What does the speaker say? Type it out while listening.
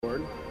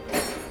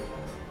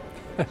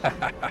Bring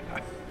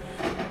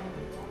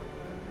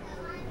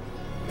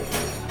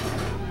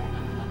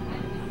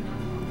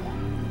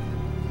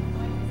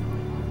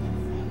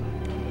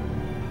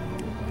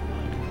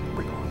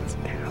all this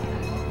down.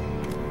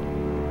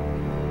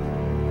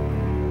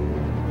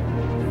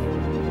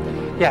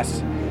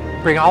 Yes,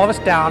 bring all of us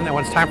down, and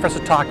when it's time for us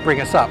to talk, bring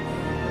us up.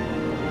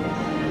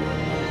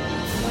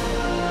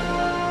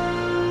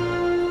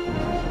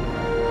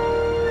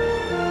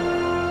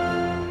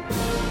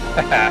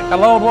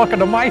 Hello and welcome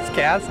to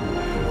Micecast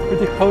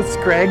with your hosts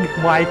Greg,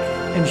 Mike,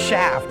 and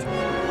Shaft.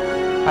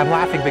 I'm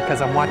laughing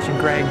because I'm watching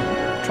Greg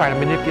try to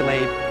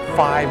manipulate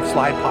 5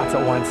 slide pots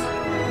at once.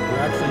 We're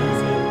actually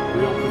using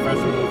real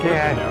professional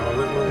equipment now.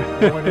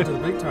 We're going into the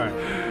big time.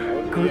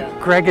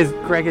 Greg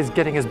is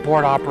getting his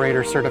board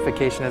operator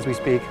certification as we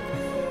speak.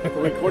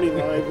 We're recording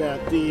live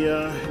at the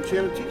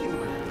Enchanted Tiki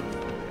Bar.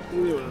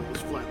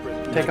 This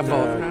flatbread. Take them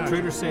both.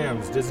 Trader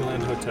Sam's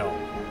Disneyland Hotel.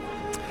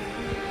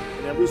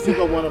 Every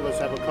single one of us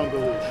have a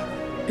convolution.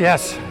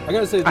 Yes. I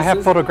gotta say, I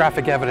have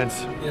photographic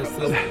evidence. Yes,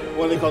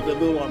 What they call the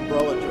little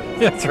umbrella drink.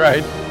 That's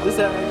right. this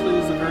actually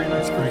is a very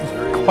nice drink.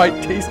 Very,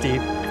 Quite tasty.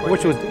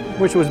 Which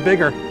was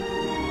bigger. Nice,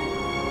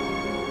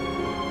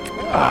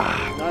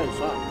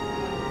 huh?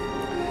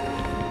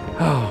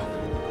 Oh.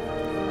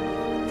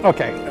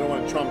 Okay. I don't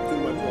want to chomp too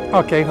much.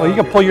 Okay. Well, you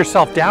can pull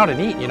yourself down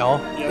and eat, you know.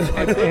 Yes.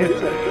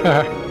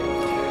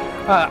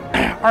 All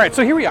right.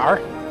 So here we are.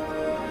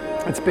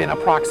 It's been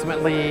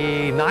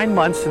approximately 9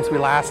 months since we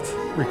last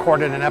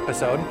recorded an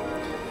episode.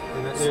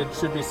 And it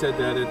should be said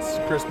that it's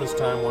Christmas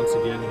time once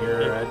again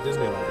here at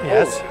Disneyland.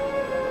 Yes.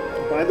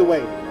 Oh, by the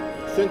way,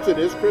 since it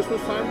is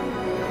Christmas time,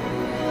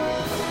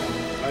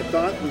 I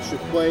thought we should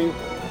play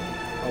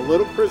a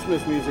little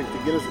Christmas music to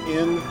get us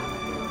in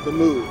the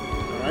mood.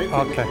 All right? So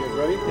Okay. You guys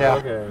ready? Yeah.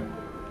 Okay.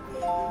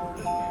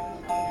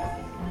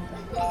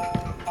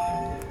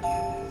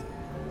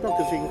 No,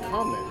 because you can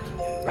comment.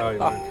 Oh, you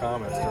want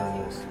comments during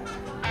this?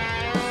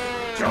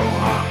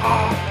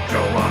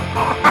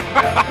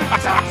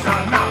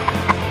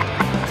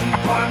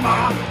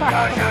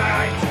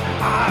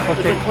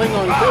 Okay.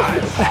 Klingon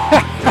Christmas.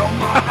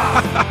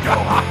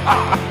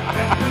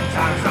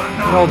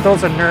 Well,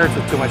 those are nerds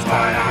with too much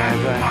time.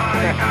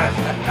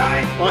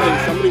 Well,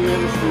 hey, somebody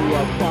managed to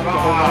plot the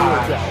whole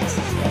language out.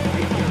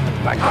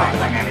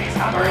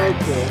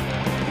 Okay.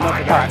 All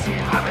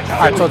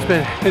right. So it's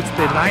been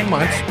 9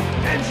 months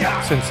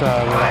since we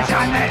last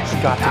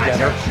got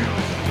together.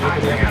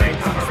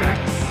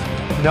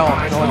 No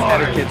one's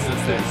had a kid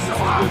since then.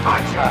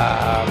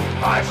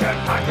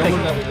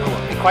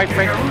 Quite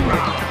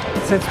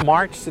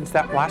frankly, since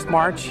that last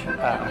March,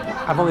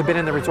 I've only been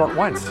in the resort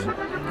once.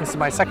 This is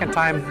my second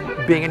time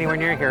being anywhere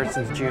near here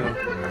since June.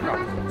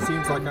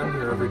 Seems like I'm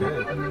here every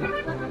day.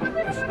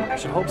 I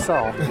should hope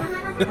so.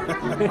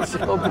 I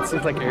should hope it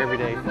seems like here every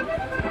day.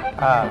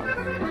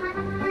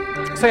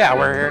 So yeah,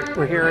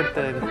 we're here at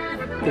the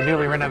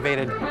newly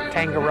renovated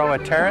Tangaroa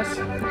Terrace,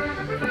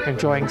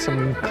 enjoying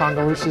some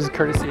Congoloses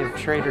courtesy of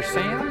Trader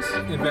Sam's.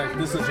 In fact,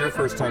 this is your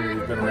first time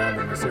you've been around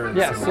in this area.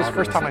 Yes, this is the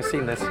first time I've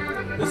seen this.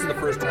 This is the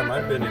first time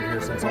I've been in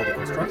here since all the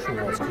construction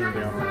walls came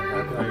down.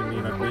 I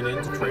mean, I've been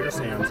into Trader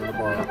Sam's in the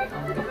bar,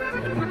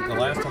 and the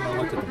last time I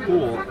looked at the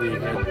pool, the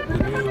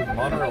new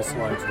monorail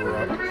slides were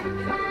up,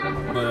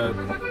 but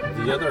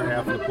the other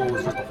half of the pool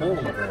was just a hole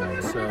in the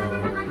ground. So,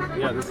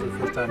 yeah, this is the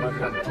first time I've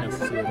gotten a chance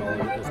to see it all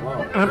as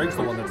well. Greg's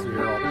the one that's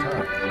here all the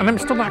time. And I'm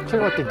still not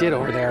clear what they did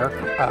over there,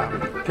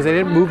 because they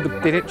didn't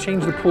they didn't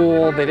change the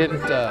pool, they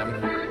didn't. I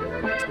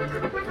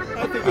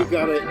think you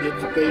got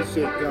its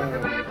basic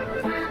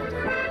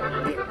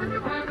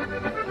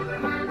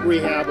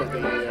rehab of the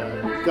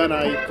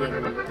gunite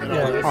and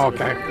all this.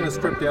 Okay. It was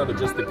stripped down to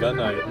just the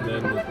gunite, and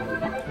then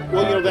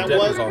Well, you know, the that deck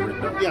was all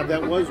rebuilt. yeah,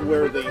 that was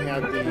where they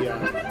had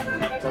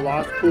the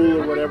lost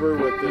pool or whatever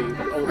with the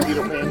old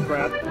Peter Pan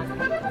crap.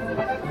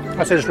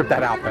 I should just rip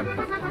that out then.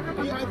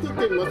 Yeah, I think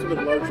they must have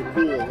enlarged the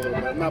pool a little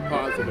bit. I'm not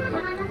positive.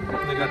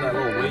 They got that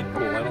little wade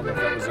pool. I don't know if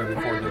that was there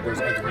before. That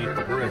goes underneath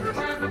the bridge.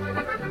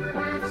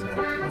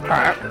 All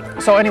right.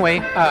 So anyway,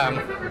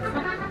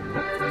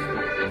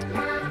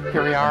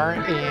 here we are,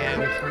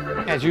 and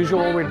as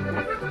usual, we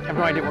have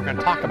no idea what we're going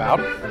to talk about.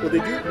 Well,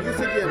 you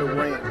said you had a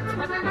rant.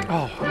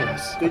 Oh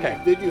yes. Did, Okay.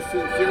 Did you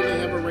sincerely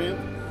have a rant?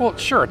 Well,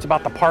 sure. It's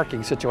about the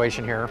parking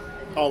situation here.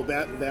 Oh,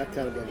 that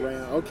kind of a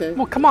rant. Okay.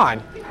 Well, come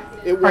on,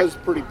 It was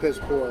pretty piss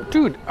poor.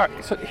 dude. All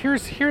right, so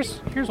here's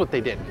what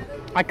they did.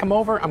 I'm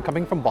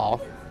coming from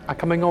Ball. I'm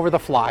coming over the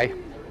fly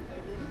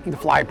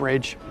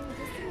bridge,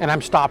 and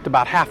I'm stopped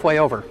about halfway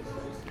over.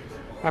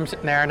 I'm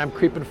sitting there and I'm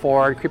creeping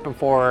forward.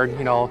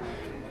 You know,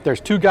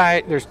 there's two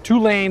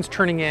lanes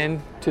turning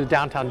in to the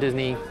downtown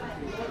Disney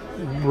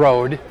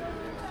road,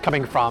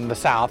 coming from the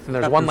south, and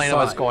there's one lane of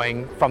us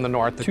going from the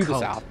north to the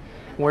south.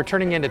 And we're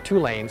turning into 2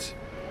 lanes.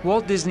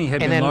 Walt Disney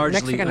had And been then largely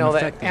next thing I know,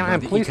 that unaffected by Anaheim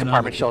the Police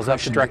Department economic shows up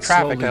to depression direct that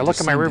traffic, and slowly I look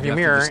in my descended rearview after the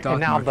mirror, stock and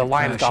now the market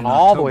line's crash gone in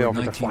all the way October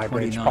over the fly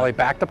bridge, 1929, probably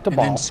backed up to and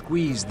then Ball.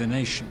 squeezed the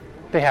nation.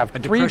 They have A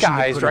 3 depression that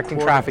guys put a directing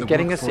quarter of traffic, the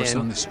getting us workforce in.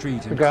 on the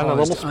street We and go on a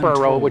little caused spur road,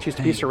 untold which used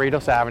to be pain.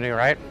 Cerritos Avenue,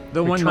 right?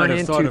 Though We one turn might have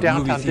into thought of movie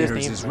downtown theaters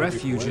Disney. as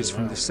refuges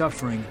from the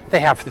suffering, They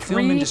have the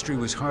film 3. industry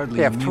was hardly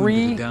They have immune 3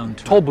 to the downturn.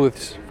 toll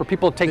booths for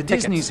people to take The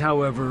tickets. Disneys,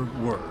 however,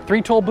 were.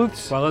 3 toll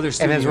booths. While other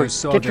and as we studios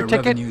saw get their your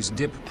ticket, revenues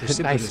dip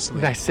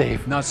precipitously, nice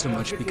save. not so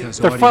much because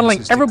They're funneling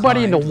audiences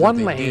everybody into declined, one though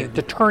they lane did,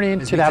 to turn is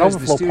into that because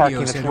overflow the parking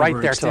studios that's had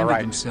right there to the overextended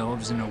right.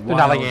 themselves in a They're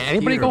not letting wild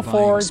anybody go theater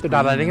forward. buying They're not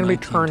spree letting in the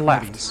anybody turn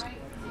left. 1920s.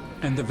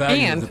 And the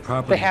value And of the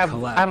property they have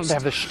collapsed. they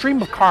have the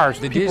stream of cars,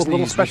 The people with little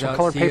Disneys, special without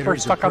colored paper theaters or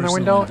stuck on their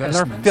personal window, and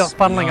they're investments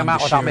funneling them beyond out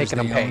the without shares making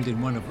them they pay. owned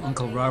in one of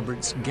Uncle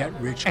Robert's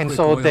get-rich-quick And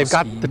so oil they've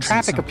got schemes the and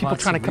traffic some of people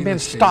plots trying to of come real in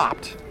estate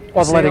stopped,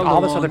 while they're letting sailed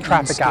all this along other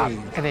traffic out,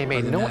 unscathed and they by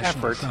made the no national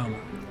effort trauma.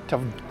 to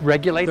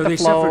regulate Though the they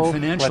suffered flow,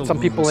 financial let some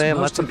people wounds, in,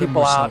 let most some of them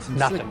people were out,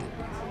 self-inflicted.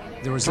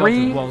 nothing. The result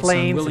 3 of Walt's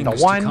lanes into unwillingness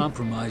to one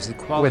compromise the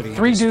quality with of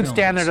 3 his dudes films.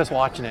 standing there just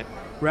watching it.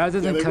 Rather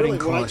Yeah, than they cutting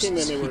really, when I costs, came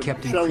in, they he were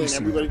kept shuttling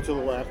increasing everybody them. to the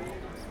left.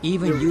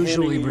 Even They were handing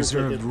usually you your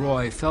reserved ticket.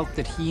 Roy felt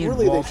that he and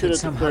Really, they Walt should had have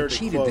somehow declared it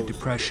cheated the closed,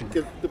 depression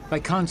because by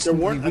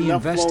constantly weren't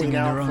enough reinvesting flowing in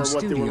out their own for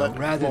what they were studio letting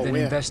rather flow than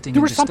in. investing There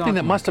in was the something stock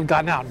that must market. have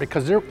gotten out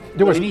because there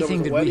was Anything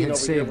that we wedding had over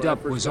here saved when I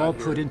up first was got all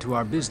here. put into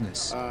our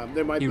business.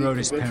 There might He be wrote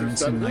his convention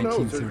parents stuff. in Who knows?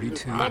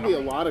 1932. There's probably a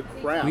lot of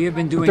crap. We have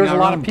been doing there's a our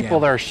lot own of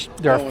people that gamble.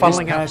 they're This This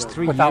funneling past out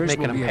 3 without years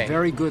making will them be a pay.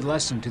 very good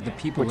lesson to the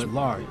people at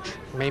large.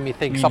 Made me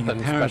think Meaning something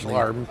apparently special,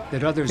 or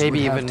that others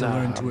maybe would have even to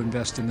learn to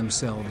invest in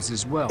themselves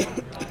as well.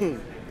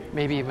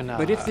 maybe even.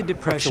 But if the what's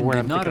depression word did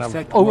I'm not thinking of?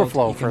 affect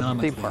overflow Walt for the theme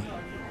economically, park.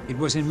 it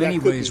was in That many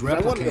could be, ways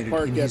because I wanted to replicated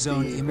park in at his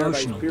own the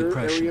emotional Paradise Pier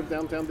depression. area of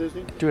downtown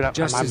Disney. Dude,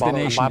 Just I'm as the eyeballing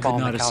nation could on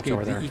not the couch escape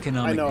over the there. I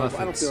economic know. I don't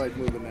buffets, feel like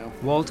moving now.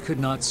 Walt could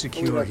not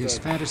secure have his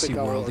to fantasy pick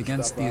all world that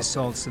against stuff the up.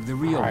 assaults of the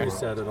real All right. world,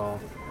 Said it all.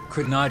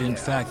 could not in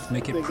fact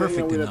make it Think,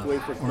 perfect we'd have enough to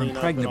wait for or cleanup and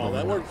impregnable all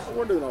that. enough,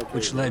 We're doing okay.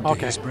 which led to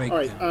Okay. his All breakdown.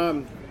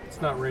 right.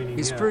 It's not raining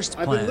His yet. first I've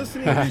been plan,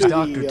 listening when his to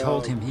doctor the,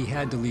 told him he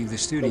had to leave the The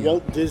studio,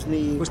 Walt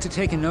Disney. was to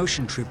take an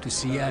ocean trip to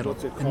Seattle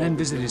What's it and then called?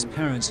 visit his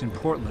parents in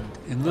Portland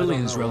and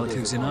Lillian's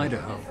relatives in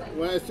Idaho.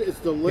 Well, it's the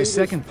His latest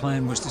second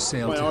plan was to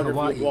sail to biography of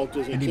Hawaii, Walt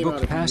Disney. and It he came out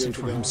booked a few passage years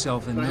for ago.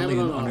 himself and But I have it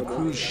Lillian on on a Audible.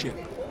 cruise ship.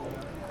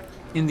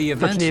 In the Don't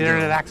event, you need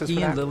internet though, access he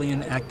for and that?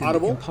 Lillian acted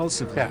Audible?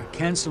 impulsively, Yeah.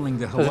 canceling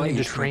the Doesn't Hawaii need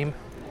to trip stream.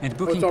 and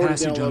booking already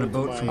passage on a downloaded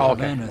boat to from my-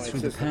 okay. Havana my through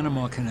the system.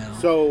 Panama Canal,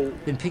 So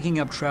then picking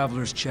up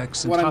traveler's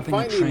checks and what I'm topping a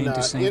finding train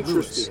to St. Louis,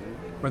 interesting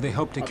where they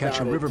hoped to catch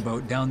a about it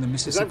riverboat down the is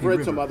Mississippi I've read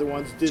River, some other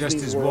ones, just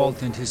Disney's as World,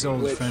 Walt and his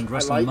old which friend I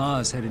Russell liked,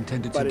 Maz had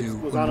intended to but do it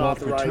was when Walt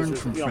unauthorized. returned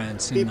from You know,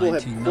 France in people have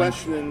 1990.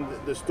 questioned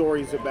the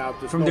stories about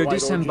the From Snow their White orgy,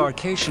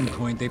 disembarkation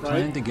point, they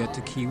planned Right. to get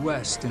to Key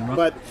West and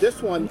but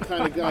this one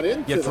kind of got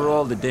into Yet for that.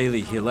 all the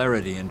daily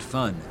hilarity and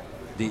fun,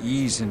 the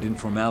ease and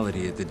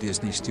informality at the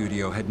Disney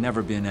studio had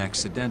never been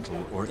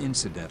accidental or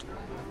incidental.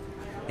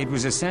 It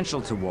was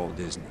essential to Walt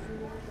Disney,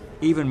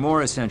 even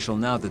more essential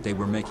now that they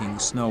were making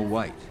Snow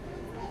White.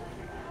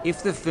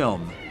 If the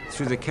film,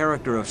 through the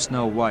character of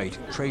Snow White,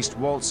 traced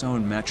Walt's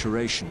own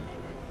maturation,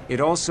 it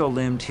also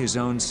limbed his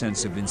own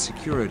sense of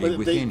insecurity But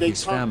within they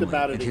his talked family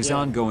about it and his again,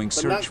 ongoing but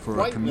search not for a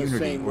quite in the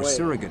community same or way.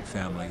 surrogate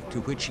family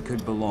to which he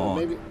could belong,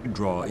 Maybe-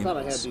 draw I thought I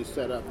had impulse. these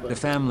set up, but The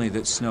family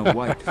that Snow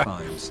White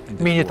finds in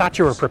the I mean, you thought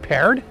you were forest.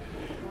 prepared?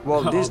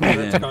 Walt Oh, Disney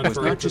that's then contrary was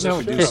not to just the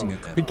show. producing a We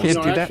company, can't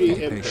No, do that. actually,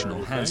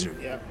 occupational hazard.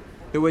 yeah.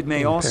 though it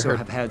may also Impaired.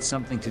 have had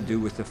something to do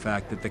with the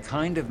fact that the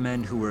kind of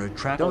men who were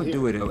attracted don't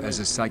do it as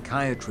a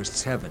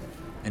psychiatrist's heaven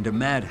and a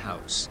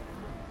madhouse.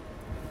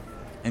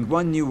 And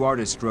one new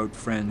artist wrote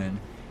Frennen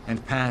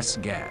and Pass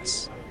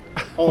Gas,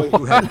 Oh,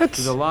 who had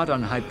acted a lot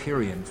on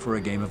Hyperion for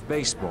a game of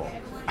baseball,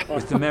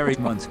 with the merry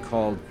month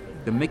called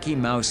the Mickey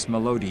Mouse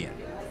Melodeon,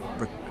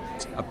 for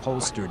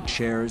upholstered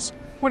chairs,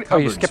 What, are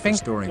you cupboards skipping? for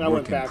storing I went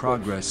work in backwards.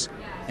 progress,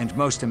 and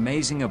most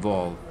amazing of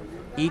all,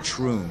 each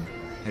room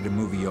had a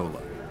moviola.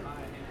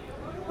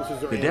 this is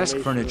their The desk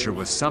animation. furniture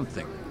was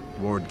something,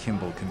 Ward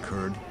Kimball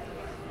concurred.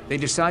 They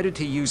decided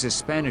to use a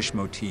Spanish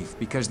motif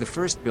because the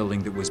first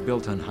building that was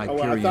built on Oh, well, I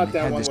Hyperion thought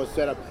that had one this was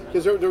set up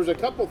because there was a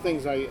couple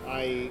things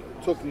I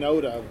took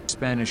note of.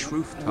 Spanish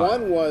roof tile.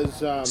 One was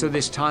So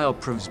this tile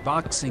proves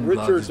boxing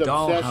Richard's gloves,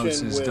 doll obsession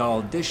houses, with,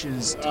 doll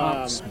dishes,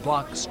 tops,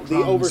 blocks, the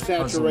drums,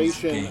 puzzles,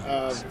 oversaturation games.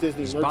 of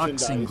Disney His merchandise.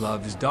 boxing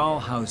gloves, doll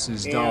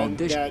houses, doll and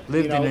dishes. that,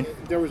 Lived you know, in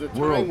there was a a time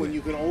whirlwind. when you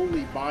could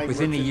only buy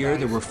Within a year,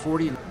 there were merchandise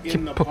 40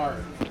 in the park.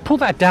 Pull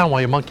that down while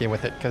you're monkeying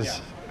with it,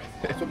 because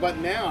So, but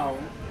now,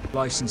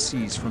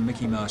 licensees for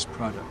Mickey Mouse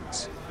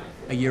products.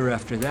 A year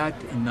after that,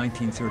 in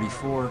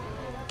 1934,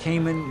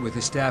 Kamen, with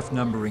a staff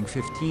numbering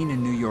 15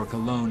 in New York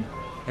alone,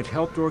 had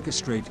helped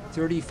orchestrate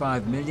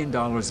 $35 million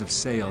of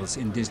sales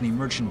in Disney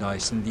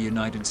merchandise in the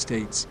United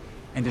States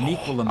and an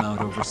equal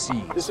amount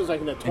overseas. this is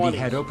like in the And he 20s.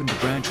 had opened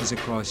branches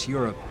across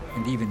Europe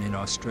and even in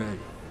Australia.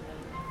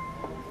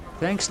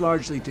 Thanks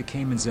largely to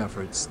Kamen's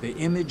efforts, the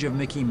image of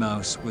Mickey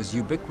Mouse was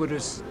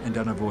ubiquitous and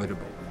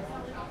unavoidable.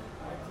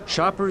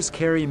 Shoppers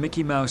carry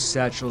Mickey Mouse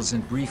satchels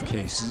and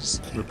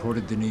briefcases,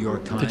 reported the New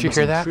York Times, you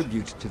hear in that?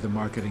 tribute to the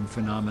marketing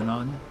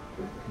phenomenon,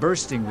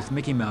 bursting with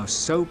Mickey Mouse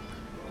soap,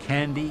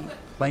 candy,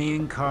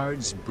 playing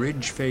cards,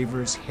 bridge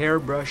favors,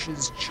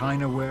 hairbrushes,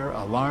 chinaware,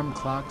 alarm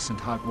clocks, and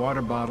hot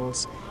water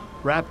bottles,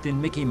 wrapped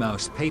in Mickey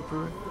Mouse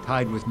paper,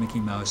 tied with Mickey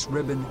Mouse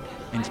ribbon,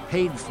 and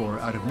paid for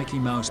out of Mickey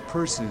Mouse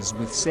purses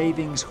with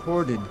savings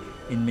hoarded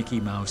in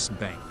Mickey Mouse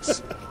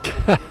banks.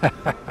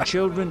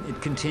 Children,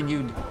 it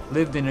continued,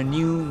 lived in a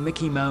new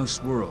Mickey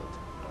Mouse world.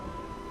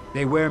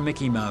 They wear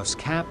Mickey Mouse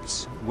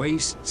caps,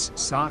 waists,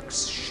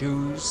 socks,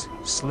 shoes,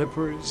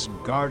 slippers,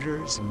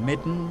 garters,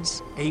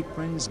 mittens,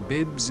 aprons,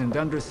 bibs, and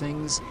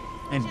underthings,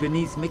 and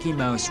beneath Mickey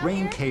Mouse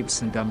rain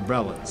capes and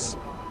umbrellas.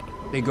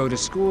 They go to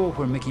school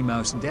where Mickey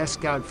Mouse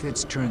desk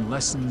outfits turn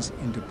lessons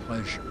into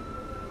pleasure.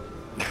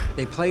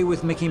 They play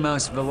with Mickey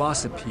Mouse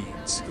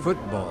velocipedes,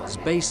 footballs,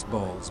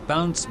 baseballs,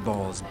 bounce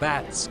balls,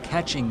 bats,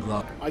 catching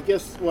gloves. I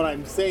guess what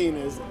I'm saying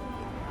is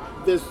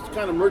this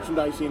kind of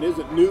merchandising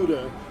isn't new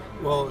to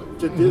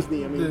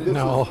Disney. I mean, this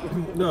No.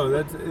 No,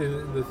 that's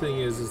the thing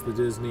is the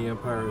Disney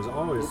Empire is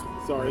always.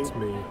 Sorry. That's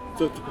me.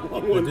 So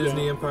The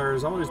Disney Empire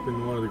has always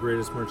been one of the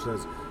greatest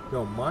merchandise.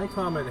 No, my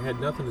comment had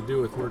nothing to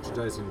do with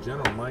merchandise in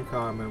general. My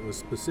comment was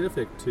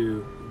specific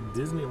to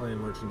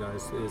Disneyland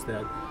merchandise. Is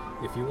that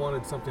if you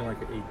wanted something like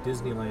a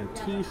Disneyland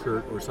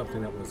T-shirt or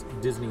something that was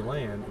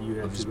Disneyland, you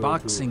had to go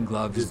boxing to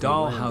gloves, Disneyland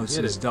doll to get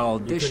houses, it. doll You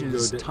couldn't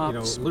dishes, go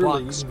tops,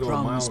 literally, blocks, you can go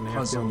a mile drums, and a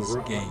half down puzzles,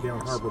 the games. down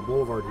Harbor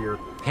Boulevard here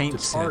Paint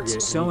to Target, sets,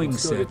 and sewing you can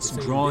still get the sets,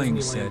 same drawing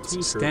Disneyland sets,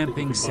 T-shirt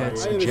stamping that you could buy.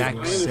 sets, I understand- jack I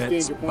understand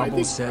sets, your point. I bubble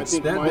think- sets, I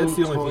think That's the only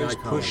thing toys, I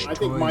push comment. I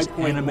think my toys, point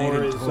more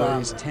animated is,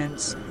 toys,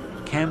 tents,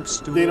 camp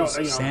stools, they don't,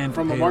 sand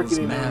from a pails,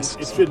 marketing end, it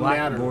masks, shouldn't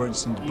matter.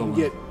 blackboards, and You can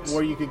get balloons.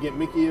 where you could get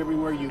Mickey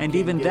everywhere. You And can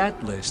even get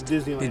that list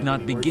Disneyland did not anywhere.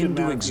 It begin shouldn't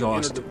to matter if you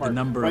exhaust entered the the park.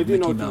 number But I of do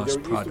know, Mickey too, Mouse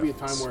there used to be a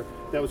products. time where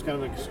that was kind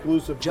of an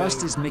exclusive Just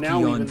thing. as Mickey Now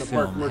on even the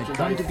park film had come to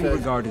merchandise be says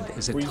regarded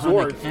as a resorts,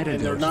 tonic and they're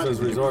antidote not, to Says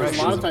the resorts. a lot of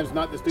depression. times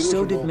not So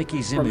distinguishable did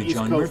Mickey's from image East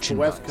on Coast to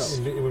West merchandise.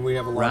 Coast. And when we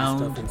have a lot of Round,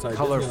 stuff inside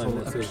colorful,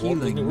 Disneyland that says Walt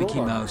appealing Disney Mickey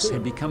World on it, Mouse too.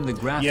 had become the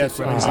graphic Yes,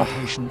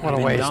 representation what of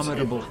a waste.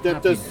 indomitable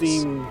That does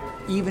happiness, seem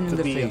even in to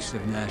the be face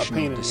of a national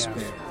pain in the ass.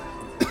 despair.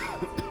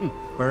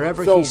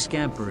 Wherever So- he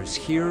scampers,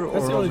 here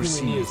That's or the only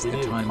thing we need. overseas, We the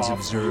need a Times cough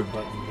observed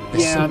button. the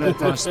Yeah, simple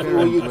that's well,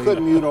 you prosperity.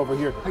 could mute over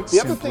here. Quite The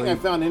other thing simply, I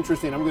found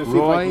interesting, I'm going to see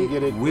if I Roy can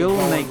get it will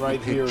going make the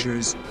right here,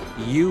 pictures,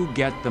 you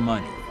get the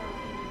money.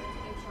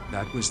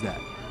 That was that.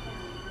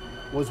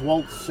 was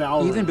Walt's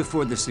salary. Even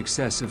before the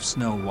success of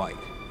Snow White,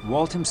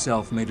 Walt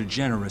himself made a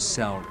generous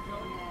salary,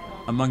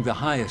 among the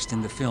highest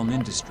in the film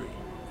industry.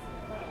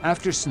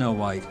 After Snow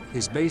White,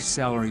 his base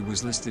salary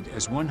was listed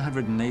as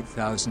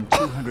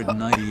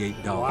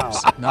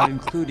 $108,298, not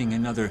including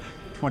another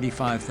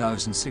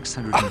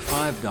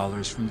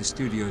 $25,605 from the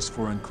studio's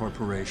foreign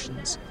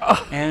corporations.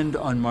 And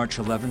on March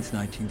 11th,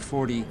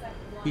 1940,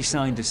 he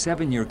signed a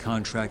 7-year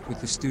contract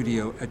with the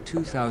studio at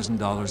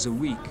 $2,000 a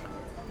week,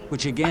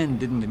 which again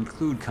didn't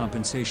include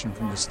compensation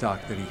from the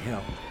stock that he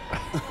held.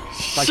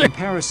 By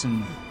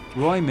comparison,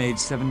 Roy made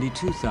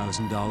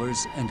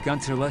 $72,000 and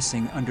Gunther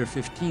Lessing under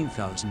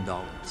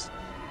 $15,000.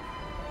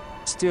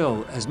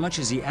 Still, as much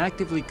as he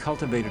actively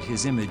cultivated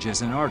his image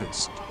as an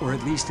artist, or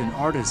at least an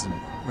artisan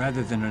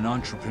rather than an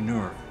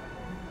entrepreneur,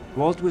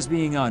 Walt was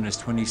being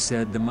honest when he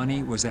said the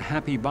money was a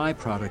happy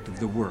byproduct of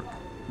the work.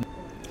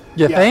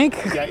 You think?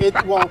 Yeah, it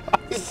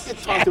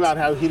talked about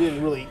how he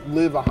didn't really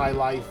live a high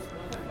life.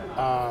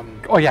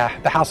 Oh yeah,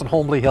 the house in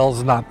Holmley Hills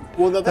is not.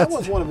 Well, that That's-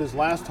 was one of his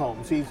last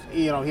homes. He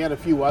had a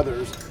few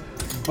others,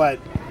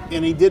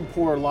 and he did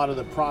pour a lot of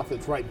the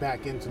profits right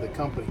back into the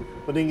company.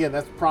 But then again,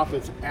 that's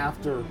profits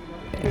after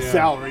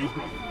salary.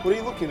 What are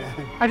you looking at?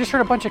 I just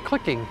heard a bunch of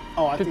clicking.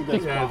 Oh, I think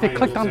that's Yeah, They behind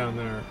clicked us. on. down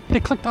there. They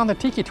clicked on the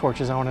tiki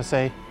torches. I want to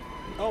say.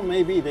 Oh,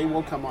 maybe they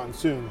will come on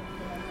soon.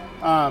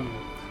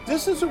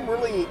 This is a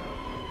really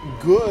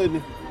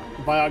good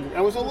biography.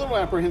 I was a little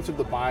apprehensive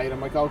to buy it.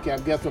 I'm like, okay,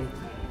 I've got some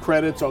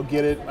credits. I'll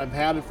get it. I've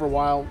had it for a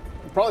while,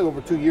 probably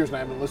over 2 years, and I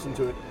haven't listened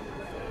to it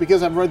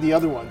because I've read the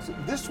other ones.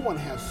 This one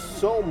has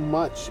so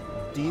much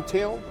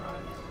detail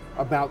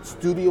about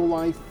studio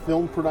life,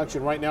 film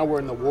production. Right now, we're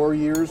in the war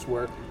years,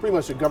 where pretty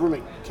much the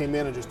government came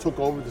in and just took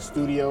over the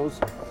studios.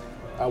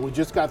 We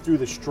just got through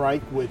the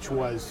strike, which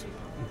was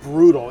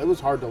brutal. It was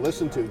hard to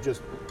listen to,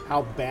 just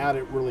how bad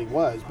it really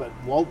was. But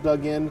Walt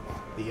dug in,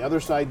 the other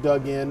side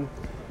dug in.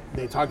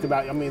 They talked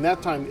about,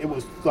 that time it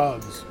was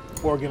thugs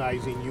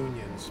organizing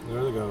unions.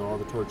 There they go. All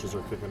the torches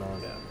are kicking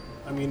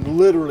on.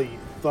 Literally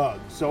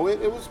thugs. So it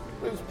was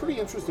pretty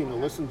interesting to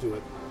listen to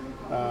it.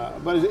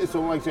 But it's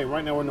like I say,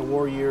 right now we're in the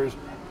war years.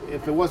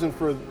 If it wasn't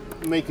for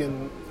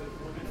making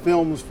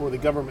films for the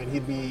government,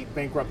 he'd be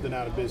bankrupt and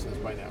out of business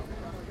by now.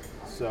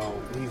 So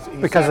he's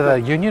Because of the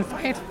union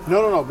fight?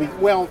 No.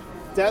 Well,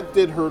 that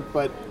did hurt,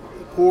 but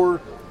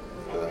poor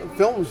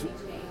films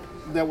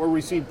that were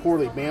received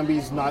poorly.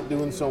 Bambi's not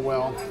doing so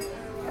well.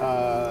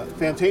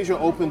 Fantasia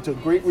opened to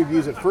great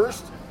reviews at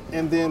first,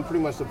 and then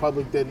pretty much the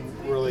public didn't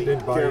really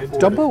Didn't buy care into for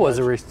it. it. Dumbo was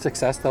a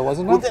success, though,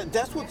 wasn't Well, it?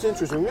 that's what's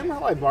interesting. Remember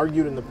how I've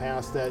argued in the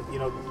past that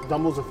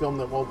Dumbo's a film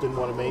that Walt didn't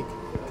want to make?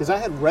 Because I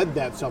had read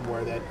that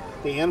somewhere that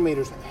the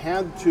animators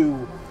had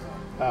to.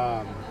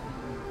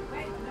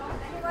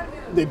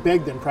 They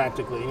begged him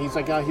practically, and he's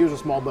like, "Here's a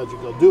small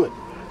budget, go do it."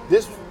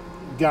 This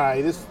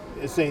guy, this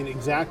is saying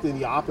exactly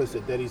the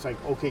opposite, that he's like,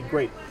 okay,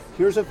 great.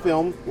 Here's a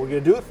film. We're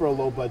going to do it for a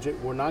low budget.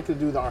 We're not going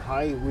to do our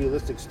high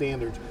realistic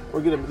standards.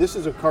 This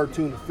is a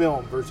cartoon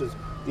film versus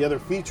the other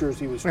features.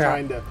 He was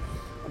trying to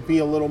be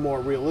a little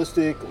more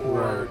realistic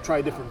or try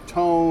a different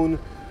tone.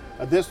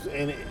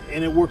 And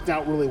it worked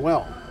out really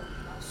well.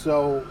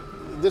 So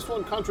this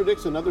one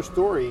contradicts another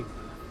story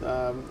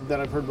that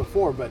I've heard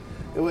before, but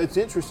it's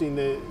interesting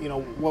that,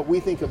 what we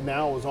think of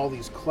now as all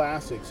these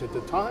classics at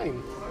the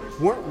time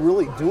weren't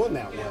really doing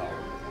that well.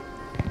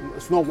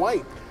 Snow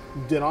White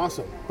did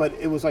awesome, but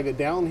it was like a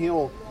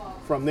downhill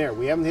from there.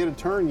 We haven't hit a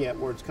turn yet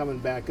where it's coming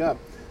back up.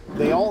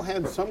 They all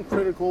had some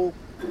critical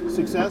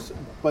success,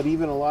 but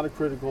even a lot of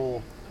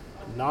critical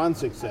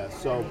non-success.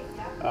 So,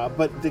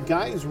 but the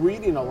guy's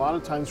reading a lot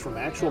of times from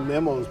actual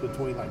memos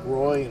between like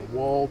Roy and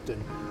Walt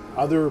and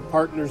other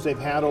partners they've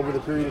had over the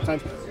period of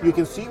time. You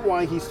can see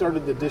why he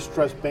started to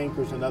distrust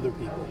bankers and other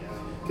people,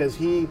 because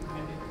he,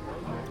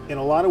 in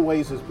a lot of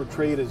ways, is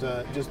portrayed as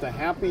just a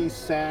happy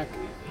sack,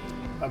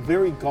 a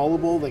very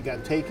gullible that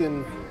got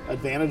taken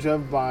advantage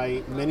of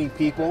by many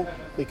people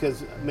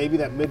because maybe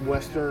that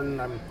Midwestern,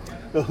 and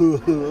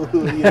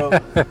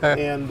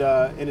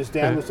his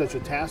dad was such a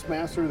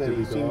taskmaster that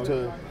he seemed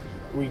to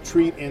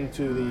retreat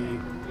into the.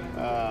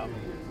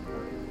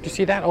 Do you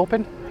see that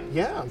open?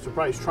 Yeah, I'm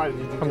surprised. Did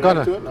you I'm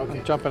connect to it? Okay.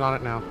 I'm jumping on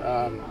it now.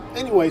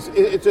 Anyways,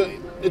 it's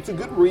a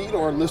good read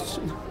or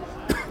listen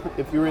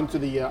if you're into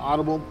the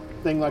Audible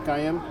thing like I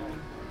am.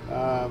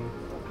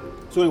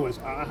 So anyways,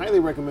 I highly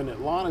recommend it.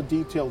 A lot of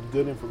detailed,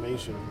 good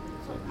information.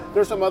 So,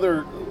 there's some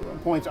other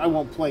points I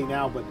won't play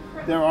now, but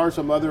there are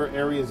some other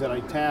areas that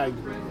I tagged.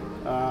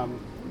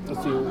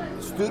 Let's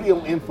see,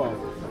 studio info.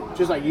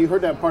 Just like you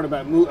heard that part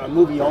about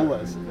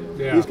movieolas.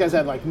 Yeah. These guys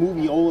had like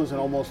movieolas in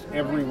almost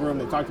every room.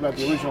 They talked about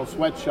the original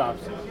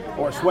sweatshops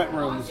or sweat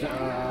rooms.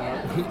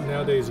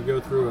 Nowadays, you go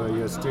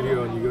through a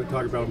studio and you go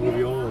talk about a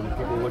movieola, and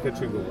people look at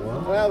you and go,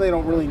 "What?" Well, they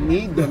don't really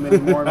need them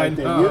anymore like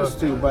they used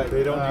to, but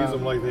they don't use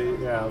them like they.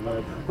 Yeah,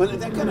 but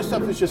that kind of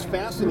stuff is just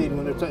fascinating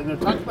when they're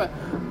talking about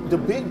the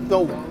big.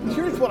 Though,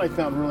 here's what I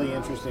found really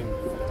interesting.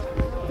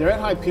 They're at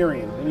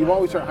Hyperion, and you've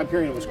always heard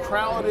Hyperion was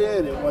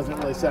crowded. It wasn't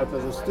really set up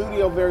as a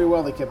studio very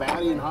well. They kept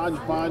adding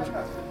hodgepodge.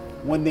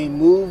 When they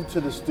moved to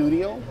the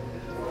studio,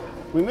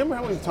 remember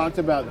how we talked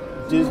about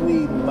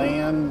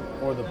Disneyland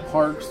or the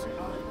parks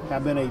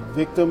have been a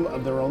victim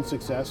of their own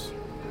success?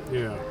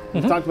 Yeah.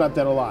 We've talked about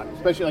that a lot,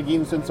 especially like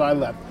even since I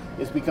left.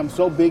 It's become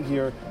so big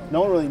here,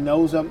 no one really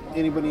knows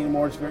anybody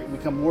anymore. It's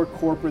become more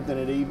corporate than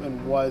it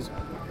even was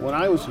when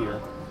I was here.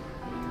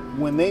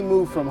 When they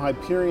moved from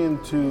Hyperion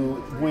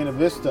to Buena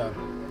Vista,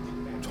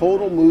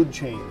 total mood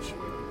change.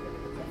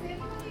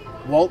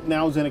 Walt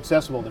now is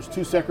inaccessible. There's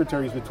 2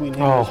 secretaries between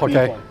him and his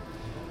people.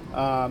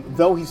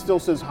 Though he still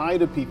says hi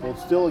to people,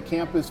 it's still a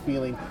campus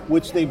feeling,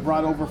 which they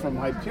brought over from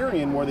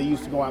Hyperion, where they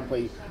used to go out and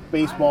play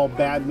baseball,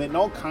 badminton,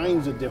 all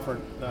kinds of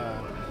different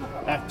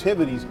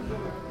activities.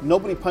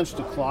 Nobody punched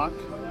a clock.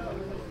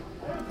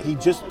 He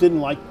just didn't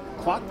like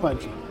clock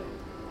punching.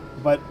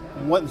 But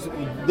once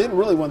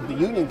the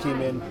union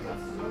came in,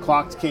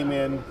 clocks came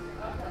in.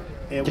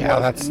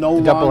 That's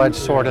the double-edged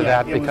sword of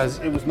that, because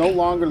it was no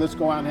longer let's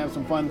go out and have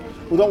some fun.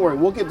 Well, don't worry,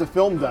 we'll get the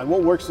film done.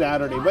 We'll work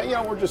Saturday, but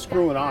we're just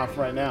screwing off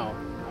right now.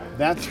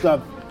 That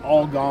stuff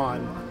all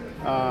gone.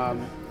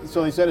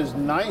 So they said as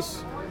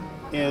nice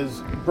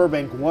as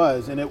Burbank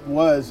was, and it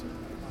was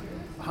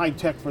high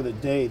tech for the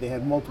day. They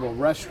had multiple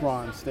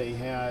restaurants. They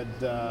had.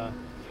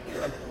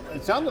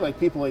 It sounded like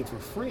people ate for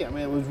free. I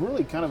mean, it was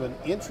really kind of an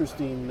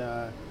interesting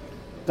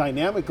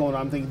dynamic going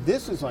on. I'm thinking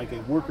this is like a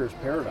worker's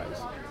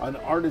paradise, an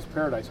artist's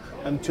paradise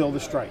until the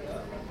strike.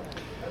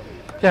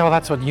 Yeah, well,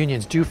 that's what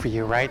unions do for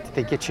you, right?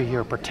 They get you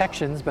your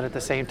protections, but at the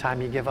same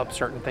time, you give up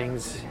certain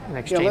things in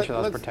exchange for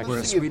those protections. Where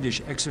a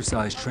Swedish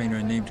exercise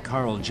trainer named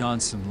Carl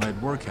Johnson led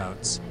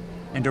workouts,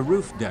 and a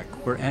roof deck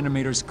where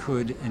animators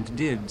could and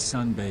did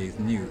sunbathe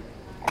nude.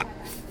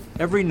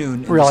 Every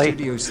noon in the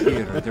studio's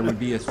theater, there would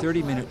be a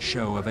 30-minute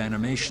show of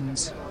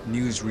animations,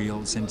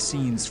 newsreels, and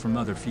scenes from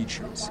other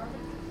features.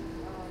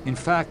 In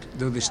fact,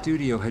 though the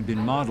studio had been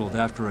modeled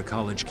after a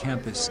college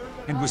campus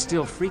and was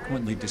still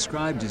frequently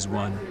described as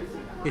one,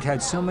 it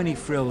had so many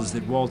frills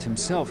that Walt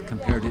himself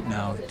compared it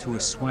now to a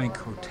swank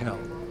hotel.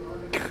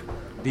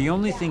 The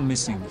only thing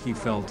missing, he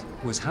felt,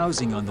 was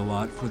housing on the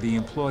lot for the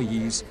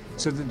employees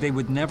so that they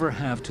would never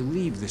have to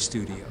leave the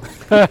studio.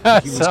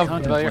 He was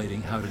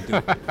contemplating how to do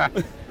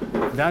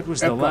it. That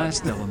was the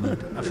last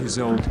element of his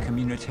old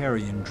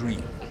communitarian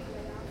dream.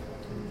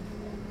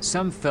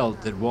 Some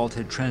felt that Walt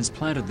had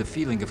transplanted the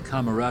feeling of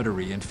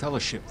camaraderie and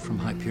fellowship from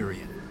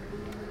Hyperion.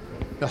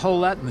 The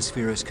whole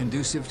atmosphere is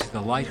conducive to the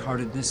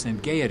lightheartedness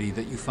and gaiety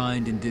that you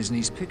find in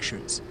Disney's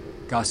pictures,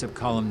 gossip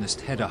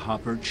columnist Hedda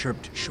Hopper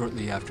chirped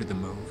shortly after the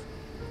move.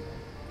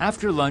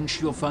 After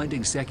lunch, you'll find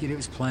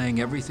executives playing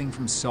everything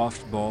from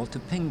softball to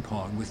ping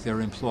pong with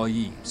their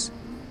employees.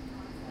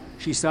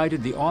 She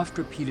cited the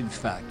oft-repeated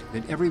fact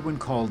that everyone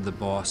called the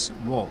boss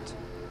Walt.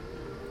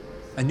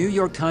 A New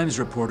York Times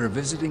reporter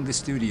visiting the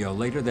studio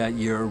later that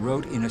year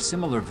wrote in a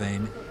similar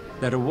vein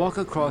that a walk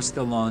across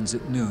the lawns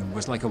at noon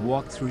was like a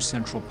walk through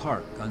Central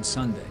Park on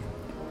Sunday.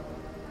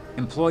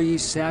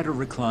 Employees sat or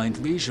reclined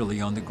leisurely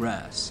on the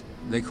grass.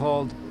 They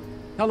called,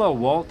 "Hello,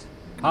 Walt.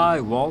 Hi,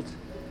 Walt.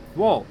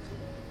 Walt.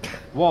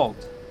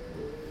 Walt."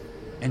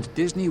 And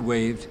Disney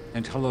waved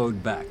and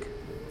helloed back,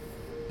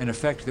 an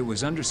effect that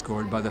was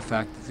underscored by the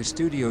fact that the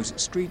studio's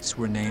streets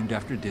were named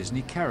after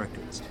Disney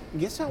characters,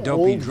 Guess how Dopey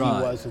old he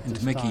Drive was at and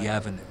this Mickey time.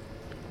 Avenue.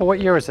 Well, what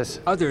year is this?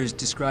 Others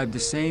described the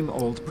same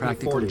old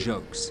practical 40.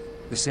 jokes,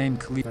 the same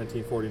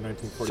 1940,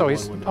 1941 So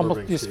he's when the almost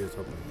Burbank he's Studios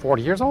opened.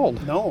 40 years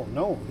old.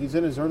 No, he's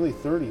in his early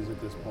 30s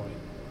at this point.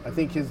 I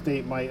think his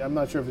date I'm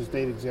not sure if his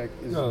date is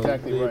No,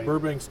 exactly the right.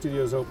 Burbank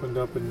Studios opened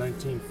up in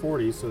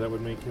 1940, so that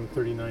would make him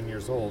 39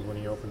 years old when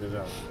he opened it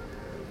up.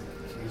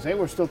 You say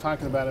we're still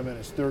talking about him in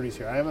his 30s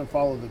here. I haven't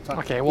followed the time.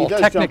 Okay, well, he does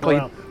technically-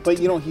 jump around, but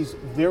he's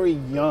very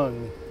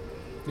young.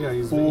 Yeah,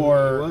 he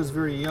For- was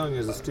very young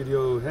as a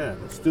studio head.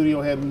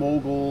 Studio head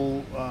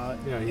mogul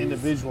he's-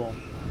 individual.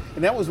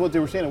 And that was what they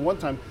were saying at one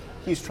time.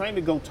 He's trying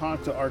to go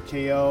talk to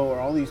RKO or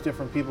all these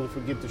different people to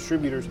get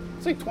distributors.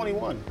 It's like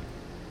 21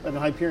 at the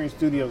Hyperion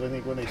Studios, I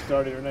think, when they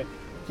started.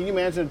 Can you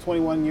imagine a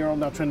 21-year-old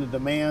now trying to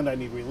demand, I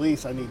need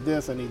release, I need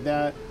this, I need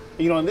that?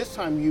 And this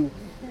time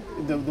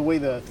the way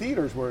the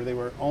theaters were, they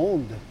were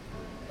owned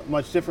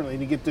much differently.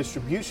 To get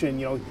distribution,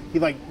 he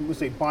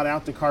bought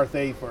out the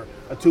Carthay for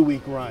a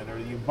 2-week run, or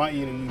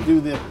you do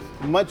this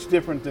much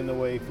different than the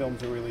way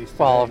films are released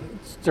today. Well,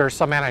 there's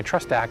some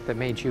antitrust act that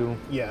made you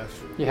Yes.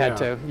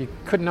 you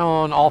couldn't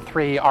own all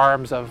three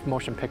arms of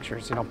motion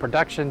pictures.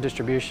 Production,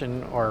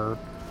 distribution, or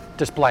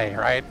display,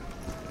 right?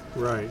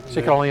 Right. So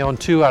you could only own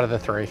 2 out of the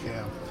 3.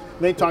 Yeah.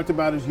 They talked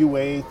about his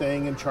UA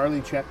thing and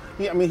Charlie Chat.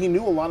 He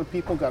knew a lot of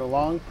people, got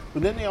along,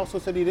 but then they also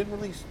said they didn't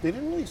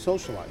really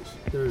socialize.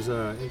 There's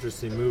an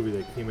interesting movie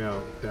that came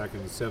out back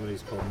in the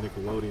 70s called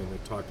Nickelodeon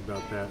that talked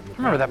about that.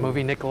 Remember that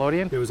movie,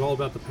 Nickelodeon? It was all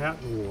about the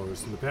patent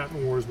wars, and the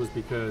patent wars was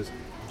because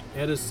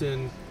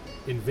Edison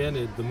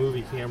invented the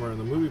movie camera and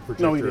the movie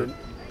projector. No, he didn't.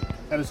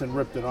 Edison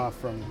ripped it off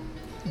from.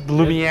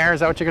 Lumiere, is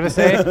that what you're going to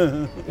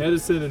say?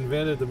 Edison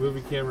invented the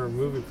movie camera and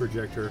movie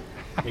projector,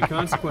 and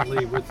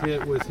consequently, with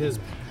his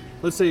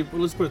let's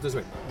put it this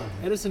way: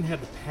 Edison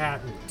had the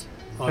patent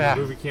on Yeah.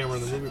 the movie camera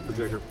and the movie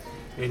projector,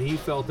 and he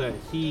felt that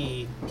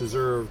he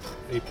deserved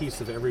a piece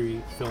of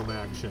every film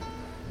action,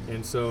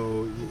 and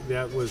so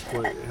that was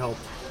what helped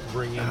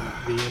bring in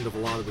the end of a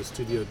lot of the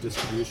studio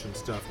distribution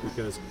stuff,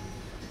 because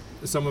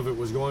some of it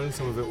was going,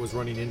 some of it was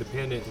running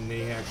independent, and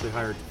they actually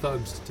hired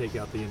thugs to take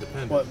out the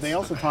independents. Well, they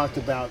also talked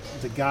about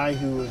the guy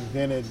who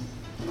invented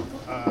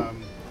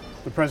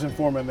the present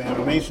form of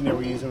animation they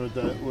were using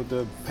with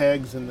the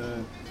pegs and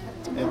the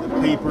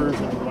papers,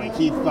 and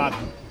he thought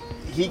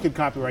he could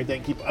copyright that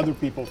and keep other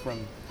people from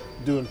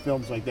doing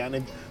films like that.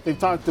 And they've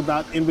talked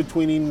about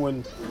in-betweening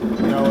when,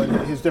 and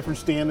his different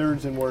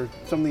standards, and where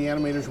some of the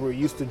animators were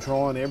used to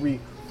drawing every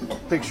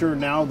picture,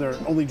 now they're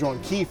only drawing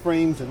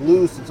keyframes and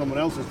loose, and someone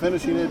else is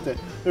finishing it. That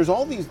there's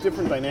all these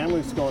different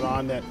dynamics going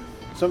on that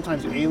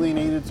sometimes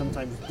alienated,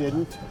 sometimes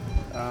didn't.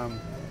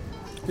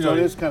 So it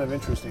is kind of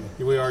interesting.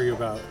 We argue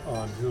about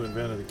who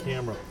invented the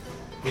camera.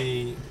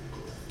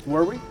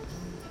 Were we?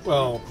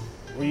 Well,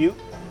 Were you?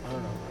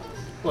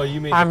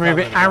 you made. I'm the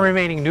comment about-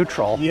 remaining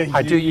neutral. Yeah,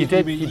 I do. You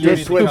did. you You made did.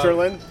 the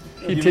Switzerland?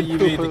 You You, did you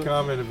made the poo-poo.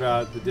 comment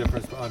about the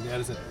difference on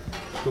Edison.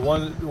 The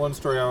one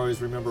story I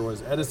always remember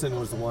was Edison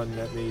was the one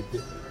that made.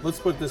 Let's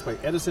put it this way: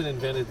 Edison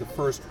invented the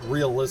first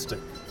realistic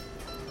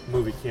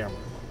movie camera,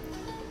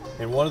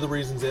 and one of the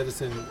reasons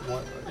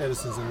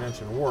Edison's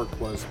invention worked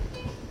was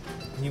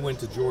he went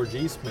to George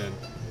Eastman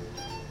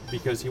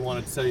because he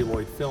wanted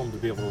celluloid film to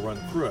be able to run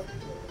through it,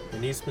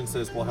 and Eastman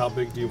says, "Well, how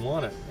big do you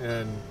want it?"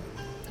 And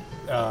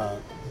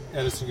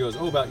Edison goes,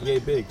 "Oh, about yay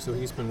big." So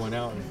Eastman went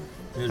out and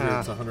measured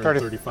it's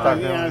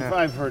 135. Yeah,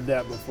 I've heard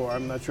that before.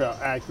 I'm not sure how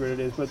accurate it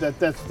is, but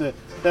that's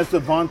the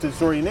vaunted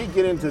story. And they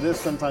get into this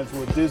sometimes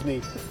with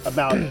Disney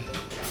about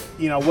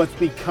what's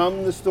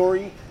become the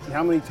story and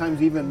how many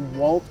times even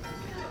Walt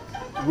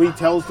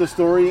retells the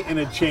story and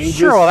it changes.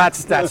 Sure. Well,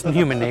 that's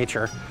human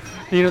nature.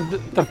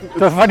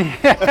 The funny.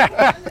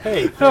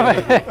 Hey,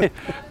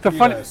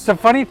 The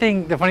funny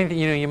thing.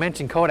 You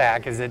mentioned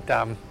Kodak is that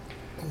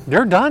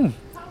they're done.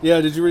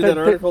 yeah. Did you read that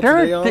article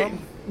today on them?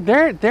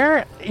 They're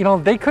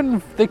they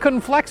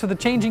couldn't flex with the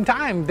changing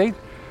time. They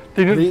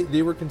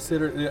They were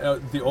considered.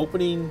 The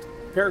opening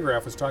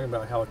paragraph was talking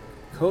about how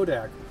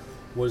Kodak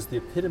was the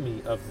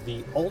epitome of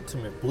the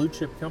ultimate blue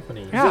chip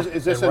company. Yeah.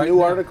 Is this And a right new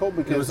now- article? It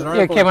Because was an it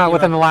article came that out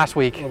within the last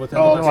week. Well, within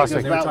Oh, the okay, last so week.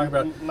 it's They were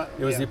about- talking about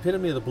it was yeah. the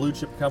epitome of the blue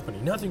chip company.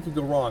 Nothing could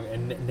go wrong,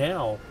 and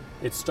now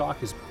its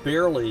stock is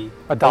barely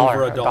A dollar,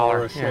 over a $1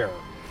 dollar, a share.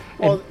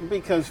 well,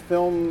 because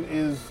film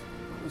is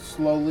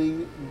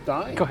slowly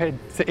dying. Go ahead.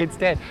 It's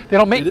dead. They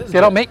don't make It is they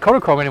don't dead. make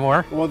Kodachrome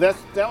anymore. Well, that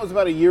was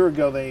about a year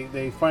ago.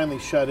 They finally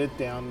shut it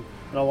down,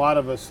 and a lot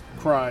of us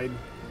cried.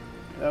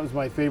 That was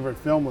my favorite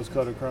film, was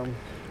Kodachrome.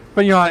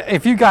 But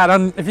if you got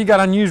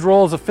unused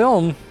rolls of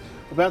film,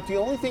 About the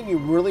only thing you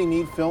really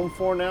need film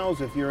for now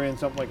is if you're in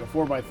something like a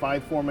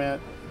 4x5 format,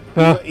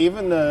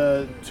 Even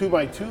the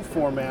 2x2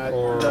 format,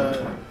 Or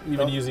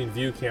even the- using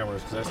view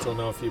cameras, because I still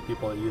know a few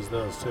people that use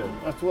those too.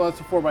 that's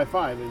a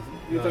 4x5.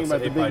 You're No, talking it's about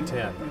the an big.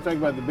 8x10. You're talking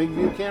about the big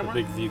view The camera.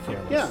 big view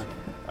cameras.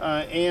 Yeah,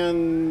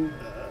 and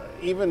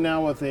even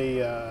now with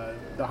the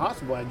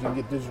Hasselblad, you can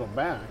get digital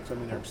backs. I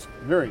mean, they're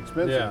very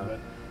expensive, Yeah. but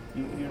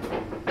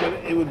but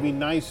it would be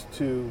nice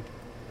to.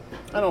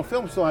 I don't know,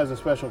 film still has a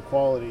special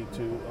quality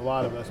to a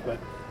lot of us, but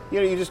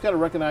you just got to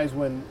recognize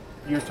when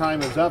your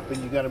time is up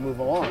and you got to move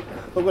along.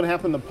 Look what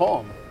happened to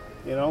Palm,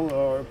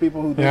 or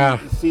people who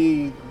didn't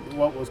see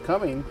what was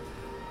coming.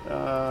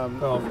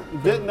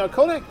 Now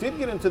Kodak did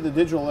get into the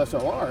digital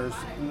SLRs.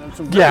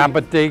 Some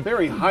but they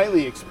very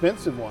highly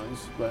expensive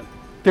ones, but.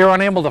 they're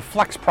unable to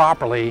flex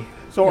properly.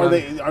 So are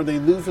they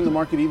losing the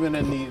market even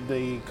in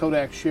the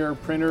Kodak Share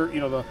printer?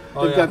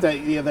 They've got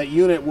that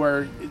unit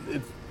where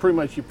it's pretty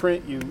much you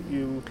print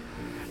you.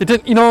 It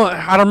didn't.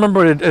 I don't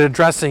remember it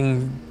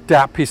addressing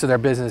that piece of their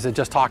business. It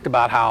just talked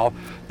about how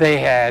they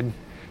had,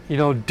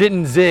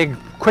 didn't zig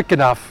quick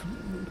enough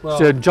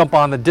to jump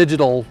on the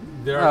digital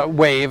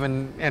wave,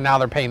 and now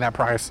they're paying that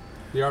price.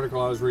 The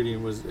article I was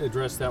reading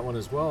addressed that one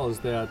as well, is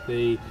that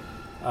they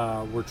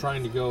were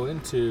trying to go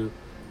into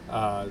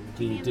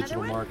the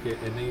digital market,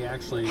 and they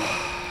actually.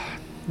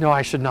 No,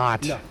 I should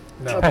not. No.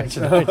 I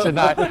should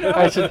not.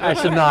 I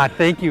should not.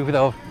 Thank you,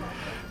 though.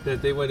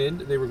 That they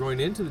were going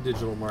into the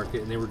digital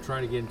market, and they were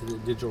trying to get into the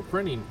digital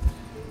printing,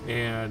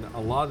 and a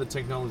lot of the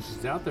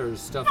technologies out there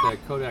is stuff that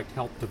Kodak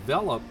helped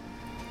develop.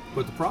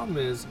 But the problem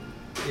is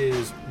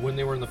when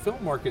they were in the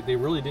film market, they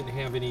really didn't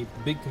have any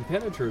big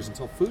competitors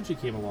until Fuji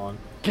came along.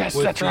 Yes,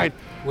 that's right.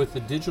 With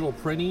the digital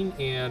printing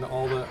and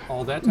all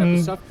that type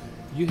of stuff.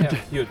 You had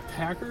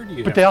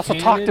Packard. But they also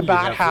Canon, talked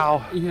about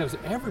how you have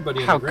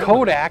everybody. How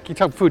Kodak, you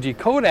talk Fuji,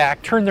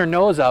 Kodak turned their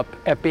nose up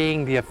at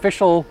being the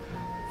official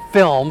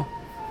film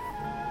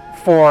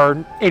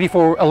for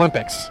 '84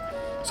 Olympics.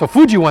 So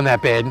Fuji won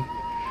that bid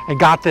and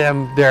got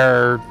them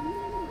their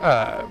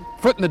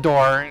foot in the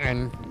door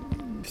and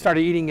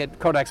started eating at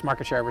Kodak's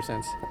market share ever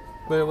since.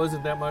 But it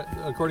wasn't that much,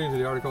 according to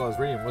the article I was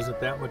reading, it wasn't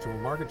that much of a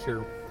market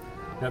share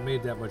that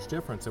made that much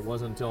difference. It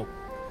wasn't until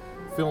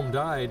film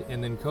died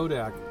and then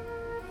Kodak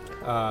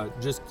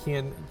just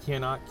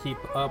cannot keep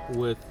up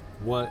with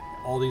what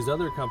all these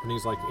other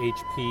companies like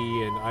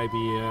HP and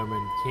IBM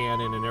and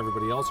Canon and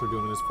everybody else are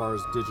doing as far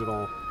as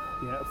digital.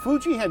 Yeah,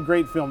 Fuji had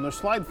great film. Their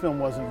slide film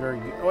wasn't very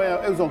good.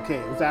 Well, it was okay.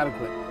 It was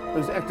adequate. It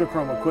was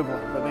Ektachrome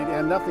equivalent, but they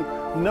had nothing.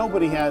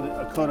 Nobody had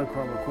a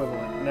Kodachrome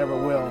equivalent. Never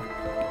will.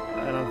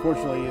 And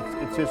unfortunately,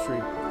 it's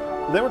history.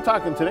 They were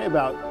talking today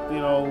about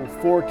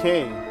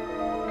 4K.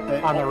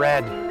 On the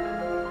Red.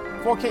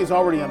 4K is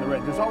already on the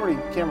Red. There's already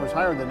cameras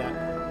higher than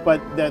that,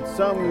 but that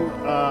some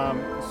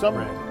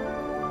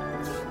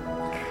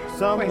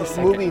Wait a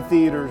second. movie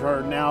theaters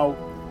are now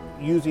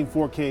using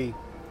 4K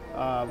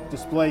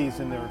displays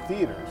in their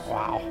theaters.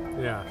 Wow.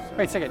 Yeah.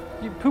 Wait a second.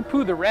 You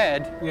poo-poo the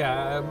Red,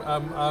 Yeah,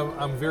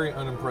 I'm very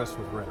unimpressed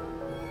with Red.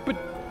 but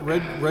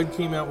Red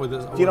came out with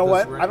this. You know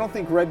what? Red. I don't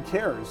think Red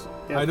cares.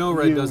 I know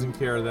Red doesn't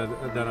care that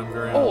I'm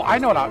very. I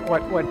know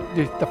unimpressed. what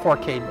the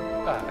 4K.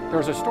 There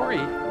was a story.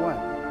 What?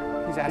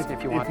 He's asking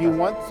if you want. If you the-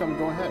 want some,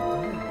 go ahead. I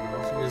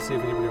was going to see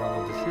if anybody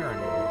wanted to share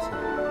any of this.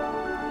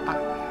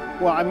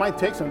 Well, I might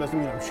take some. Doesn't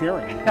mean I'm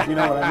sharing. You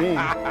know what I mean?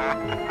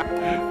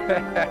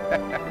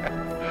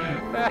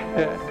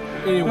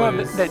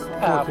 Anyways, that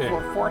 4K.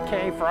 for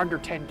 4K for under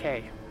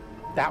 10K.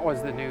 That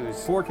was the news.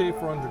 4K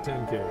for under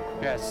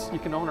 10K. Yes, you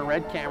can own a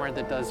Red camera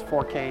that does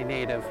 4K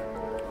native.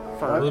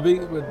 Well, For the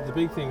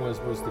big thing was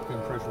the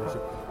compression.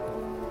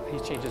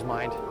 he's changed his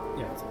mind.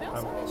 Yeah.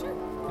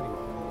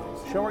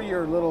 Show her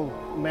your little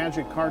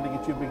magic card to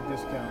get you a big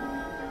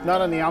discount.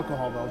 Not on the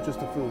alcohol though, just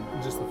the food.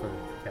 Just the food.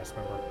 Yes,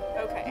 remember.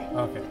 Okay.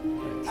 Okay.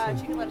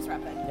 Chicken lettuce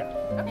rapid. Yeah.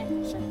 Okay,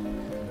 sure.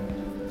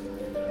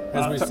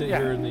 As we so- sit yeah.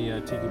 here in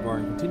the tiki bar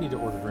and continue to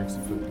order drinks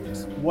and food,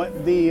 yes.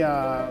 What the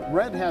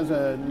Red has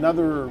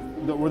another,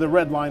 or the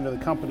Red line of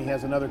the company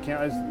has another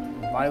camera,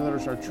 has Violet or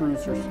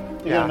Chartreuse or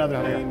they got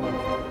another yeah. name.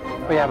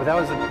 But yeah, but that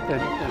was the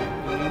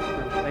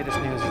latest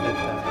news is that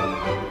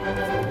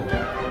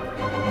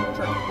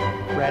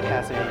Red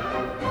has a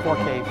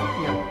 4K,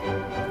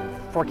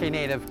 4K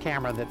native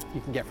camera that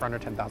you can get for under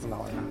 $10,000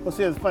 now. Well,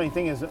 see, the funny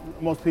thing is that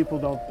most people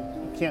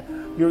can't.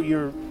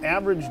 Your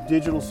average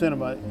digital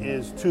cinema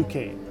is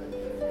 2K.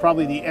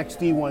 Probably the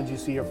XD ones you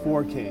see are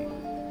 4K,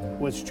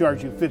 which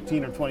charge you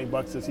 $15 or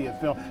 $20 to see a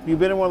film. Have you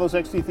been in one of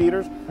those XD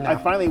theaters?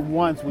 No.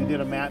 Once we did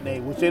a matinee,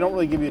 which they don't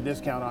really give you a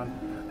discount on.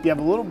 You have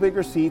a little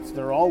bigger seats.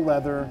 They're all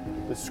leather.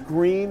 The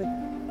screen.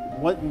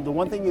 The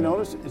one thing you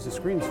notice is the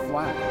screen's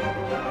flat.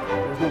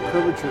 There's no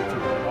curvature to it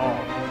at all.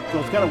 So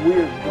it's kind of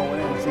weird going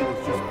in and seeing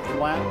it's just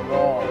flat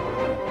wall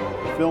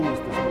where the film is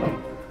displayed.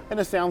 And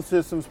the sound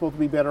system's supposed to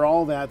be better,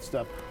 all that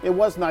stuff. It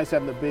was nice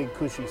having the big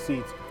cushy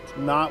seats.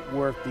 Not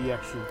worth the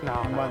extra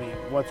money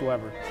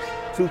whatsoever.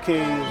 2K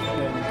has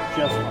been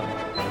just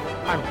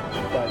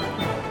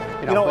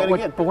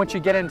fine. But once you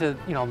get into,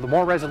 the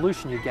more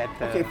resolution you get,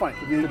 okay, fine.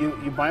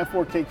 You buy a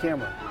 4K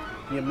camera,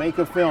 you make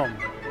a film,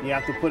 You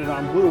have to put it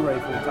on Blu-ray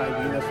for the time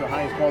being. That's the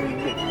highest quality you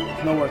can get.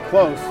 It's nowhere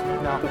close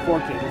to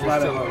 4K.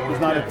 There's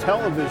not a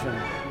television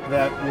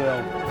that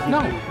will.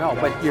 No,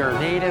 but your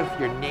native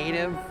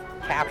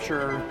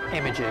capture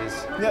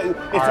images. Yeah,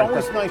 it's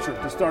always nicer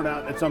to start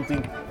out at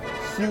something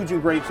huge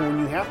and great. So when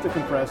you have to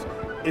compress,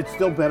 it's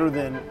still better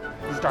than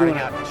starting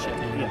out and shit.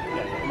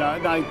 Yeah. No,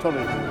 I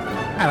totally agree.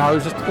 I know, it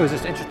was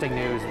just interesting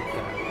news. That,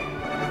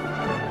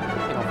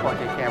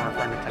 4K camera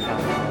for under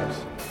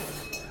 $10,000.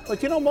 But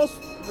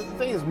the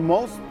thing is,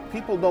 most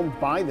people don't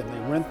buy them;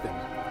 they rent them.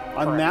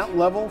 On Correct. that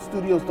level,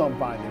 studios don't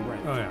buy; they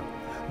rent. Oh yeah.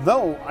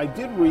 Though I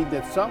did read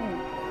that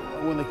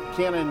when the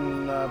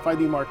Canon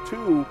 5D Mark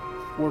II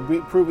were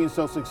proving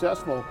so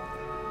successful,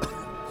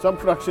 some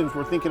productions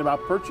were thinking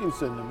about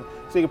purchasing them.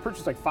 So you could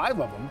purchase like 5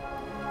 of them.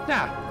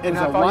 Yeah, And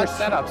have it's a all your lot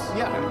setups.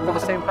 Yeah, for the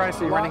same price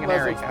that you're renting an less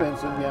area.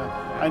 expensive.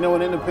 Yeah, I know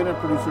an independent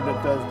producer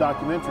that does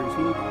documentaries.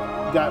 He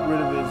got rid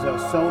of his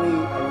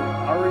Sony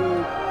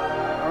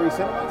Ari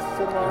Cinema.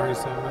 Ari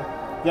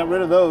Cinema. Got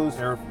rid of those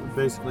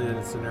Basically,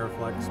 it's an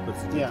Airflex, but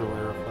it's a digital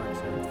Airflex.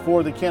 Yeah.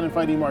 for the Canon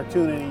 5D Mark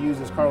II, and he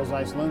uses Carl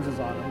Zeiss lenses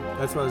on them.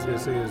 That's what I was going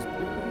to say is,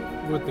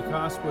 with the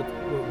cost, what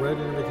Red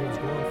and everything's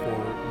going for,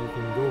 you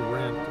can go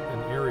rent an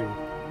Arri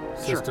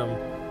system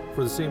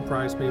for the same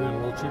price, maybe a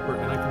little cheaper,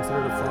 and I consider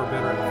it a far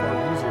better and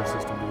far easier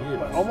system to use.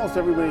 But almost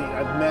everybody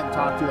I've met,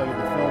 talked to, like at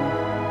the film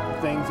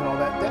things and all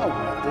that, they'll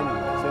rent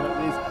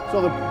anyways.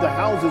 So the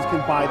houses can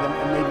buy them,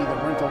 and maybe the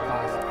rental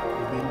cost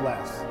would be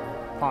less,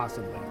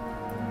 possibly.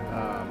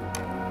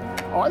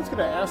 I was going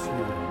to ask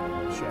you,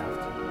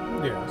 Shaft.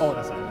 Yes. Oh,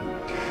 that's not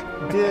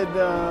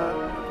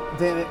it.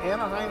 Did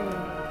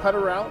Anaheim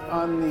putter out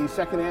on the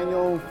second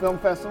annual film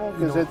festival?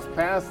 Because it's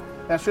past.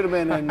 That should have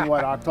been in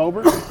what,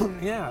 October?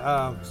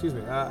 Yeah. Excuse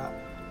me.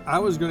 I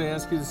was going to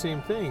ask you the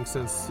same thing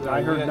since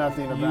I heard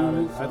nothing about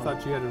it. I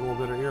thought you had a little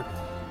better ear.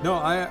 No,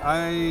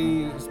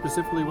 I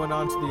specifically went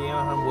onto the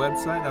Anaheim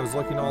website. I was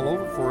looking all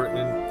over for it,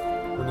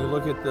 and when you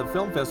look at the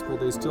film festival,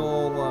 they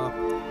still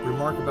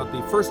remark about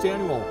the first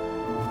annual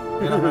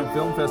Anaheim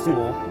Film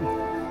Festival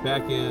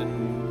back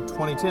in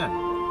 2010,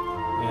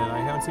 and I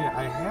haven't seen it.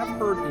 I have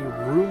heard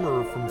a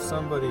rumor from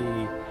somebody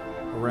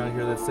around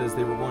here that says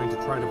they were going to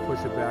try to push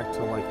it back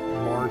to like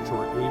March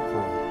or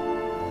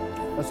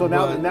April. So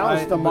now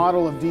it's the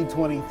model of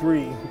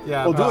D23.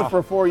 Yeah, we'll do it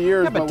for 4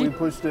 years, but but we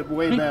pushed it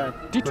way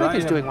back. Detroit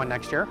is doing one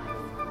next year.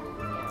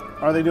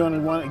 Are they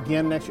doing one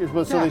again next year?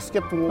 So Yeah, they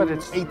skipped but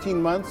it's-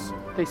 18 months,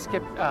 They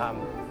skipped.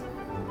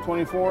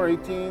 24,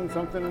 18,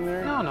 something in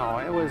there. No,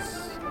 it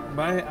was.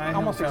 But I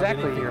Almost haven't found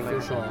exactly a anything year later.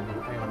 official on the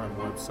Anaheim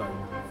website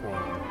for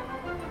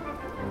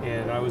it.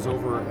 And I was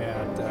over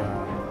at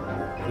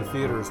the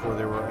theaters where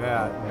they were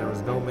at, and there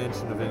was no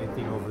mention of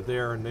anything over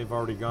there, and they've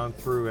already gone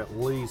through at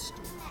least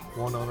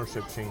one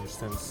ownership change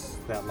since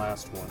that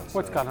last one.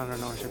 What's So gone under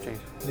an ownership change?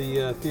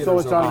 the theaters So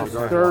it's over on at its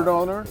Garden third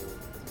Lot. owner.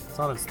 It's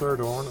on its third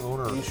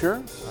owner. Are you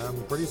sure?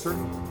 I'm pretty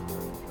certain.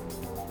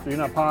 So you're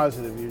not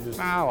positive. You're just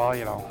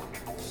Well,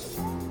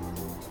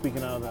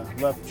 speaking out of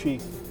the left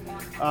cheek.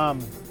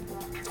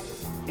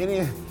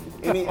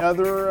 Any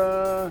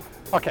other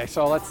Okay,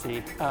 so let's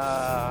see.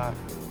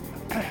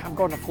 I'm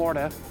going to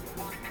Florida.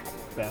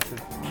 bastard?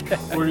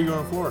 Where are you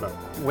going to Florida?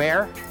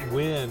 Where?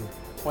 When?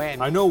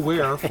 When? I know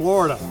where.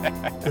 Florida.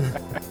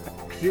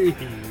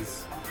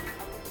 Jeez.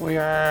 We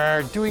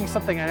are doing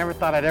something I never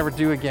thought I'd ever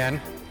do again.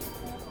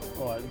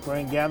 What,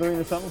 Grand Gathering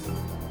or something?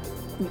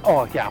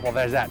 Oh, yeah, well,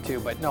 there's that too.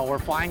 But no, we're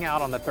flying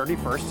out on the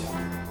 31st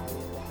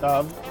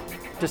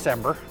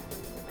December.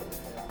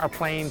 Our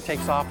plane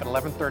takes off at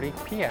 11:30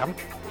 p.m.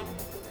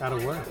 Out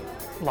of where?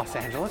 Los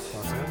Angeles.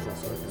 Los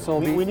Angeles. Okay. So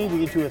We need to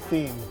get you a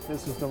theme.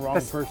 This is the wrong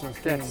person's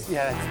theme.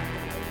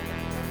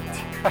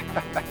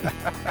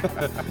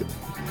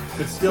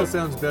 It still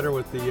sounds better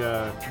with the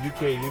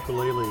UK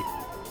ukulele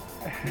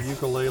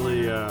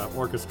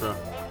orchestra.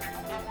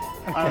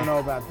 I don't know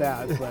about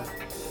that, but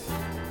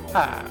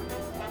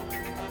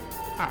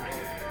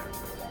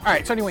all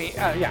right. So anyway,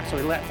 so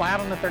we fly out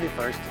on the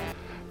 31st.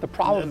 The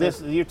problem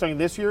is you're talking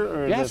this year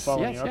or the yes,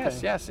 following year? Okay.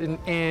 yes.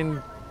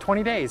 In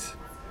 20 days.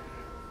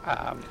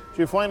 So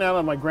you're flying out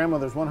on my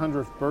grandmother's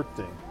 100th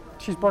birthday.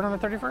 She's born on the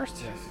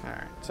 31st? Yes. All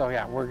right. So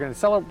yeah, we're going to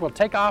celebrate. We'll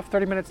take off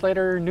 30 minutes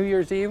later, New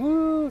Year's Eve.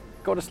 Woo,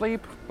 go to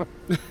sleep.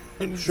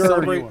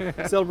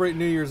 Celebrate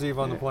New Year's Eve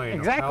on the plane.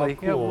 Exactly.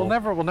 How Yeah, cool.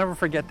 we'll never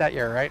forget that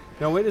year, right?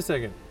 Now wait a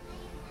second.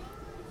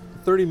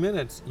 30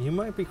 minutes, you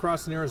might be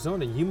crossing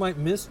Arizona. You might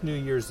miss New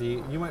Year's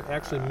Eve. You might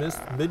actually miss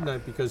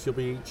midnight because you'll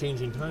be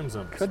changing time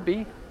zones. Could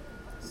be.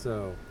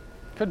 So,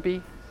 Could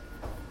be.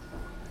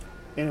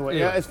 Anyway,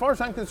 Yeah. as far as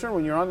I'm concerned,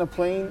 when you're on the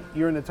plane,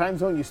 you're in the time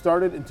zone you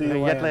started until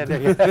you Yet land.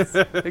 later, yes,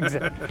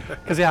 exactly.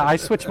 Because I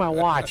switch my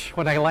watch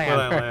when I land.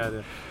 well,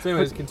 yeah. So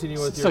anyways, continue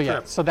with your So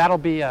trip. so that'll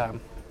be. So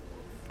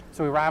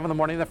we arrive on the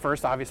morning of the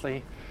 1st.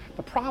 Obviously,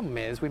 the problem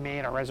is we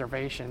made our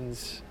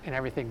reservations and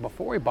everything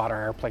before we bought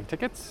our airplane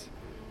tickets,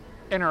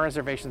 and our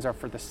reservations are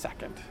for the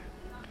 2nd.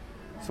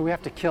 So we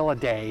have to kill a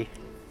day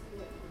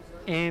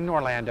in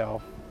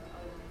Orlando,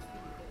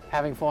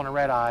 having flown a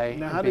red eye.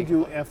 Now, how did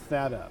you F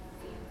that up?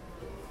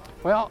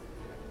 Well,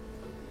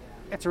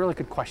 it's a really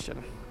good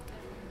question.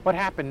 what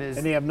happened is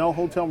And they have no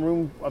hotel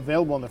room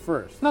available on the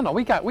first. no,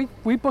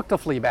 we booked a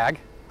flea bag.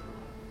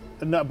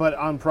 No, but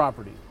on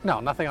property. No,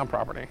 nothing on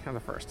property on the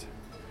first.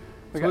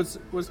 We got-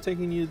 What's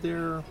taking you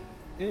there?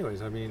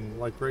 Anyways, I mean,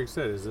 like Greg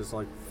said, is this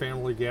like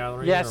family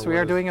gathering? Yes, or we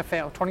what are is- doing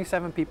a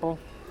 27 people,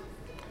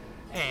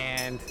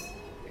 and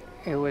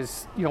it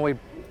was, we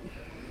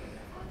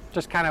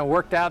just kind of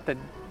worked out that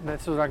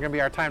this was going to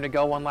be our time to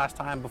go one last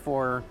time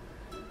before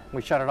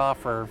we shut it off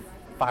for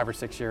 5 or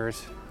 6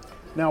 years.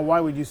 Now, why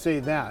would you say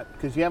that?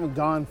 Because you haven't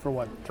gone for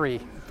what, 3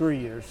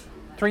 years?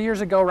 3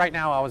 years ago, right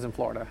now, I was in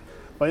Florida.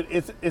 But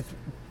it's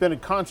been a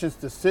conscious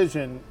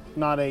decision,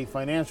 not a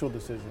financial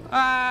decision.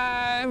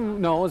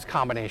 No, it was a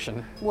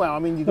combination. Well, I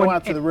mean, you go When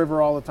out to it- the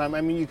river all the time.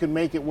 I mean, you could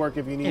make it work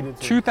if you In needed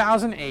to.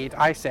 2008,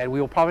 I said we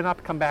will probably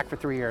not come back for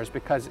 3 years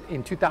because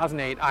in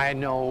 2008, I had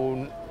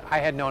known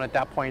at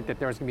that point that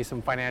there was going to be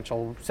some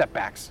financial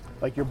setbacks.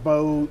 Like your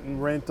boat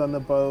and rent on the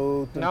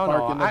boat and No,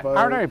 parking the I'd boat.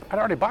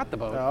 already bought the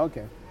boat. Oh,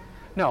 okay.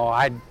 No,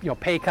 I'd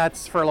pay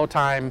cuts, furlough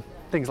time,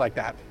 things like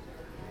that.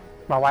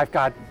 My wife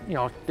got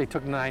they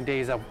took 9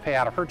 days of pay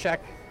out of her check,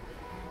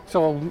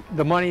 so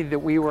the money that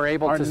we were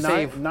able Our to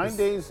save. 9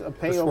 days of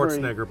pay The over.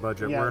 Schwarzenegger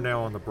budget. yeah. We're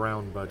now on the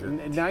Brown budget.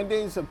 9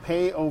 days of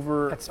pay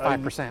over. That's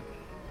 5%.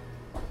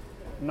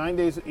 9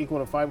 days equal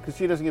to 5 because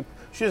she doesn't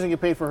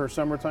get paid for her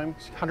summertime.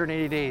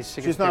 180 days. She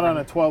She's gets not paid on a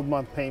rent.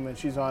 12-month payment.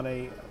 She's on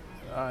a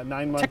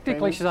 9-month. Technically,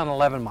 payment? she's on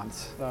 11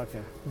 months Okay.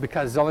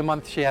 because the only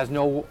month she has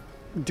no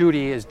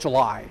duty is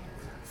July.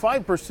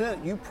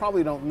 5% you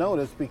probably don't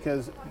notice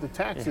because the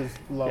tax is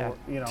lower.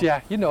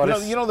 Yeah, you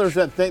notice. You know, there's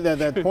that thing,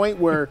 that point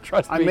where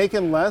Trust I'm me.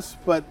 making less,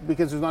 but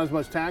because there's not as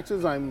much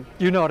taxes,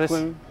 You notice.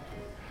 When-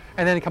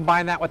 And then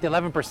combine that with the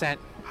 11%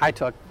 I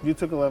took. You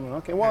took 11.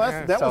 Okay. Well,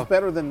 that was So-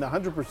 better than the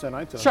 100%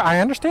 I took. Sure, I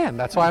understand.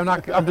 That's why I'm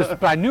not. I'm just.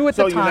 But I knew at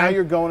So the time. now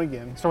you're going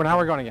again. So now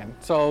we're going again.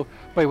 So,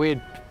 but we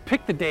had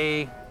picked the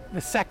day,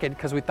 the 2nd,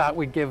 because we thought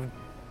we'd give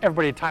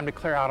everybody time to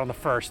clear out on the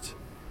 1st.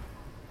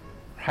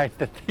 Right?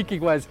 The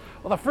thinking was,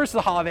 well, the 1st is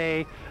the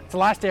holiday. It's the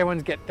last day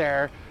everyone's get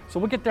there.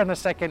 So we'll get there on the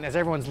 2nd as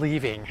everyone's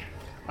leaving.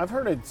 I've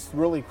heard it's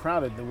really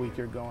crowded the week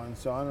you're going,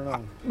 so I don't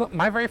know. Look,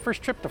 my very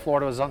first trip to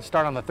Florida was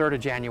start on the 3rd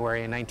of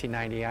January in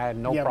 1990. I had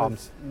no yeah,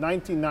 problems. But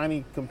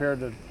 1990 compared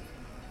to,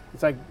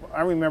 it's like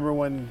I remember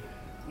when,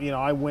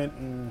 I went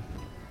and,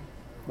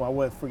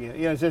 forget.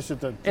 Yeah, it's just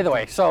the. Either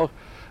way, so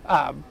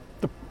so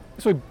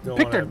we Don't picked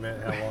want to our,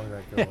 admit how long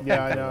that goes.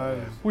 Yeah, I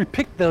know. we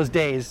picked those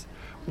days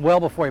well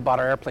before we bought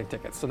our airplane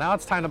tickets. So now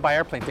it's time to buy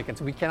airplane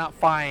tickets. We cannot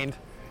find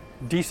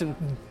decent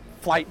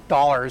flight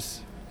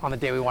dollars on the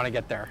day we want to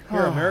get there.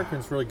 Here,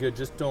 American's really good.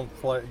 Just don't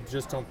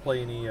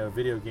play any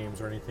video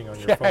games or anything on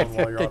your phone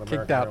while you're get on kicked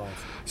American out. Airlines.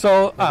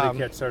 So Did you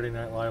catch Saturday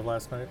Night Live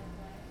last night?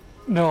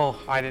 no,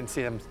 I didn't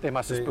see them. They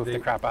must have They- spoofed they- the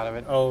crap out of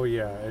it. Oh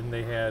yeah, and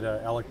they had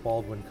Alec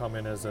Baldwin come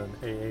in as an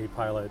AA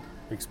pilot,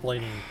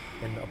 explaining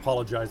and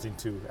apologizing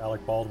to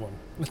Alec Baldwin.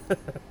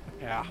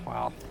 Yeah,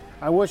 well,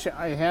 I wish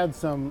I had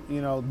some, I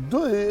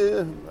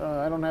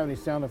don't have any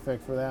sound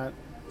effect for that.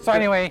 so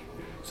anyway,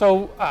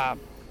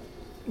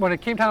 when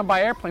it came time to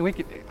buy airplane, we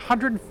could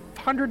 $100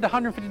 to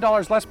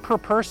 $150 less per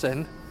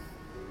person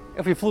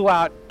if we flew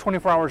out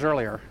 24 hours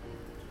earlier.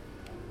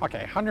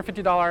 Okay,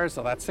 $150,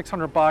 so that's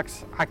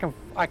 $600.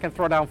 I can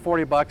throw down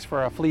 $40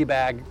 for a flea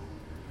bag.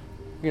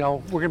 We're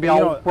gonna be we're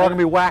all gonna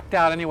be whacked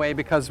out anyway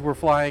because we're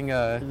flying.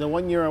 The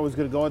one year I was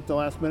going to go at the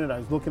last minute, I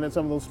was looking at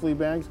some of those flea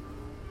bags,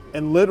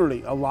 and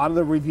literally a lot of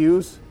the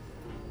reviews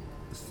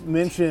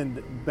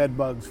mentioned bed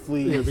bugs,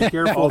 fleas. Be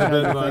careful of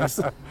the bed bugs.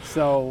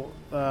 So,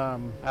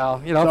 Well,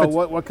 if so it's,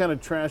 what kind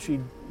of trashy,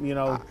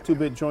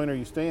 2-bit joint are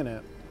you staying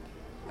at?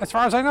 as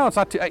far as I know, it's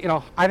not too.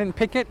 I didn't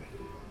pick it.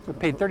 We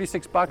paid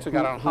 $36. We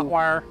got it on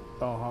Hotwire,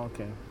 Oh,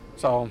 okay.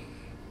 so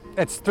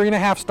it's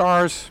 3.5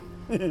 stars.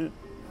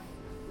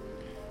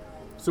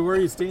 So where are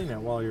you staying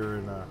at while you're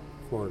in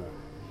Florida?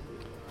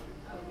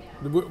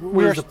 We're-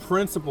 Where's the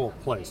principal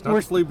place? Not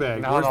the flea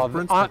bag. Where's the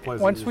principal place?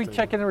 that Once you're we staying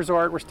check in the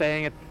resort, we're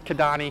staying at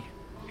Kidani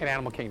in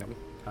Animal Kingdom.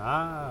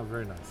 Ah,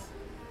 very nice.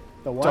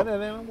 The what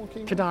at Animal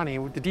Kingdom?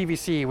 Kidani, the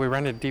DVC, we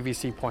rented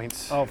DVC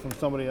points. Oh, from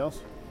somebody else?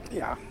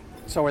 Yeah.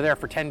 So we're there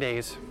for 10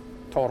 days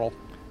total,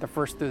 the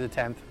 1st through the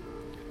 10th.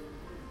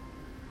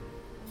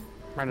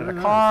 Rented a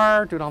Very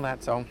car, doing all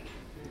that. So,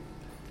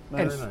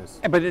 Very and- nice.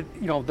 but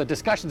the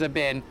discussions have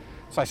been.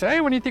 So I said,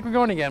 hey, when do you think we're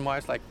going again? Well, I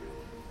was like,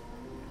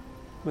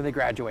 when they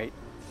graduate.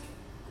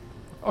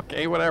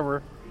 Okay,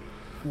 whatever.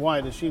 Why?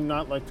 Does she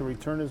not like to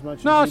return as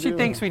much No, as you she do?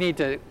 thinks we need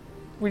to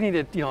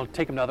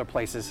take them to other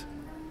places.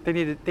 They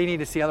need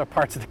to see other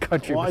parts of the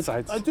country Well,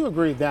 besides. I do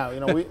agree with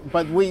that.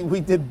 But we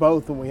did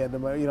both when we had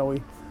them.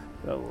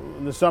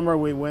 In the summer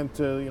we went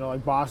to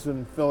like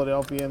Boston,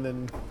 Philadelphia, and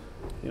then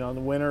in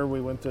the winter we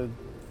went to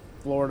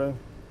Florida.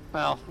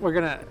 Well,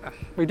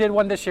 we did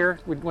one this year.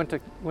 We went to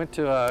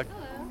Hello.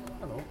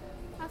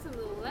 Have some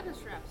little lettuce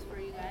wraps for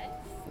you guys.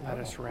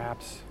 lettuce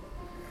wraps.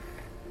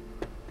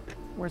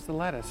 Where's the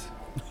lettuce?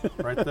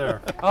 Right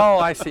there. Oh,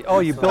 I see. Oh,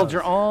 you build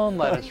your own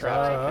lettuce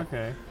wraps.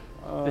 Okay.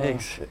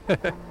 Thanks. I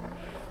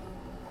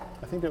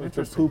think that was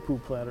the Interesting. poo-poo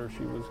platter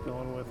she was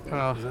going with.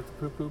 Oh, Is that the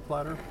poo-poo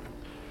platter?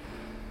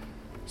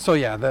 So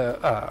yeah,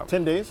 the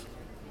 10 days?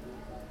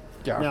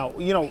 yeah. Now,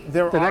 you know,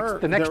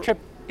 the next trip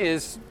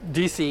is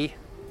DC,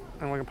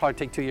 and we're gonna probably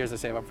take 2 years to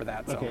save up for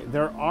that. So. Okay,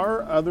 there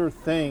are other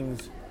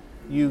things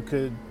you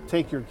could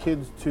take your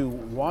kids to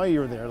while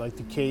you're there, like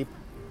the Cape.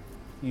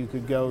 You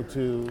could go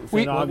to St.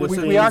 We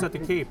Augustine. are- at the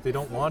Cape. They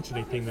don't launch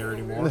anything there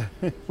anymore.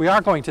 We are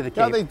going to the Cape.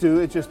 Yeah, they do.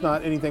 It's just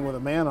not anything with a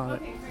man on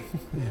it.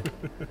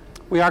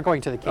 We are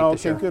going to the Cape Oh,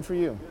 this okay, year. good for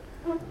you.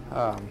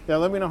 Yeah,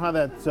 let me know how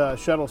that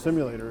shuttle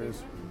simulator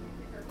is.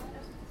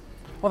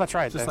 Well, that's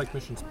right. Just like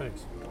Mission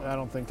Space. I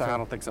don't think I so.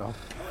 don't think so.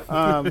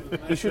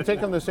 You should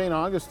take them to St.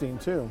 Augustine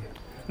too.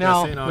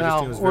 No, St.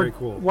 Augustine was very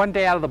cool. One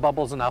day out of the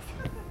bubble's enough.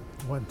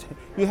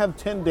 You have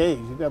 10 days.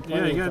 You got Yeah,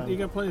 plenty you of got time. you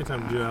got plenty of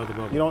time to do out of the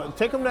bubble. You know,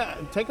 take them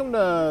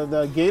to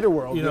the Gator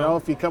World. You You know- know,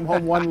 if you come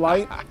home one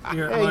light,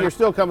 You're- you're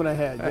still coming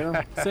ahead. You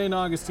know. St.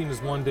 Augustine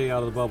is 1 day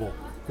out of the bubble.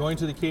 Going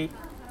to the Cape,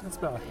 that's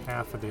about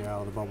half a day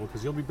out of the bubble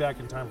because you'll be back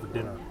in time for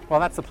dinner. Well,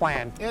 that's the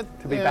plan.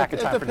 To be back in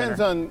time it for depends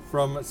dinner. on.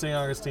 From St.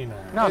 Augustine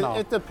now. No, it, no.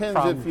 it depends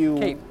from if you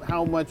Cape.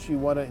 how much you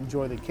want to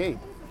enjoy the Cape.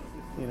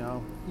 You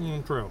know.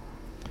 True.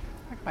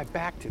 Like my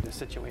back to this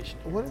situation.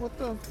 What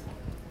the?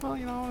 Well,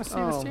 you know, I want to see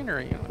the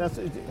scenery. You know. That's.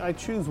 I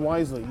choose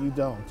wisely. You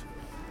don't.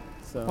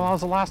 So. Well, I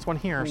was the last one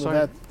here,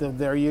 so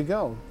there you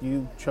go.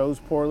 You chose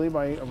poorly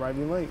by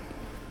arriving late.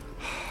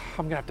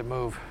 I'm gonna have to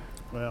move.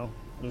 Well,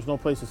 there's no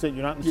place to sit.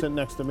 You're not sitting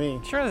next to me.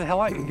 Sure as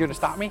hell you're gonna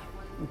stop me?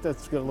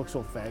 That's gonna look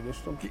so faggish.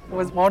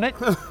 Won't it?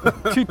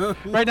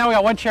 Right now we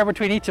got one chair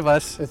between each of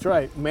us. That's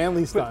right,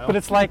 manly style. But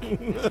it's like,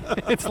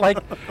 it's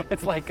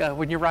like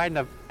when you're riding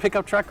a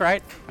pickup truck,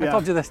 right? I Yeah.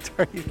 told you that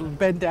story. You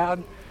bend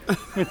down.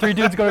 The three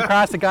dudes going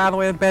across. The guy on the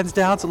way bends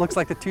down, so it looks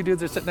like the two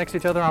dudes are sitting next to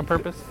each other on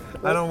purpose.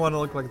 I don't want to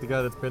look like the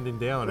guy that's bending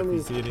down if Let you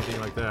me- see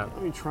anything like that.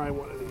 Let me try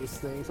one of these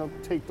things. I'll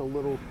take the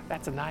little.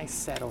 That's a nice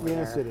set over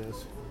Yes, there. it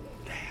is.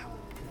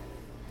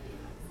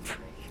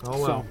 Oh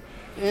well.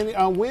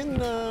 And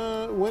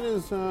when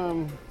is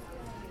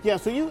yeah?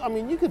 So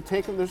you could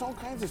take them. There's all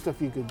kinds of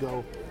stuff you could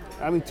go.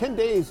 I mean, 10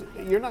 days.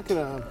 You're not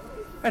gonna.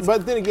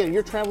 But then again,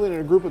 you're traveling in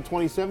a group of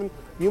 27.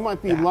 You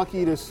might be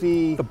lucky to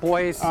see The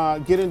boys,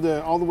 get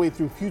into all the way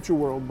through Future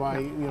World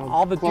by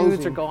all the closing.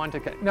 dudes are going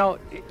to. No,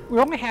 we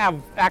only have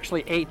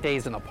actually 8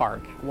 days in the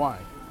park Why?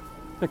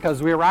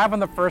 because we arrive on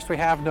the first. We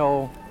have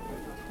no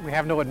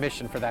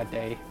admission for that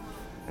day,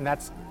 and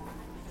that's.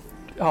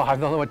 Oh, I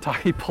don't know what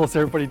Taki pulls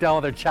everybody down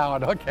while they're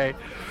chowing. Okay,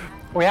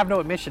 we have no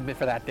admission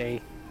for that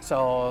day,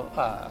 so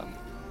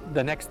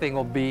the next thing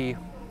will be.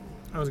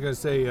 I was going to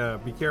say,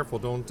 be careful.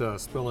 Don't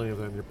spill any of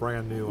that in your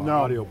brand new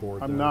No, audio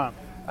board. I'm there.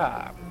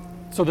 not.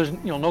 So there's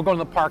no going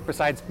to the park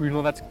besides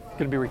that's going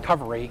to be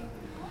recovery,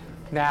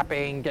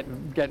 napping,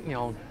 getting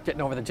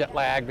over the jet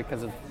lag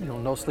because of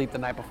no sleep the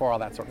night before, all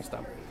that sort of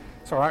stuff.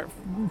 So our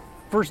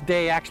first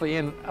day actually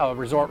in a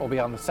resort will be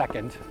on the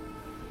 2nd,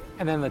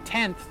 and then the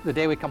 10th, the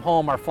day we come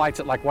home, our flight's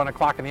at like 1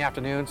 o'clock in the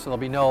afternoon, so there'll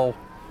be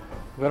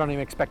we don't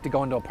even expect to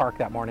go into a park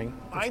that morning.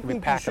 It's I gonna be think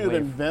you pack and should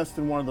leave. invest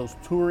in one of those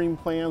touring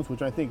plans,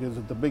 which I think is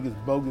the biggest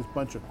bogus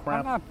bunch of I'm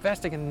crap. not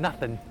investing in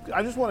nothing.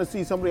 I just want to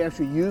see somebody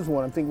actually use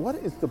one. I'm thinking, what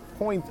is the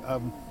point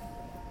of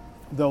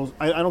those?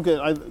 I don't get.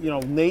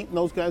 Nate and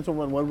those guys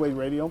over on One Way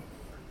Radio,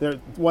 they're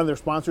one of their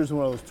sponsors in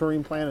one of those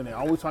touring plan, and they're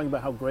always talking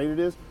about how great it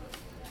is.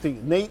 I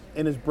think Nate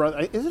and his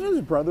brother. Is it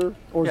his brother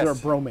or is Yes.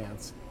 there a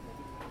bromance?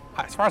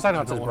 As far as I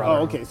know, it's his brother.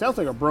 Oh, okay. Sounds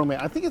like a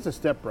bromance. I think it's a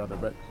stepbrother,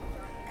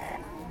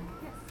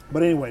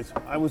 but anyways,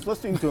 I was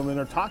listening to them and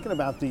they're talking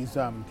about these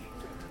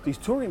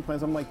touring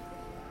plans. I'm like,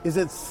 is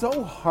it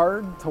so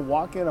hard to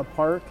walk in a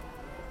park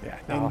Yeah,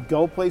 and no.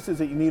 go places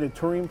that you need a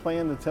touring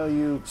plan to tell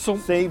you So-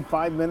 save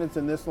 5 minutes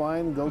in this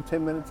line, go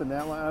 10 minutes in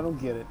that line? I don't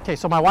get it. Okay,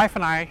 so my wife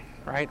and I,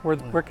 right,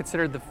 we're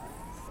considered the,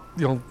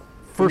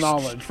 first,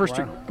 knowledge,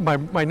 wow.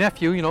 my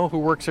nephew, who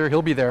works here,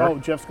 he'll be there. Oh,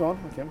 Jeff's gone?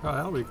 Okay. Oh,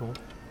 that'll be cool.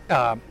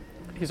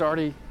 He's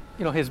already,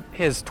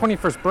 his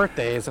 21st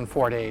birthday is in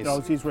 4 days. Oh,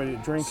 he's ready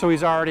to drink. So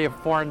he's already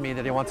informed me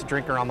that he wants to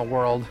drink around the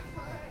world.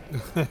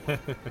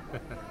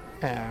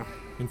 Yeah.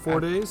 In 4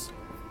 days?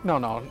 No,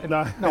 No.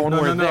 when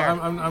we're there.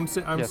 I'm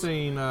Yes.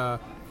 saying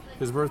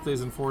his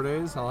birthday's in 4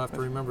 days. I'll have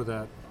to remember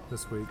that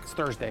this week. It's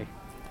Thursday.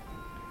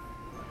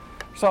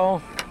 So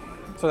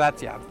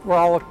that's we're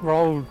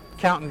all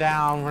counting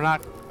down. We're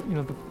not,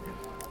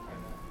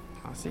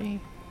 see,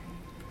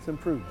 It's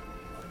improved.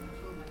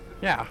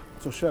 yeah.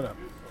 So shut up.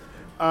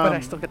 But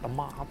I still get the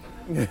mop.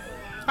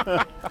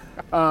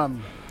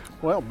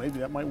 Well, maybe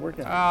that might work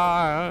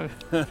out.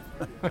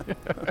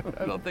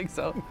 I don't think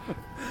so.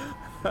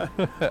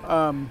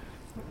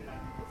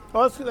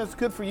 Well, that's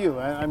good for you.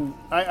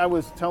 I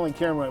was telling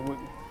Karen,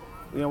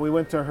 we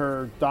went to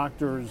her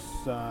doctor's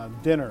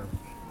dinner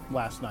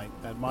last night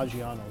at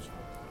Maggiano's.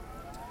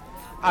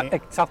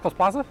 At South Coast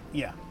Plaza?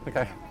 Yeah.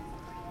 Okay.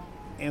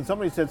 And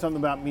somebody said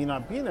something about me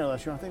not being there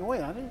last year. I'm thinking,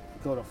 wait, I didn't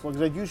go to Florida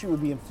because I usually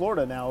would be in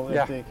Florida now.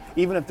 Yeah.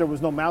 Even if there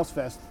was no Mouse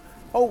Fest.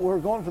 Oh, we're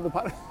going for the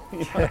pot.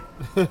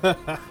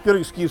 Good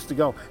excuse to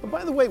go. And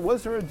by the way,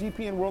 was there a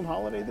DPN World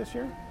Holiday this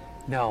year?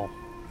 No.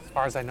 As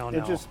far as I know, no.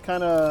 It just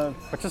kind of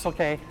Which is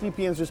okay.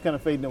 DPN's just kind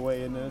of fading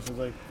away, and it's just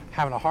like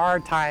Having a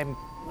hard time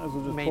Might as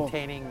well just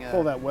maintaining.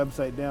 pull that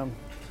website down.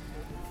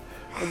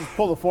 I'll just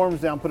pull the forms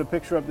down, put a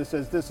picture up that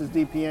says this is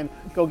DPN.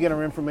 Go get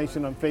our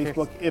information on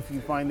Facebook if you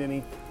find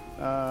any.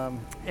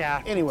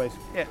 Yeah. Anyways,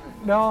 Yeah,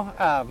 no,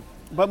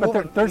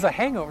 but there's a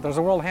hangover. There's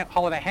a World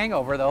Holiday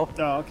Hangover, though.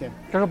 oh, okay.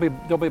 There'll be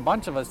a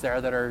bunch of us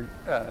there that are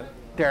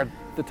there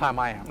the time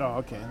I am. Oh,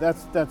 okay.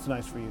 That's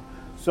nice for you.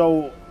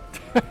 So,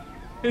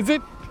 Is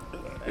it?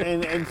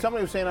 and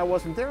somebody was saying I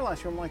wasn't there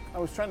last year. I'm like, I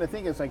was trying to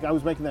think. It's like I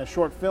was making that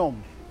short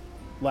film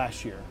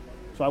last year,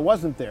 so I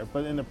wasn't there.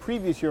 But in the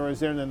previous year, I was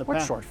there. And in the What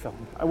past, short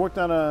film? I worked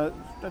on a.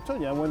 I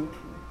told you I went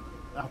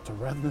out to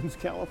Redlands,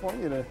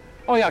 California to.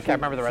 Oh yeah, okay, I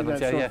shoot- remember the shoot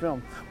Redlands. that Yeah, short yeah.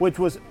 film, which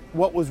was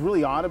what was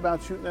really odd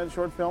about shooting that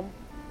short film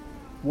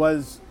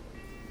was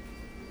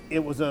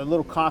it was a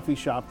little coffee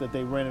shop that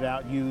they rented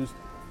out, used,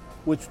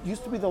 which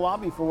used to be the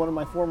lobby for one of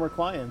my former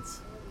clients.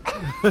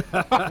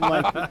 I'm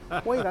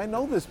like, wait, I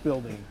know this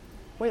building.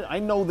 Wait, I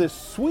know this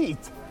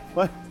suite.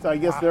 But so I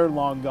guess they're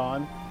long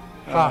gone,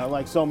 Huh.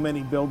 like so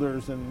many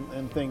builders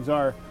and things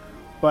are.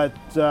 But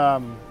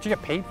Did you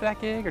get paid for that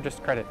gig or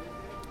just credit?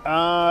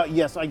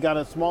 yes, I got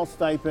a small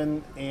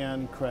stipend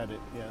and credit.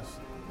 Yes,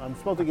 I'm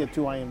supposed to get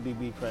 2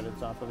 IMDb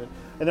credits off of it,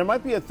 and there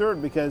might be a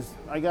third because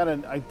I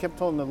kept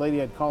telling the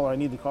lady I'd call her. I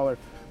need to call her.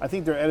 I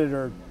think their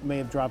editor may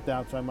have dropped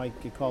out, so I might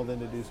get called in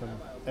to do some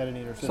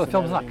editing or So the system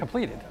film's not editing.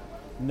 completed.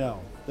 No,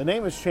 the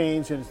name has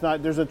changed, and it's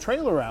not. There's a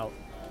trailer out.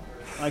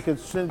 I could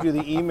send you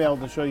the email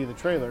to show you the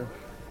trailer,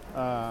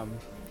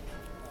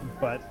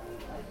 but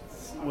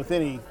with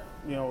any,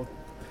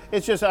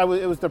 it's just it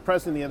was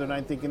depressing the other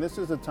night, thinking this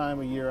is the time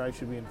of year I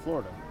should be in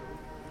Florida,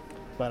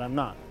 but I'm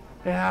not.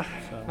 Yeah.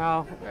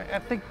 No, I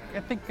think.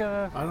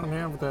 I don't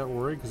have that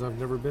worry because I've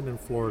never been in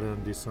Florida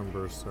in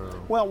December,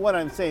 so. Well, what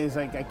I'm saying is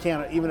like I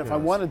can't. Even if I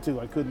Yes. wanted to,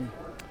 I couldn't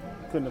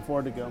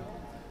afford to go.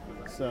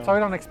 So So we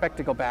don't expect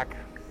to go back.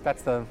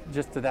 That's the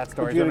gist of that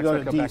story. you're gonna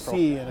Don't go to expect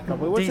DC in a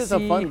couple, which is a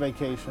DC fun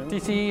vacation.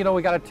 DC,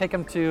 we got to take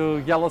them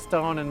to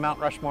Yellowstone and Mount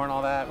Rushmore and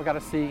all that. We got to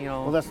see,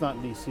 Well, that's not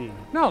DC.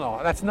 No,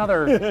 that's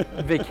another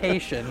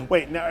vacation.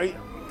 Wait, now,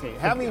 okay,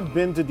 having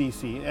been to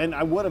DC, and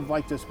I would have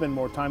liked to spend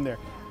more time there,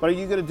 but are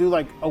you going to do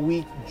like a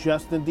week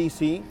just in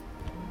DC?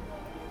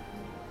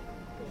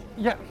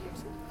 Yeah.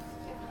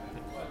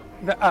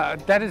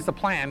 That is the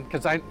plan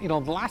because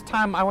the last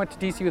time I went to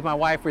DC with my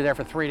wife, we were there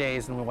for 3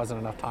 days and it wasn't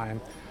enough time.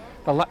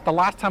 The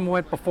last time I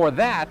went before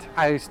that,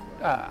 I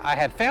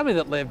had family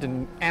that lived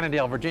in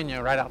Annandale, Virginia,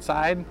 right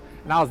outside,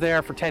 and I was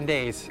there for 10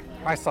 days.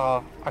 I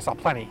saw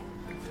plenty.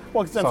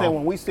 Well, because I'm So- saying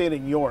when we stayed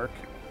in York,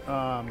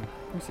 Let me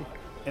see.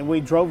 and we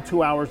drove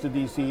 2 hours to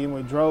DC, and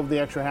we drove the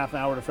extra half an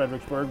hour to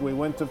Fredericksburg. We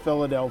went to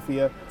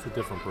Philadelphia. It's a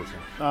different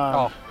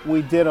person.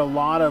 We did a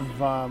lot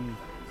of, I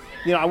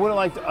would have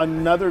liked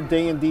another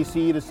day in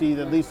DC to see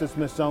at least the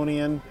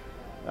Smithsonian,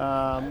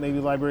 maybe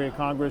Library of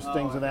Congress,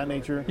 things of that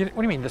nature. What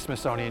do you mean the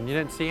Smithsonian? You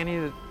didn't see any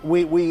of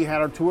the... We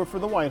had our tour for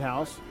the White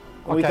House.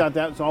 And we Okay. thought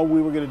that's all we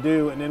were going to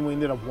do, and then we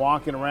ended up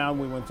walking around.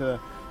 We went to,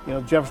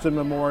 Jefferson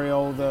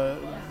Memorial,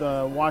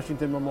 the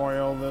Washington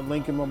Memorial, the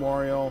Lincoln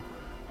Memorial,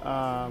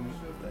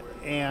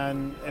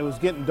 and it was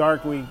getting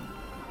dark. We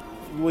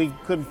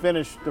couldn't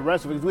finish the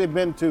rest of it because we had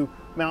been to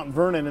Mount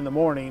Vernon in the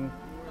morning.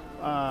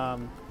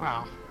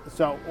 Wow.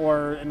 So,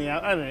 or in the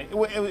I don't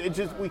know. It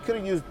just we could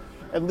have used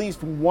at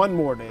least one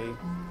more day.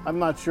 I'm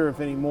not sure if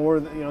any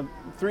more.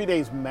 3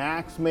 days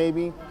max,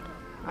 maybe.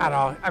 I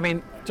don't know. I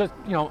mean, just,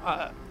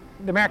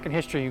 the American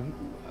history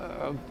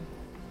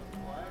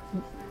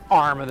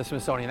arm of the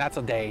Smithsonian, that's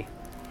a day.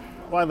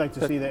 Well, I'd like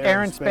to see the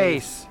Air and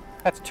Space,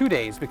 that's 2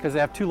 days because they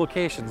have 2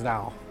 locations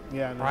now,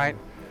 Yeah, no. right?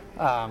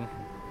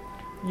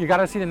 You got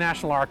to see the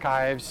National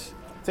Archives.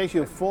 It takes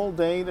you a full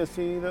day to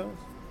see those.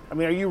 I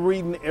mean, are you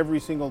reading every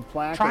single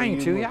plaque? or Trying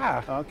you- to,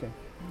 yeah. Oh, okay.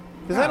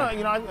 Because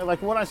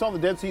like when I saw the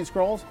Dead Sea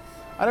Scrolls,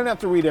 I didn't have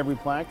to read every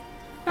plaque.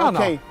 No,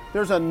 okay, no.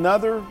 there's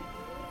another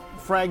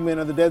fragment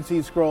of the Dead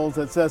Sea Scrolls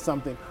that says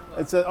something.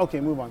 It says, okay,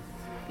 move on.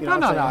 No.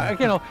 Like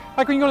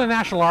when you go to the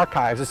National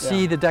Archives to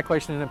see Yeah. the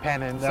Declaration of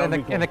Independence That and would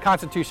the, be cool. and the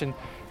Constitution,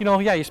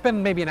 you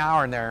spend maybe an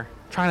hour in there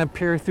trying to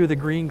peer through the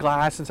green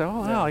glass and say,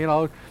 oh,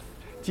 wow,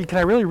 gee, can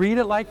I really read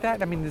it like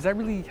that? I mean,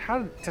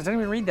 how does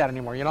anyone read that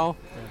anymore,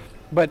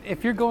 But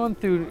if you're going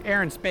through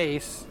Air and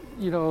Space,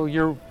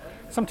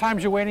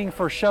 sometimes you're waiting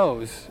for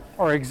shows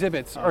or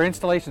exhibits or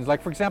installations.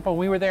 Like, for example, when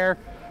we were there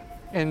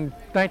in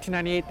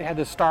 1998, they had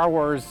the Star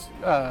Wars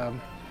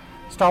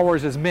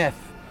as Myth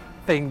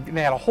thing, and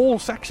they had a whole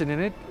section in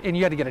it, and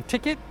you had to get a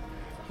ticket,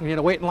 and you had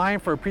to wait in line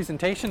for a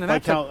presentation. And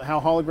Like that's how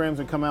holograms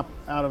would come out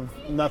of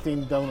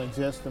nothing, don't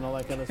exist, and all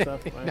that kind of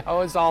stuff. Right?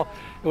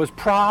 it was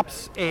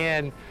props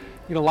and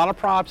a lot of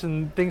props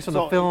and things from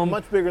So the film.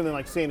 much bigger than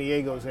like San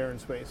Diego's Air and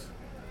Space,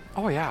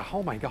 Oh yeah,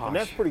 oh my gosh. and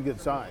that's pretty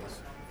good size.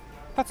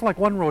 That's like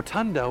one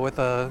rotunda with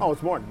a... Oh,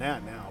 it's more than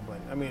that now, but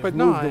I mean, it's but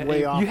moved no,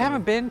 way off. you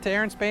haven't been to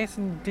Air and Space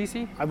in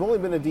DC? I've only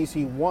been to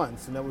DC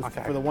once, and that was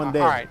Okay. for the one day.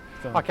 All right.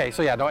 So- Okay,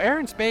 so yeah, no, Air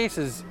and Space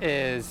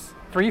is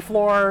 3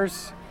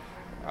 floors.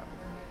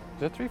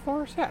 Is it 3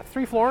 floors? Yeah,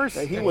 3 floors.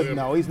 He wouldn't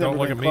know. He's never Don't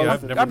look been at me, close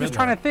I've to never I'm been just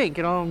trying to think,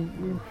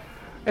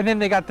 And then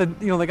they got the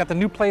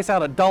new place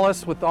out at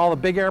Dulles with all the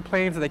big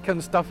airplanes that they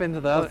couldn't stuff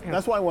into the other.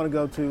 That's why I want to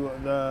go to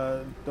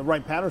the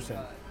Wright-Patterson.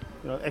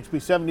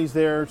 XB-70's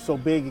there, so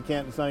big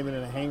it's not even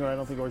in a hangar. I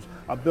don't think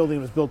a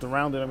building was built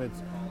around it. I mean,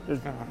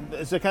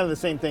 it's kind of the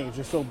same thing. It's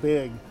just so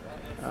big.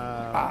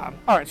 All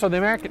right, so the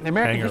American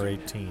Hangar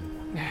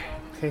 18.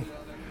 Okay.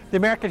 the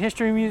American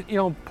history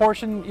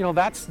portion,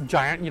 that's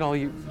giant.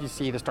 You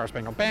see the Star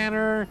Spangled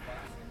Banner,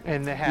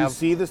 and they have. You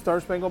see the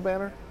Star Spangled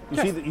Banner?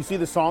 Yes. You see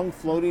the song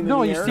floating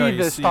No, in you the air? see No, you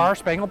the see- Star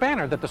Spangled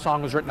Banner that the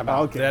song was written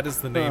about. Okay. That is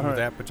the name Alright. of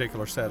that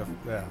particular set of.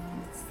 Yeah.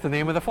 It's the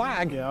name of the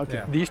flag. Yeah, okay.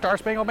 Yeah. The Star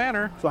Spangled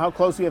Banner. So how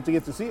close do you have to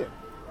get to see it?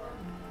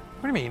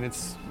 What do you mean?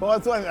 It's Well,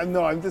 that's why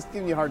I'm just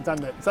giving you a hard time.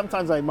 That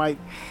sometimes I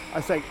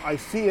say I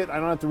see it. I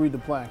don't have to read the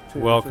plaque too.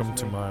 Welcome It's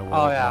to just me. my world.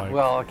 oh yeah. Mike.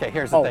 Well, okay.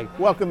 Here's the Oh, thing.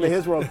 welcome to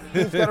his world.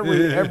 He's got to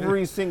read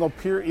every single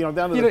period,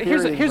 down to the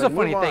Here's period. here's but the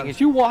funny move thing: on. is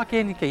you walk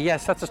in, okay,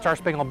 yes, that's the Star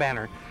Spangled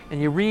Banner,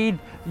 and you read,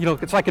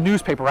 it's like a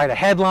newspaper, right? A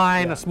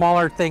headline, Yeah. a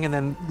smaller thing, and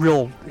then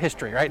real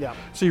history, right? Yeah.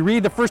 So you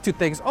read the first two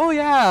things. Oh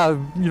yeah,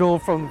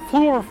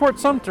 flew over Fort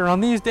Sumter on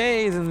these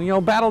days,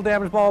 and battle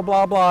damage, blah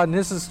blah blah, and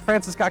this is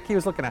Francis Scott Key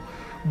was looking at.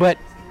 But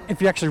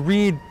if you actually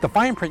read the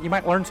fine print, you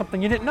might learn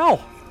something you didn't know.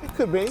 It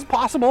could be.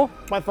 Possible.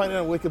 Might find it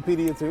on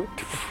Wikipedia too.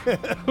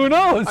 Who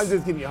knows? I'm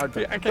just giving you a hard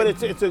time. Yeah, okay.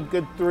 But it's a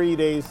good 3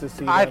 days to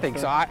see. I that think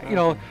so. stuff.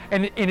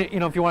 And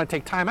if you want to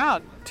take time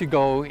out to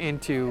go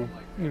into,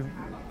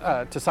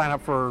 to sign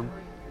up for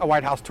a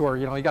White House tour,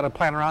 you got to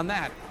plan around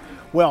that.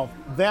 Well,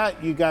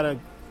 that you gotta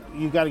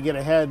get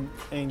ahead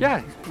and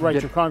Yeah, write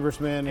get- your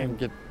congressman and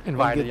get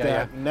invited, get yeah,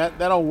 that, and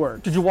that all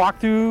works. Did you walk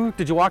through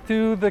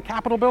the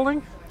Capitol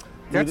building?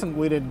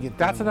 We didn't get.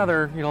 That's that.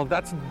 another.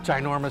 That's a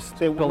ginormous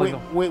Say, building.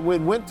 we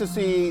went to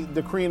see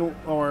the Korean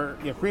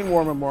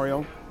War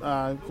Memorial.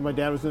 My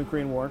dad was in the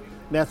Korean War. And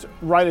that's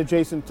right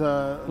adjacent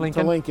to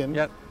Lincoln.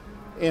 Yep.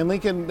 And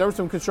Lincoln, there was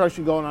some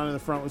construction going on in the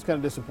front. It was kind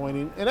of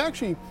disappointing. And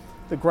actually,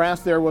 the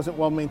grass there wasn't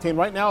well maintained.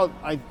 Right now,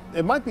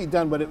 it might be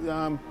done, but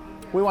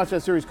we watched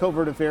that series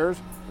Covert Affairs,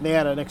 and they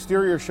had an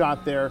exterior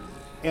shot there,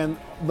 and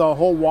the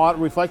whole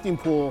reflecting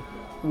pool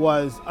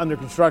was under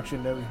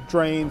construction. It was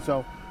drained,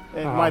 so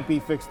it might be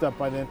fixed up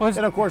by then. Was-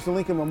 and of course, the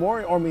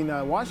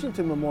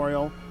Washington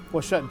Memorial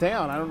was shut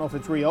down. I don't know if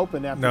it's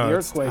reopened after No, the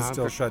it's earthquake.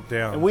 still shut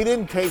down. And we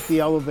didn't take the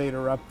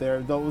elevator up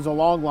there. Though it was a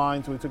long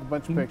line, so we took a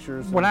bunch of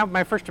pictures. When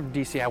my first trip to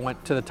DC, I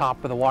went to the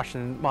top of the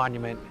Washington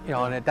Monument.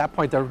 And at that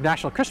point, the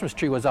National Christmas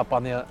tree was up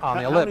on the How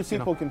many ellipse.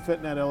 people can fit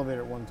in that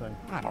elevator at one time?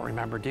 I don't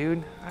remember,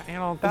 dude.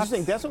 That's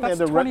what they had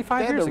to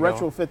 25 years ago.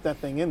 retrofit that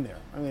thing in there.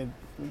 I mean,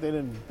 they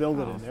didn't build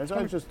it in there. So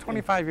it was just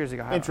 25 years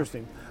ago. I don't know.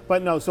 interesting.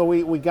 But no, so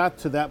we got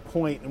to that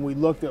point and we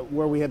looked at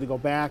where we had to go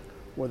back,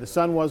 where the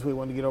sun was. We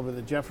wanted to get over to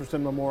the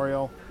Jefferson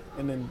Memorial,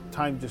 and then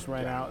time just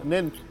ran out.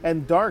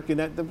 And dark, and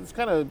that was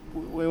kind of,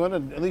 we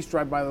wanted to at least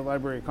drive by the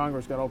Library of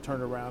Congress, got all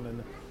turned around,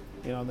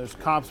 and there's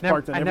cops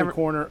parked in every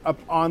corner, up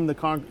on the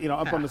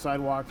on the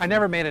sidewalks. I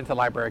never made it to the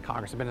Library of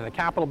Congress. I've been in the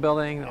Capitol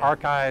building, the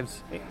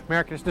archives,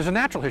 American. There's a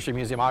Natural History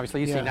Museum,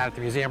 obviously. You've Yeah. seen that at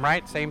the museum,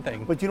 right? Same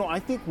thing. But I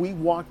think we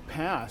walked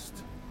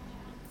past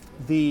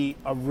the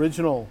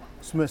original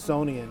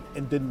Smithsonian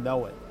and didn't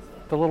know it.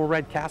 The little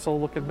red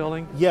castle-looking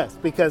building. Yes,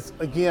 because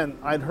again,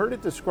 I'd heard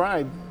it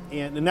described,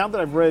 and now that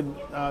I've read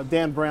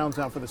Dan Brown's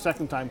now for the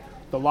second time,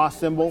 The Lost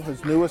Symbol,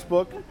 his newest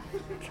book,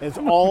 it's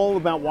all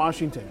about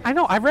Washington. I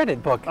know. I've read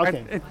it. Book.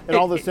 Okay, and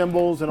all the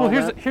symbols and all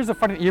that. Here's the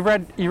funny. You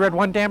read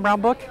one Dan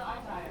Brown book?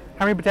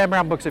 How many Dan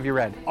Brown books have you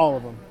read? All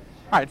of them.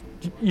 All right.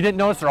 You didn't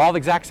notice they're all the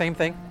exact same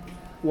thing?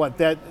 What,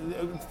 that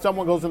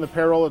someone goes in the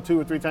peril 2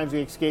 or 3 times, he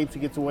escapes, he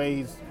gets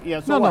away, so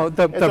No. what?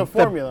 It's a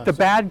formula. The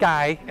bad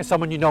guy is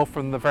someone you know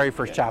from the very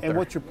first chapter. And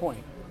what's your point?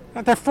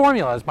 Their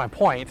formula is my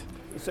point.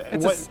 It's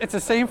the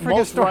same freaking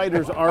Most story.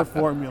 writers are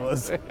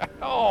formulas.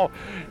 Oh,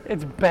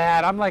 it's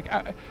bad. I'm like,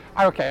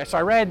 okay. So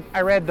I read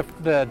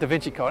the Da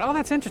Vinci Code. Oh,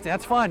 that's interesting.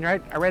 That's fun,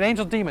 right? I read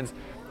Angels, Demons.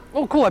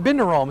 Oh, cool. I've been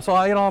to Rome, so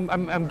I'm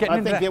getting I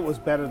into think that. it was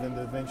better than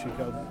the Da Vinci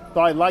Code.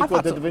 Though I liked I what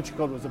thought the so. Da Vinci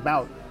Code was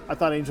about. I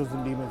thought Angels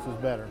and Demons was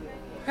better.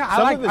 Yeah,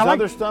 Some of his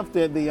other stuff,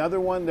 the other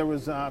one, there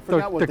was, I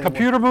forgot what the they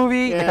computer were.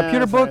 movie, the Yeah, computer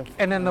that's book, right.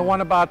 and then the one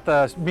about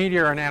the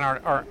meteor in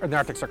the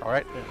Arctic Circle,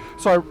 right?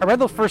 So I read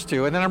those first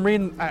two, and then I'm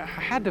reading. I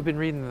had to have been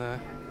reading I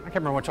can't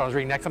remember which one I was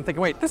reading next. I'm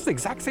thinking, wait, this is the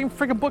exact same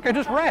friggin' book I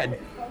just read.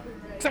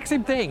 Exact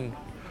same thing.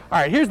 All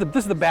right, this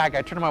is the bad guy.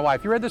 I turn to my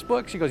wife. You read this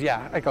book? She goes,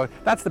 yeah. I go,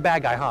 that's the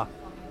bad guy, huh?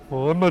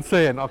 Well, I'm not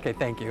saying. Okay,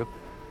 thank you.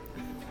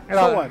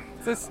 So what?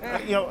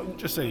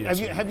 Just say yes.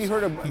 Have you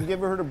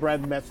ever heard of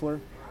Brad Metzler?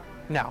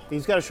 No.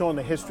 He's got a show on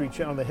the History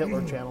Channel, the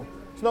Hitler Channel.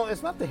 No,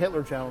 it's not the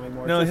Hitler Channel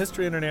anymore. No, It's just-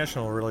 History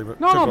International really took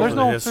No, over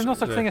there's the no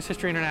such thing as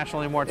History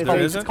International anymore. It's Is called,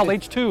 there it's isn't? called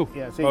H2.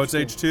 Yeah, it's Oh, it's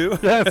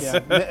H2? Yes.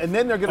 Yeah, and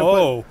then they're gonna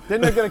Oh.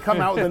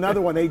 come out with another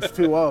one,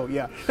 H2O.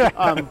 Yeah.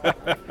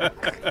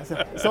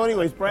 So,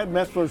 anyways, Brad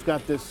Metzler's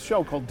got this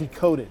show called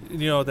Decoded.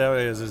 You know what that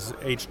is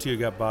H2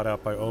 got bought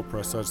out by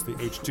Oprah, so it's the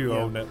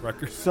H2O Yeah. net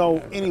records.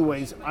 So,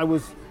 anyways,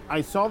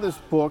 I saw this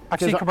book. I've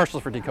seen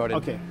commercials for Decoded.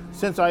 Okay,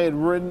 since I had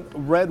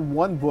read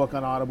one book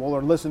on Audible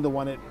or listened to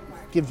one at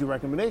gives you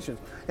recommendations.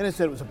 And it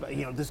said it was about,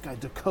 this guy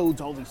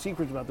decodes all these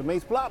secrets about the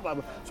Mason, blah, blah,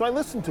 blah. So I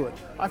listened to it.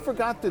 I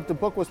forgot that the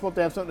book was supposed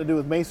to have something to do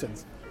with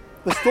Masons.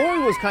 The story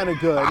was kind of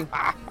good.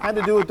 Had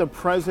to do with the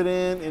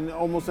president and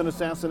almost an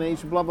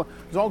assassination, blah, blah.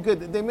 It was all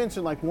good. They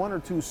mentioned like one or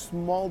two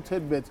small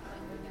tidbits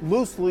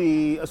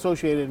loosely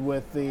associated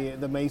with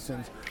the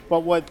Masons.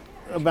 But what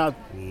I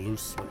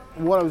was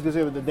going to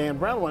say with the Dan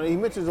Brown one, he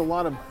mentions a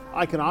lot of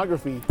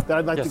iconography that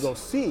I'd like to go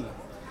see.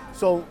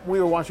 So we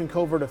were watching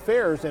Covert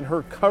Affairs, and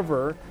her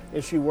cover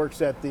is she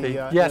works at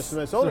the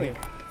Smithsonian.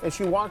 And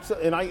she walks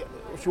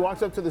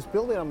up to this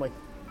building. I'm like,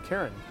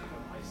 Karen,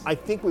 I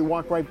think we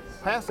walked right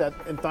past that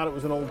and thought it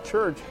was an old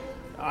church.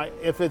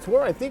 If it's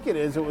where I think it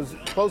is, it was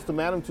close to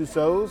Madame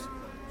Tussauds.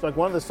 It's like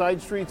one of the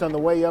side streets on the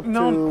way up to...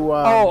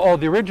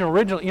 the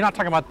original. You're not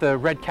talking about the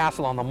Red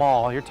Castle on the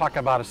mall. You're talking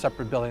about a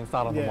separate building. It's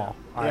not on the mall.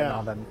 All right,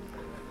 now then.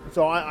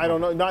 So I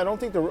don't know. No, I don't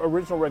think the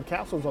original Red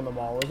Castle's on the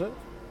mall, is it?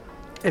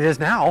 It is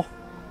now.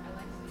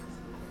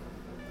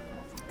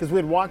 Because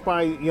we'd walk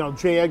by,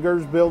 J.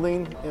 Edgar's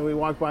building, and we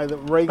walked by the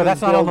Reagan building. But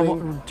that's not on the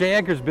mall. J.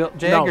 Edgar's building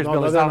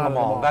is not on the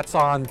mall. That's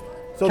on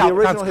the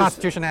original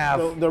Constitution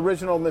Ave. The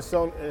original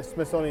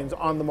Smithsonian's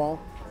on the mall.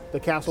 The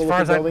castle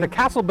building. The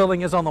castle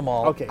building is on the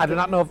mall. Okay. I do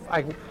not know if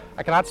I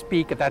cannot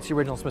speak if that's the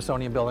original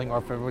Smithsonian building or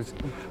if it was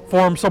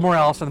formed somewhere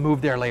else and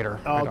moved there later.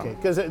 Oh, okay.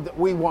 Because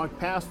we walked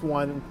past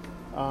one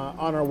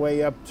on our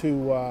way up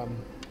to.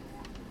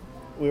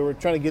 We were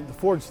trying to get the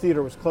Ford's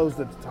Theater was closed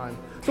at the time,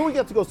 so we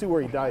got to go see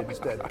where he died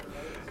instead.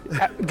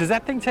 Does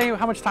that thing tell you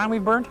how much time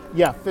we've burned?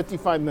 Yeah,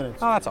 55 minutes.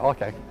 Oh, that's all.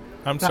 Okay.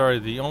 I'm sorry.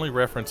 The only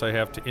reference I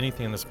have to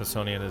anything in the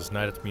Smithsonian is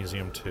Night at the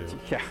Museum 2.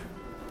 Yeah.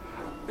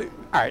 All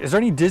right. Is there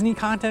any Disney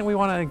content we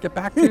want to get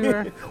back to?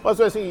 Well, that's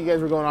why I think you guys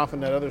were going off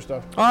on that other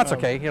stuff. Oh, that's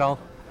okay. I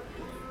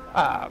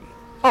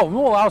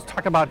was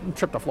talking about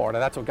trip to Florida.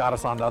 That's what got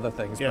us on to other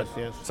things. Yes.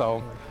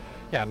 So,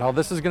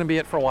 this is going to be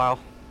it for a while.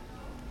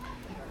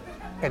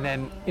 And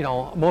then,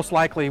 most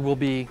likely we'll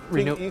be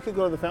renewing. You could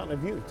go to the Fountain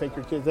of Youth, take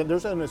your kids.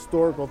 There's an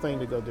historical thing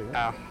to go do.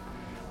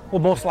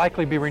 We'll most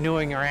likely be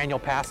renewing our annual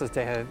passes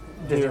to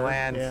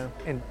Disneyland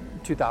in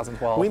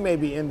 2012. We may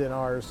be ending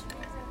ours,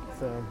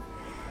 so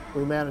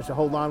we managed to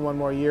hold on one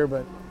more year,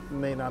 but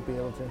may not be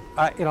able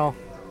to.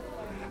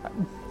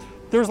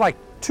 There's like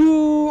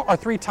 2 or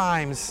 3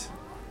 times,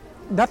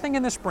 nothing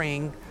in the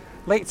spring,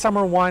 late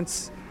summer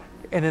once,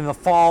 and in the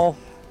fall,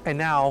 and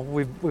now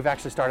we've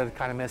actually started to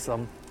kind of miss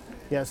them.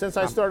 Yeah, since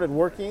I started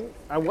working,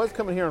 I was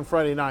coming here on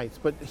Friday nights,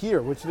 but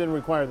here, which didn't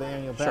require the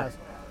annual pass.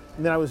 Sure.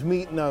 And then I was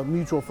meeting a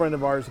mutual friend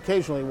of ours,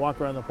 occasionally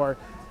walk around the park.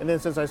 And then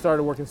since I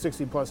started working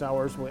 60 plus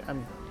hours, I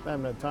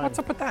haven't had time. What's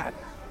up with that?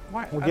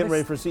 Why? We're getting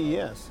ready for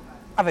CES.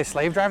 Are they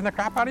slave driving the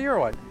crap out of you or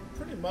what?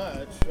 Pretty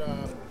much.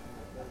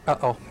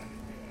 Uh-oh.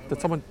 Did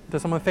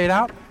someone fade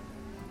out?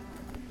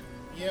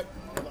 Yep,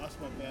 I lost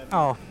my battery. Oh,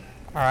 all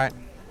right.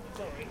 It's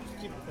all right, just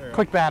keep it there.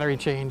 Quick battery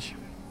change.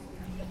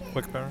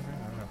 Quick battery?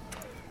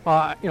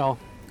 Well,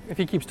 if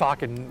he keeps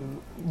talking,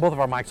 both of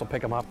our mics will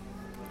pick him up.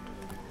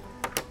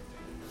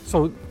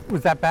 So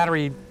was that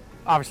battery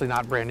obviously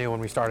not brand new when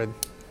we started?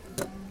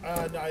 No,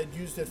 I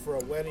used it for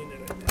a wedding.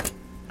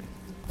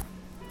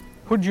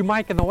 Who'd you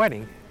mic in the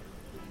wedding?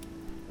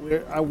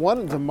 I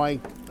wanted to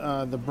mic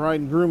the bride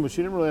and groom, but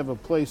she didn't really have a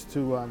place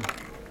to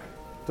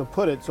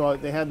put it. So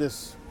they had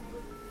this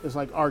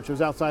like arch. It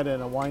was outside at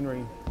a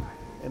winery,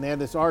 and they had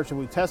this arch, and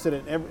we tested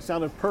it, and it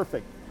sounded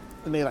perfect.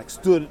 And they like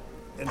stood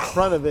in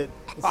front of it.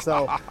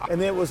 So,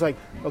 and then it was like,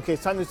 okay,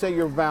 it's time to say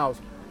your vows.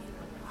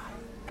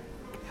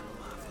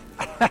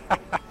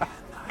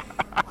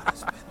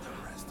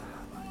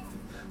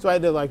 So I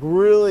had to like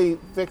really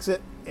fix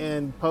it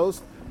and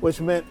post,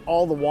 which meant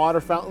all the water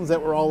fountains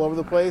that were all over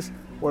the place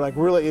were like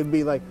really, it'd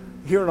be like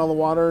hearing all the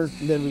water,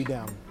 then be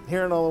down.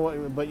 Hearing all the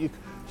water, but she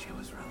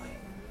was really,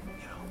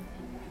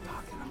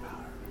 talking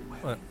about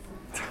her.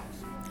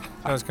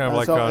 That was kind of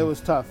like so it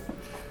was tough.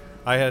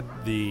 I had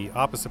the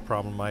opposite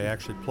problem. I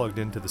actually plugged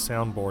into the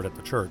soundboard at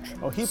the church.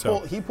 Oh,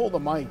 he pulled a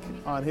mic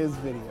on his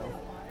video.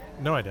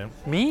 No, I didn't.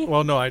 Me?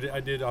 Well, no, I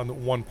did on the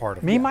one part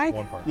of it. Me, Mike?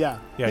 One part. Yeah.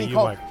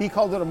 Mike. He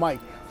called it a mic.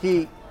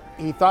 He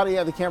thought he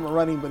had the camera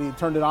running, but he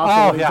turned it off. Oh,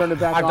 so when he turned it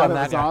back I've on, done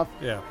it was that, off.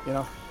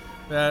 Yeah.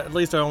 At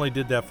least I only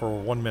did that for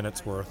 1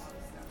 minute's worth.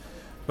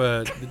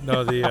 But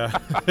no,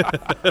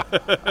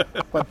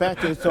 But back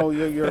to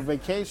your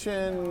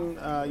vacation,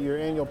 your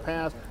annual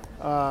pass.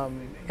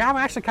 I'm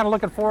actually kind of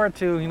looking forward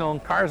to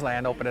Cars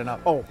Land opening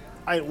up.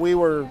 I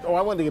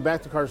wanted to get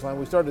back to Cars Land.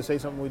 We started to say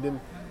something we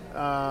didn't.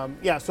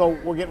 So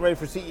we're getting ready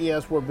for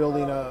CES. We're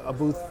building a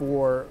booth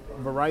for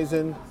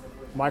Verizon,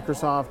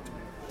 Microsoft,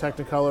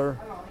 Technicolor.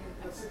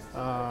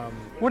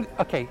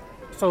 Okay,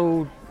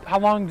 so how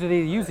long do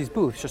they use these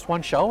booths? Just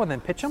one show and then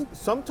pitch them?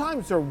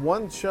 Sometimes they're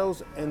one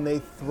shows and they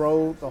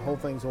throw the whole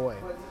things away.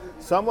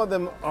 Some of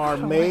them are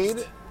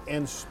made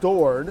and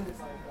stored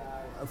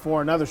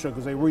for another show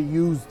because they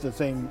reused the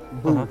same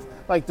booth.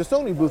 Like the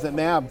Sony booth at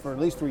NAB for at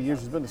least 3 years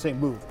has been the same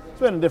booth. It's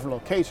been in different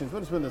locations, but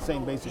it's been the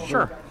same basic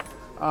booth.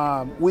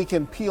 We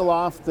can peel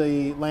off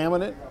the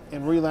laminate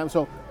and re-laminate.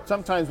 So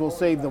sometimes we'll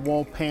save the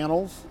wall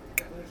panels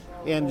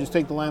and just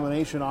take the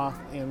lamination off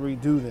and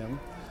redo them.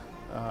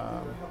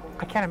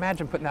 I can't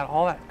imagine putting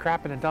all that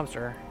crap in a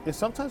dumpster. Yeah,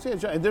 sometimes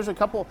there's a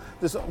couple.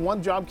 This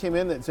one job came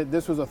in that said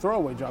this was a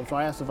throwaway job, so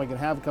I asked if I could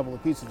have a couple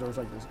of pieces. There was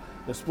like this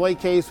display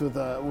case with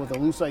a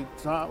lucite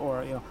top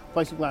or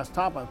plexiglass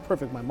top.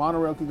 Perfect. My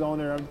monorail could go in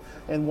there.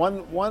 And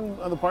one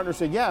of the partners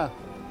said, yeah.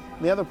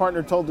 The other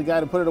partner told the guy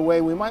to put it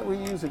away. We might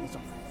reuse it.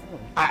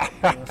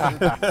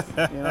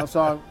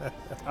 So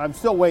I'm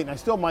still waiting. I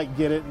still might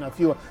get it in a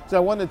few. So I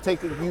wanted to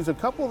use a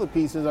couple of the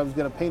pieces. I was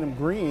going to paint them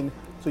green.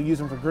 So use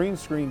them for green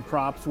screen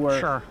props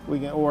where we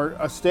can, or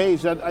a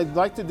stage. I'd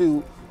like to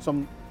do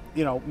some,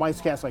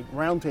 Micecast like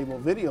roundtable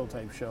video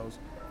type shows,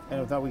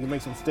 and I thought we could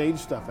make some stage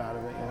stuff out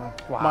of it.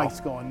 Wow. Mike's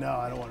going, no,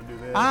 I don't want to do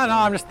this. I don't know.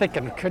 I'm just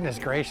thinking, goodness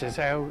gracious,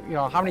 how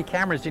many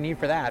cameras do you need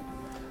for that?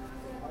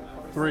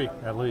 3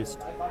 at least.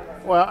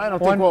 Well, I don't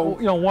think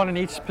one in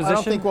each position. I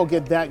don't think we'll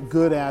get that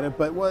good at it,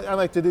 but I'd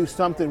like to do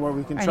something where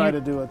we can try to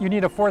do it. You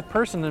need a fourth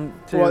person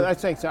to. Well, I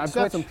think so. I've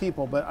got switch. some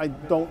people, but I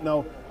don't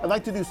know. I'd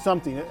like to do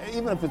something,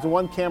 even if it's a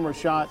one camera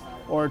shot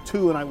or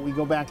 2, and we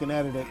go back and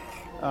edit it.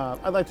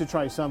 I'd like to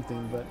try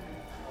something, but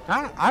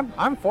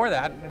I'm for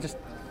that.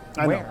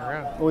 I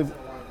know. With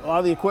a lot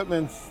of the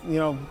equipment's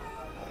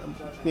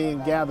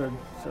being gathered.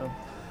 So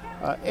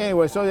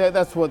anyway, so yeah,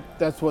 that's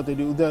what they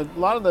do. A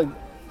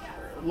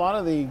lot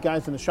of the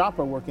guys in the shop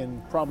are working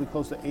probably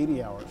close to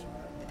 80 hours.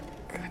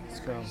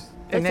 Goodness gracious.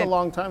 It takes a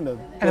long time to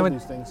build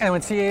these things. And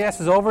when CAS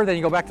is over, then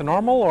you go back to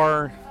normal,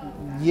 or?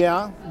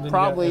 Yeah, Then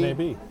probably. you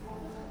got NAB.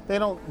 They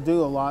don't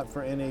do a lot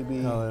for NAB.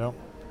 No, they don't.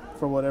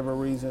 For whatever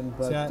reason,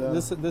 but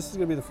See, this is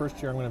going to be the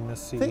first year I'm going to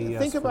miss CES.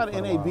 think about for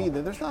quite a NAB.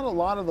 while. There's not a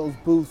lot of those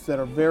booths that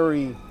are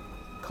very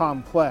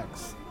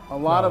complex. A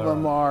lot of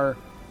them are,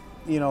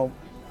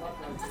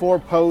 4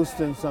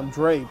 posts and some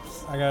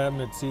drapes. I got to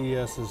admit,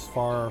 CES is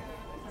far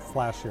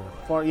flashier.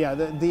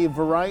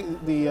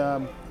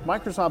 The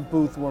Microsoft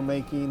booth we're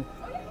making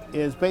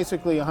is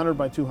basically 100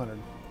 by 200.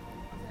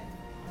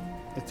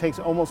 It takes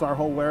almost our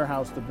whole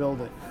warehouse to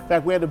build it. In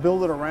fact, we had to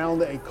build it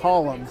around a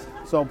column.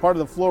 So part of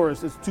the floor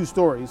it's 2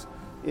 stories,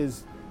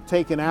 is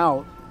taken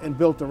out and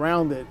built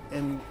around it.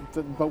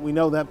 But we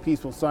know that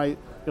piece will size,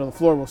 the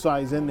floor will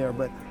size in there,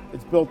 but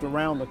it's built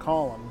around the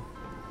column.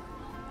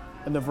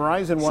 And the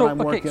Verizon one I'm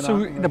working on.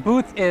 So the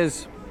booth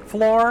is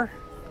floor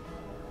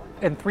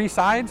and 3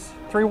 sides,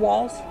 3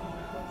 walls?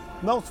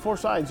 No, it's 4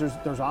 sides.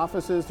 There's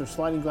offices, there's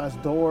sliding glass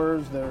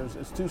doors,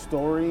 it's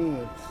 2-story.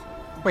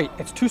 Wait,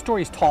 it's 2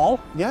 stories tall?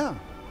 Yeah,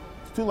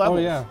 it's 2 levels.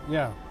 Oh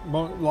yeah. A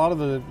lot of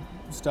the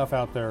stuff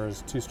out there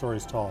is 2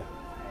 stories tall.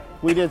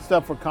 We did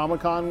stuff for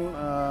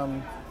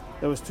Comic-Con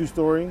that was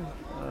 2-story.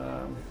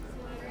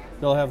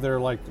 They'll have their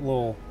like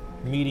little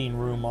meeting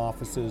room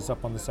offices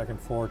up on the 2nd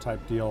floor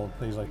type deal,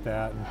 things like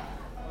that, and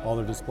all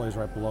their displays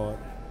right below it.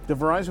 The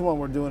Verizon one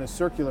we're doing is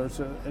circular.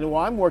 So, and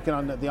while I'm working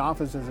on the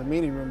offices and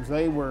meeting rooms,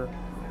 they were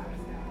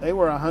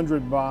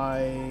 100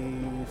 by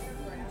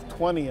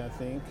 20, I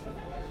think.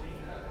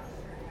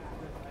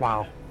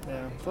 Wow.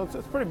 Yeah, so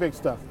it's pretty big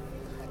stuff.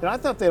 And I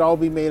thought they'd all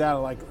be made out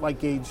of like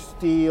gauge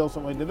steel,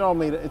 something like that. They're all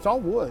made. It's all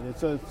wood.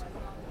 It's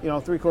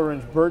 3/4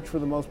 inch birch for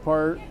the most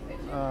part,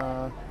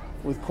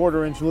 with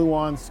 1/4 inch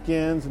Luan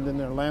skins, and then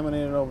they're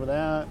laminated over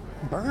that.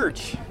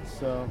 Birch.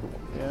 So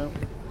yeah,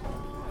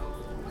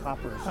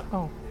 coppers.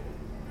 Oh.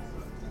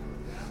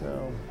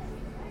 So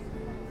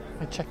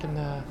I'm checking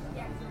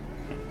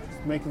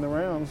making the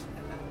rounds.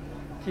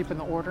 keeping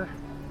the order.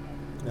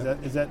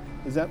 Is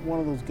that one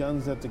of those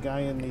guns that the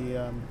guy in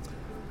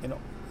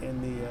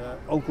the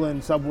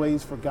Oakland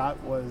subways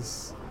forgot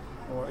was,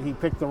 or he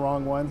picked the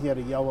wrong one? He had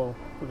a yellow,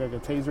 looked like a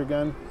taser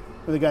gun.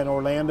 The guy in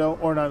Orlando,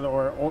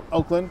 or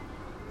Oakland,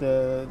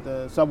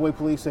 the subway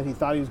police said he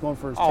thought he was going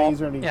for his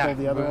taser and he pulled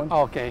the other one.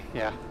 Oh, okay,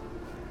 yeah.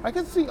 I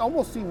can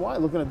almost see why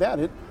looking at that.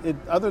 It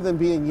other than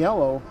being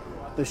yellow,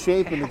 the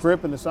shape and the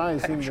grip and the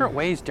size. I'm sure it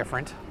weighs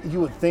different.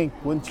 You would think,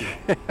 wouldn't you?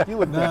 You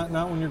would think.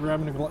 Not when you're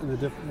grabbing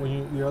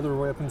when your other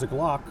weapon's a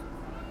Glock.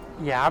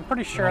 Yeah, I'm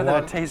pretty sure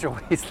that a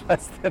taser weighs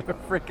less than a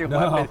freaking No,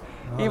 weapon.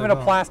 no, Even they a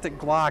don't. plastic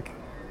Glock.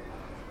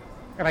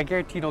 And I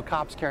guarantee no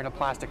cop's carrying a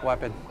plastic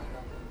weapon.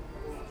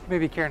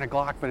 Maybe carrying a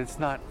Glock, but it's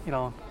not, you're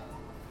not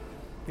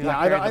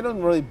carrying I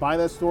don't really buy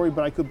that story,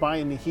 but I could buy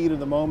in the heat of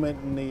the moment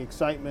and the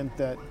excitement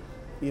that,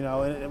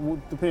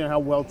 and depending on how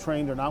well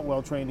trained or not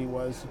well trained he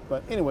was.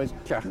 But anyways,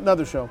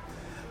 another show.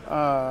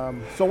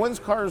 So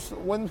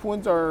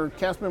when's our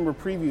cast member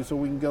preview so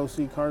we can go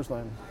see Cars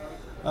Land?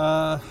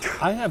 I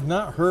have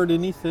not heard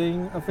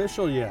anything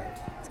official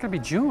yet. It's going to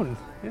be June.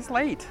 It's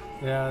late.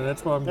 Yeah,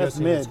 that's what I'm That's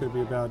guessing. mid. It's going to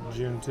be about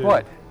June too.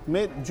 What?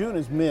 June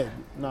is mid,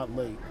 not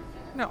late.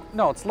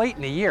 No, it's late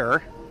in the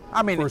year.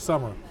 I mean, For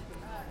summer,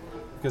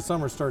 because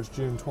summer starts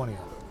June 20th.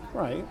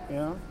 Right,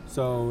 yeah.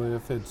 So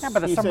if it's but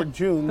the He summer, said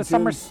June, the June's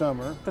summer,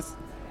 summer.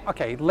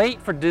 okay,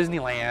 late for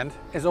Disneyland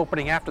is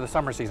opening after the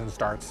summer season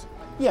starts.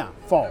 Yeah,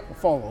 fall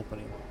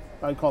opening.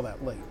 I'd call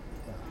that late.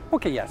 Yeah.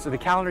 Okay, yeah, so the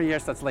calendar,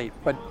 yes, that's late.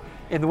 But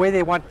in the way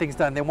they want things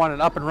done, they want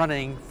it up and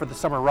running for the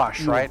summer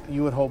rush, right?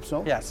 You would hope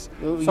so. Yes.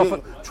 You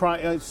So try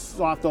a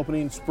soft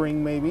opening in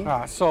spring maybe.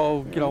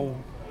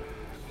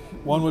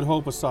 One would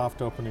hope a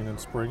soft opening in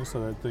spring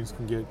so that things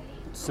can get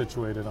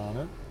situated on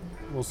it.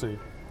 We'll see.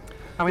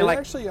 I mean, like,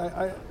 actually,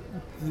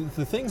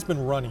 the thing's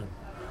been running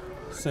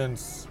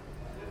since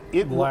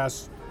It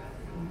last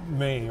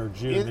May or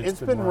June. It's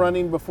been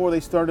running before they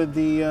started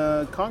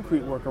the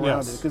concrete work around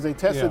Yes. it, because they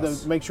tested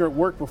Yes. to make sure it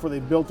worked before they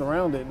built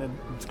around it. And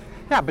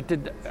yeah, but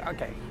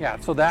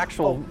so the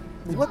actual,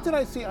 what did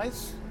I see? I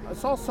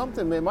saw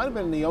something. It might have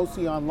been in the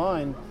OC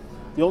Online.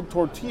 The old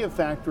tortilla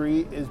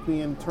factory is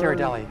being turned.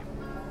 Ghirardelli.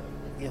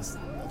 Yes,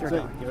 that's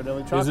Ghirardelli. it. Ghirardelli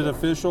Is it chocolate.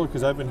 official?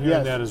 Because I've been hearing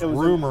Yes, that as it was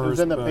rumors. it was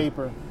in the but-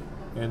 paper.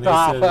 And they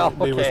said well,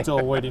 they were okay.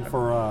 still waiting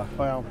for.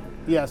 Well,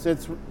 yes,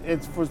 it's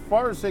for as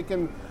far as it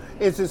can.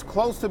 It's as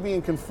close to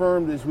being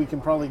confirmed as we can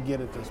probably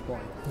get at this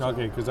point.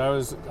 Okay, because I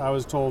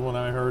was told when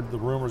I heard the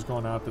rumors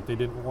going out that they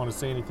didn't want to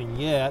say anything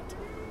yet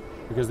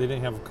because they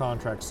didn't have a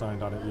contract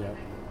signed on it yet.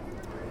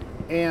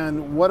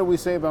 And what do we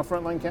say about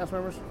frontline cast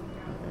members?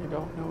 I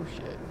don't know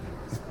shit.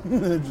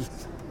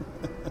 Just,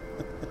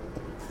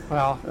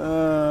 Well,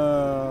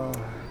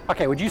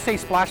 okay, would you say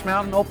Splash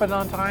Mountain opened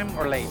on time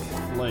or late?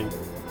 Late.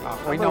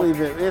 I believe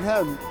it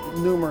had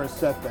numerous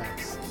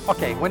setbacks.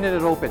 Okay, when did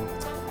it open?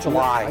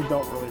 July. I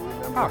don't really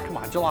remember. Oh, come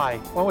on, July.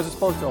 When was it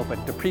supposed to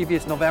open? The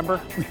previous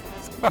November?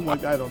 I'm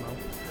like, I don't know.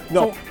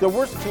 No, the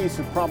worst case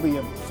of probably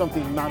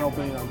something not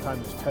opening on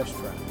time is Test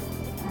Track.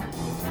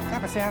 Yeah,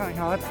 but see, I don't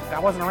know.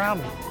 That wasn't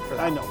around for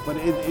that. I know, but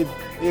it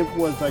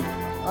was like,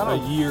 I don't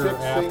know, A year 6, 8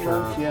 after.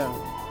 months,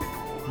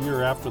 yeah.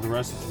 Year after the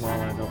rest of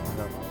Tomorrowland opened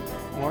up.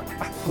 More-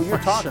 Well, you're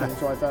talking,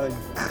 so I thought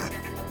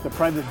the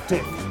private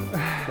dick.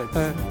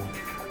 But,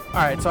 All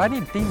right, so I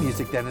need theme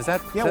music then. Is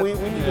that? yeah, is that- we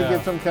need to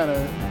get some kind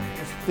of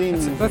theme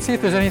music. Let's see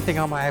if there's anything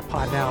on my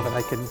iPod now that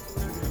I can.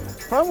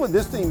 Problem with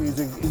this theme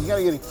music is you got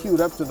to get it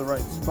queued up to the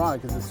right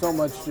spot because it's so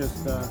much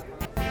just.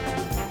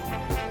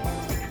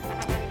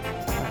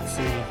 Let's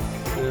see.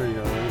 There you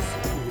go. You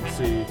can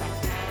see. I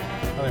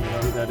don't even know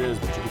who that is,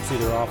 but you can see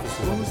their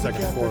offices on the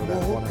second floor of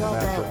that one in the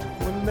background.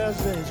 When there's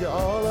things you're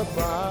all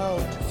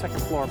about.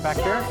 Second floor back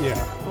there.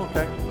 Yeah.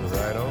 Okay.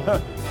 Right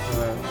on.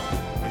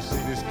 You see,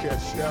 this cat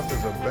chef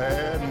is a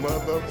bad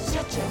mother.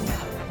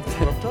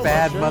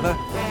 Bad mother.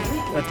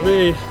 That's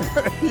me.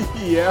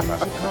 yeah.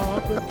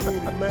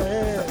 Complicated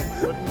man,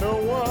 but no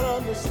one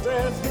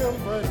understands him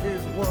but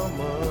his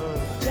woman.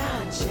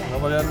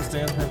 Nobody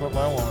understands me but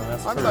my woman.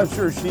 That's I'm true. not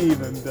sure she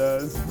even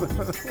does.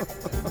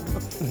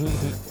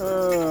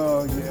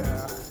 Oh,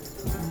 yeah.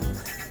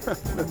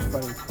 That's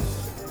funny.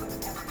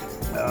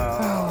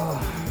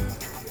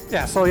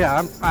 Yeah. So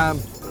yeah, I'm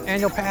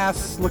annual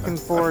pass. Looking I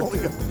forward only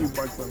to. got a few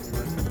bucks on me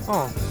right now.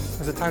 Oh,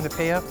 is it time to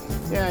pay up?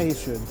 Yeah, he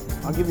should.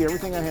 I'll give you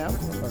everything I have.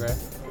 Okay.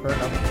 Fair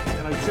enough.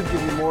 And I should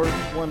give you more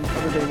one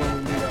other day when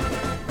we meet up.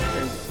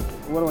 Okay,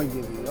 what do I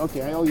give you?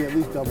 Okay, I owe you at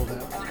least double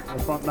that.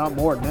 Or not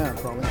more than that,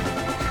 probably.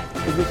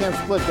 Because we can't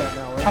split that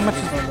now, right? How much?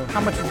 It's on the-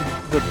 How much is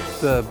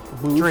the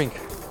drink?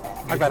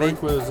 I got The eight.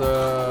 drink was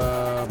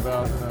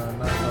about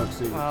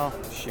 $9 each. Well,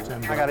 shoot.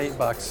 $10. I got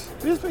 $8.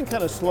 It's been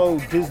kind of slow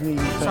Disney.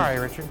 Sorry,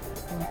 Richard.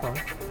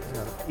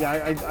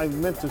 Yeah, I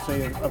meant to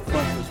say up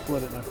front to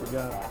split it and I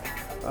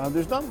forgot.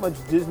 There's not much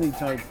Disney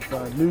type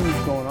news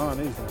going on,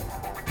 is there?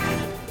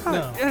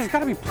 No. There's got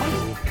to be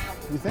plenty.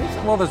 You think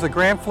so? Well, there's the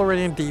Grand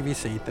Floridian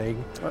DVC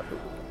thing.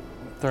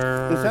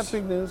 There's. Is that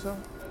big news though?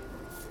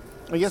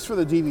 I guess for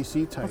the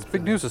DVC type. That's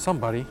big news to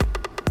somebody.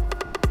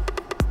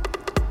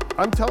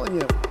 I'm telling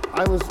you,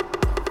 I was,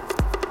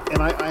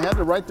 and I had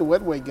to write the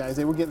Wedway guys.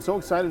 They were getting so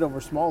excited over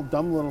small,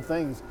 dumb little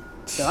things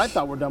that I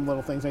thought were dumb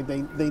little things. Like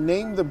they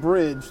named the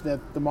bridge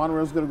that the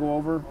monorail's going to go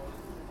over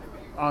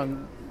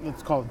on,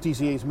 let's call it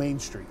DCA's Main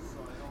Street.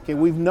 Okay,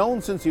 we've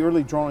known since the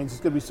early drawings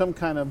it's going to be some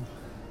kind of,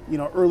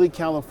 early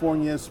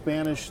California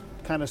Spanish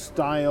kind of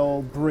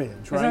style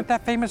bridge, right? Isn't it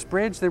that famous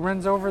bridge that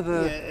runs over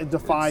the? Yeah, the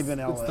 5 in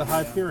LA. It's the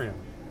Hyperion.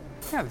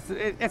 Yeah,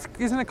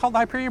 isn't it called the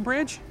Hyperion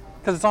Bridge?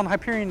 Because it's on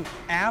Hyperion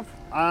Ave.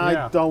 I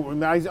Yeah. don't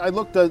remember. I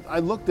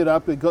looked it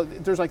up.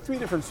 There's like 3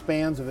 different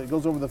spans of it. It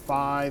goes over the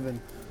 5 and,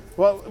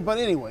 well, but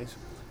anyways,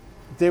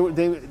 they were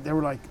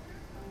like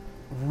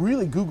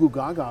really goo goo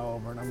gaga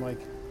over it. I'm like,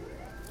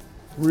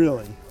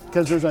 really?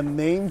 Because there's a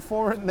name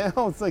for it now.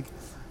 It's like,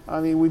 I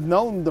mean, we've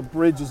known the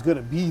bridge is going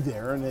to be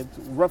there, and it's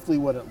roughly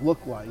what it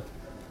looked like.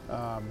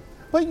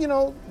 But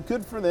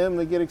good for them.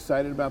 They get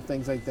excited about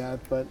things like that.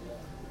 But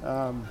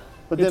then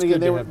It's again,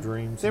 good to have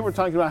dreams. they were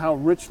talking about how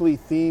richly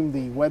themed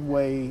the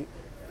Wedway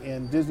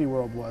in Disney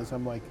World was.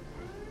 I'm like,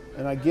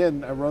 and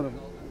again, I wrote a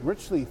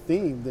richly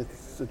themed.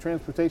 It's a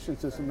transportation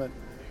system that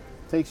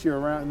takes you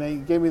around.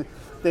 And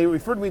they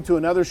referred me to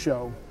another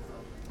show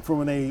from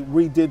when they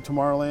redid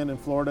Tomorrowland in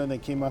Florida, and they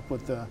came up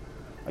with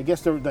I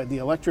guess the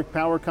electric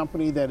power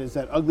company that is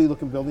that ugly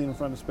looking building in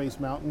front of Space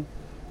Mountain.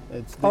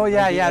 Oh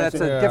yeah, that's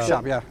a gift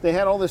shop. Yeah. They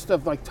had all this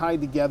stuff like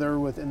tied together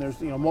with, and there's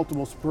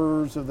multiple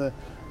spurs of the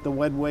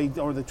Wedway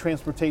or the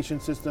transportation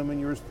system, and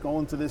you're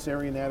going to this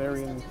area and that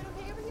area,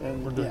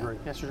 and We're doing yeah. great.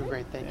 Yes, you're doing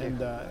great. Thank you.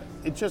 And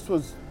it just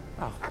was,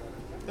 Oh.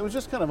 it was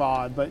just kind of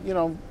odd, but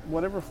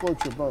whatever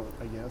floats your boat,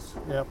 I guess.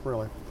 Yep,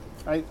 really.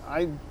 I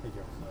Thank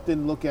you.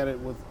 didn't look at it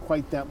with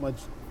quite that much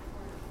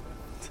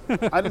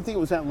I didn't think it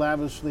was that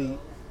lavishly.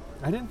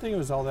 I didn't think it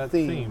was all that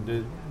Themed. themed.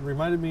 It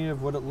reminded me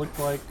of what it looked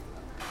like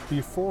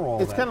before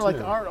all It's that. kind of like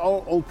too. our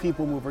old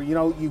people mover. You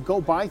know, you go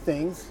buy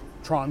things,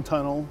 Tron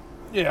Tunnel,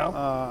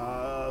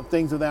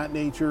 things of that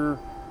nature.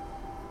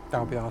 That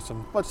would be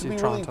awesome. But See to be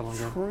Tron really Tunnel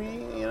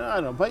again. you know, I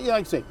don't know. But yeah,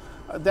 like I say,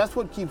 that's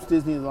what keeps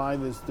Disney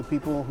alive is the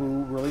people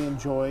who really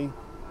enjoy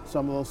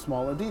some of those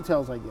smaller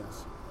details, I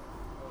guess.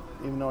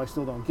 Even though I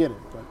still don't get it,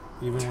 but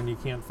Even when you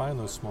can't find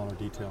those smaller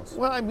details.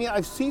 well, I mean,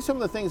 I see some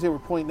of the things they were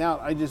pointing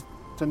out.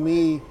 To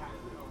me,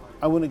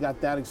 I wouldn't have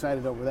got that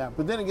excited over that.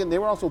 But then again, they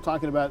were also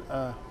talking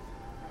about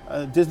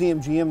Disney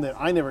MGM that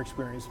I never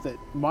experienced, that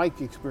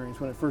Mike experienced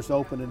when it first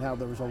opened, and how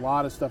there was a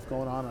lot of stuff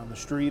going on the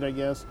street, I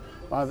guess.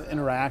 A lot of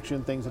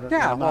interaction, things that are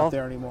Yeah, not well-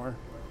 there anymore.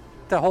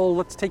 The whole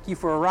let's take you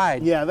for a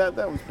ride. Yeah, that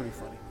was pretty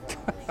funny.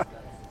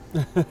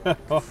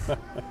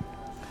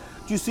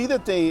 Do you see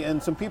that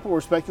and some people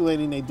were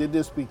speculating they did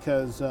this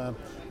because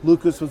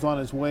Lucas was on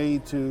his way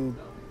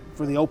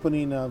for the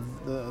opening of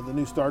the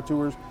new Star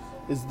Tours,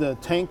 is the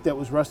tank that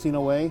was rusting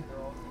away,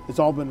 it's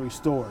all been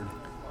restored.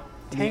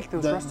 Tank that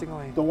was rusting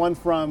away. The one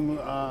from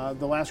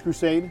The Last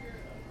Crusade,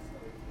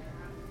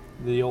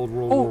 The old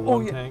World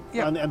War I tank.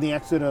 Yeah. on the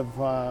exit of,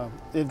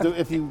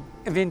 if you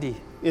Vindy.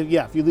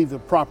 if you leave the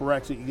proper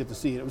exit, you get to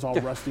see it. It was all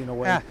rusting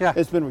away. Yeah, yeah.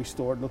 It's been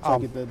restored. Looks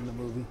like it did in the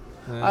movie.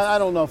 I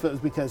don't know if it was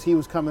because he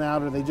was coming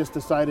out or they just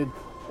decided,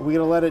 are we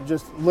going to let it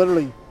just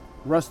literally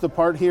rust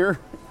apart here?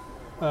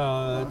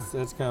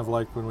 That's kind of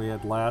like when we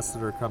had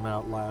Lasseter come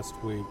out last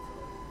week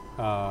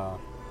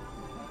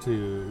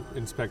to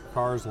inspect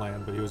Cars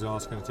Land, but he was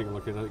also going to take a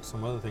look at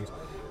some other things.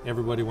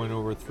 Everybody went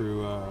over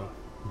through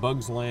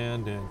Bugs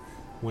Land and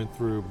went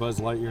through Buzz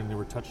Lightyear, and they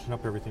were touching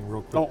up everything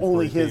real quick. Oh, before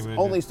only he came his, in.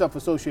 only stuff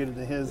associated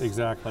to his.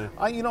 Exactly.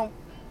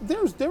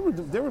 There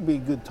would be a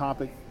good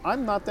topic.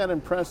 I'm not that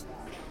impressed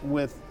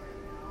with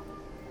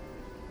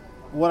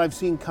what I've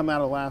seen come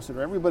out of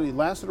Lasseter.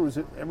 Lasseter was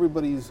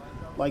everybody's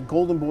like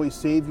golden boy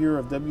savior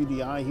of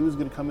WDI. He was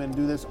going to come in and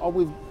do this. All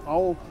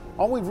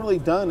we've really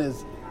done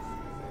is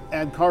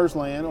add Cars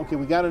Land. Okay,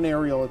 we got an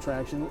aerial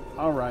attraction.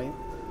 All right.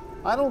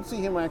 I don't see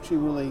him actually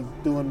really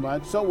doing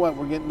much. So what?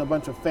 We're getting a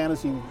bunch of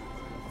fantasy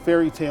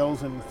fairy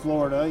tales in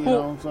Florida. You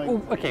know, it's like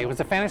Okay, was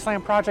the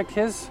Fantasyland project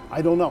his?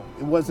 I don't know.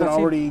 It wasn't Was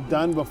he- already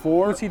done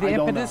before. Was he the I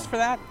don't impetus know. for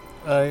that?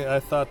 I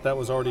thought that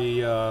was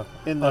already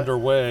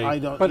underway. I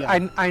don't. But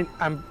yeah.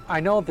 I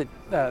know that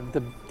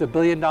the $1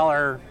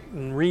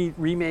 billion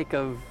remake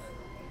of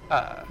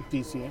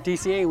DCA.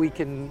 DCA we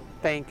can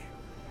thank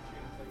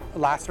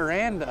Lasseter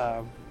and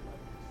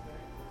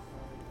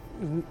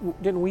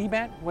didn't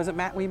Ouimet? Was it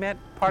Matt Ouimet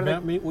part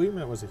Matt of it?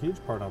 Ouimet was a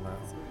huge part on that.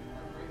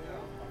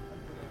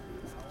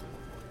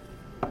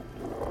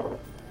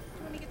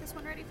 Want me to get this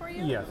one ready for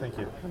you? Yeah, thank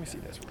you. Let me see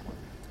this.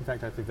 In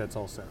fact, I think that's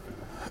all set.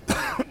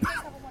 Have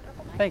a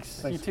wonderful night.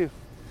 Thanks. You too.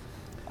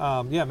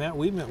 Yeah, Matt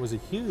Ouimet was a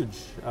huge.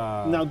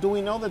 Now, do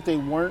we know that they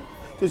weren't?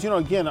 Because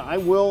again, I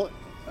will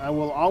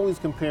always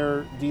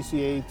compare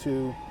DCA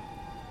to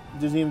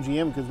Disney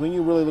MGM because when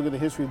you really look at the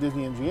history of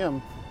Disney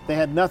MGM, they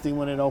had nothing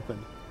when it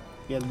opened.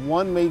 You had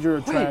one major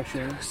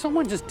attraction. Wait,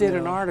 someone just did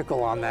an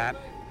article on that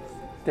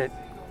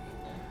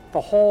the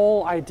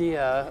whole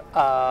idea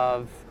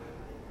of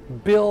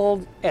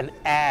build and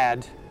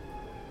add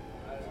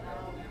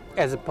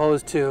as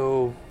opposed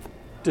to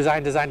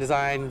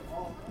design,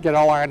 get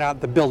all ironed out,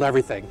 to build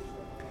everything.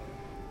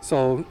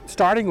 So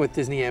starting with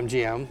Disney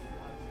MGM,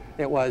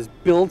 it was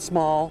build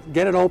small,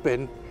 get it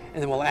open,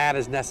 and then we'll add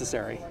as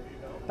necessary.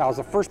 That was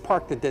the first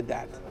park that did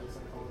that.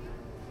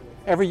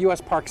 Every U.S.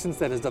 park since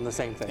then has done the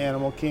same thing.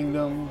 Animal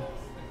Kingdom.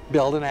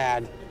 Build and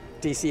add,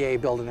 DCA,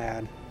 build and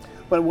add.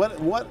 But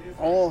what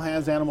all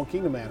has Animal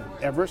Kingdom added?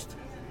 Everest?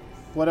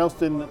 What else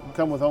didn't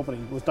come with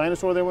opening? Was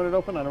Dinosaur there when it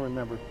opened? I don't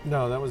remember.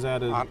 No, that was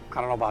added. I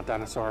don't know about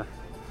Dinosaur,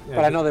 Yeah,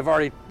 but I know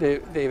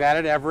they've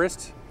added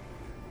Everest,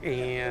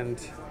 and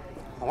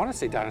I want to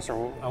say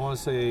Dinosaur. I want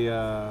to say.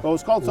 Well,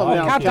 it's called something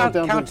else. Countdown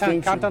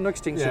to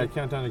Extinction. Yeah,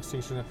 Countdown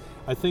Extinction.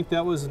 I think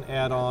that was an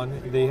add-on.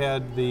 They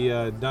had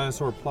the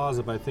Dinosaur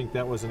Plaza, but I think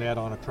that was an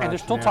add-on attraction. And they're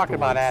still talking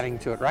about afterwards. adding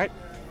to it, right?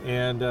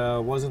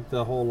 And wasn't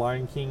the whole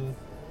Lion King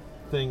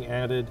thing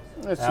added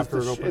It's after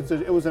it just opened?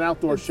 it was an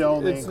outdoor show.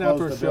 They It's an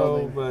enclosed outdoor the show,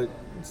 building.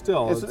 but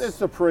still,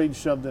 It's a parade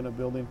shoved in a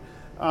building.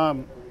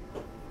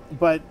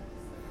 But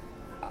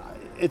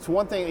it's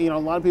one thing, a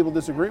lot of people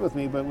disagree with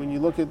me, but when you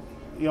look at,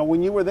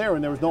 when you were there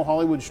and there was no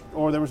Hollywood,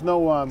 or there was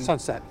no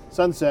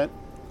Sunset,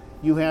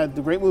 you had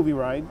the Great Movie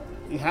Ride.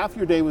 Half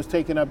your day was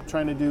taken up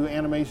trying to do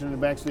animation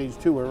and backstage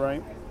tour,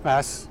 right?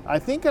 Yes. I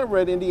think I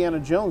read Indiana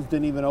Jones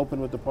didn't even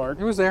open with the park.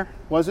 It was there.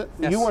 Was it?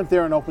 Yes. You weren't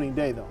there on opening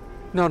day, though.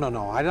 No.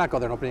 I did not go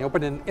there on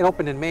opening. It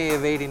opened in May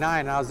of '89,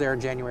 and I was there in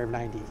January of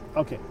 '90.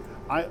 Okay.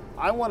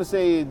 I want to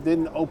say it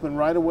didn't open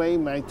right away.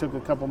 It took a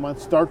couple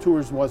months. Star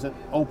Tours wasn't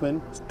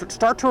open.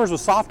 Star Tours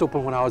was soft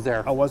open when I was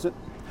there. Oh, was it?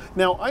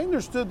 Now, I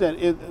understood that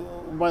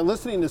by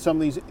listening to some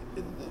of these,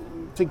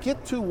 to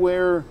get to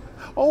where,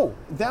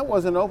 that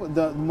wasn't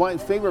open. My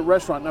favorite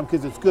restaurant, not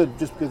because it's good,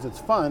 just because it's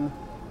fun,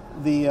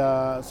 the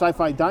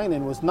Sci-Fi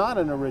Dine-In was not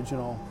an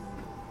original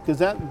because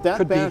that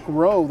Could be. back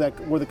row, that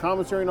where the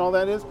commissary and all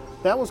that is,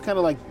 that was kind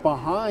of like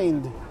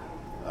behind.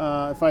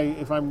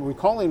 If I'm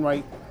recalling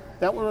right,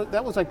 that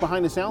was like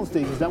behind the sound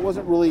stages. That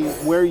wasn't really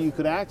where you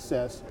could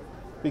access,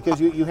 because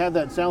you had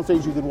that sound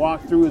stage you could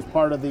walk through as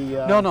part of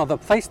the. No, the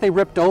place they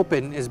ripped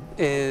open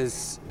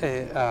is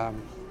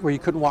where you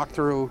couldn't walk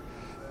through,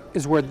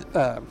 is where.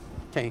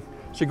 Okay,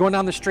 so you're going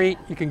down the street.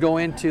 You can go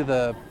into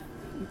the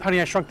Honey,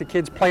 I Shrunk the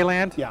Kids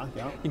playland. Yeah.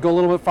 You go a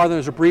little bit farther.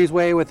 There's a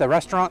breezeway with a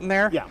restaurant in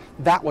there. Yeah.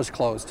 That was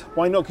closed.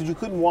 Well, I know, because you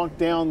couldn't walk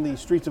down the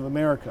streets of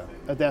America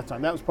at that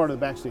time. That was part of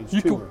the backstage You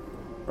tour,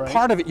 right?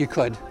 Part of it you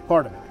could.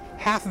 Part of it.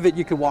 Half of it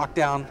you could walk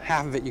down.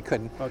 Half of it you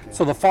couldn't. Okay.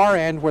 So the far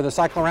end where the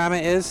cyclorama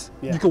is,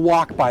 Yeah. you could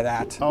walk by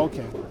that. Oh,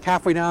 okay.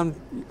 Halfway down,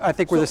 I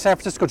think where the San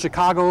Francisco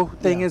Chicago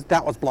thing Yeah. is,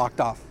 that was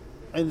blocked off.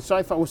 And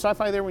Sci-Fi, was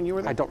Sci-Fi there when you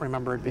were there? I don't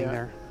remember it being Yeah.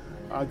 there.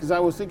 Because I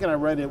was thinking I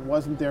read it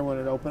wasn't there when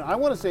it opened. I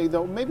want to say,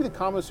 though, maybe the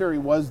commissary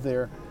was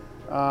there.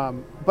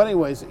 But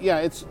anyways,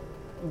 yeah,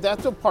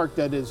 that's a park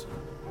that is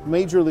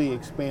majorly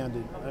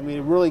expanded. I mean,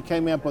 it really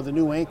came up with a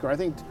new anchor. I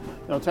think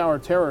Tower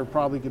of Terror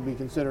probably could be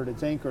considered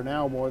its anchor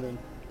now more than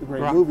the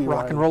great movie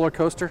Rock ride. and Roller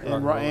Coaster.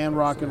 And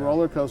Rock and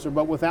Roller Coaster.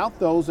 But without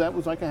those, that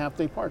was like a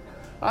half-day park.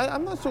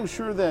 I'm not so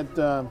sure that,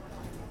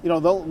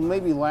 they'll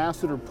maybe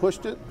lasted or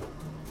pushed it.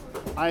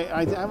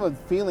 I have a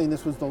feeling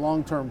this was the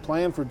long-term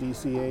plan for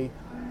DCA.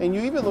 And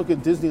you even look at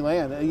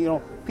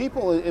Disneyland,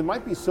 people, it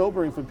might be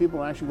sobering for people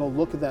to actually go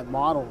look at that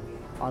model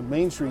on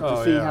Main Street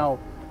to see how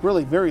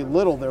really very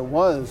little there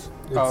was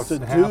It's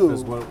to half do.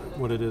 is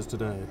what it is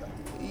today.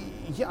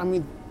 Yeah, I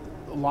mean,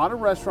 a lot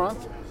of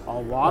restaurants, a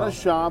lot of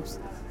shops.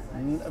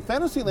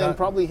 Fantasyland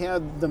probably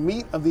had the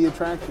meat of the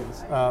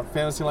attractions.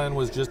 Fantasyland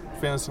was just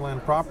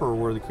Fantasyland proper,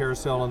 where the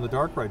carousel and the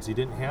dark rides. You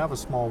didn't have a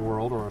Small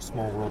World or a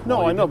Small World. No,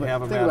 Mall. I You know, didn't but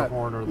have a think about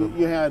Matterhorn or it. the.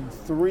 You had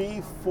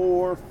 3,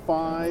 4,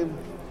 5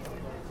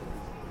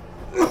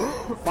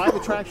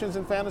 attractions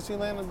in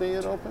Fantasyland the day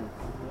it opened.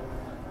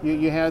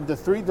 You had the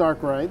 3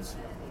 dark rides,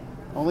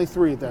 only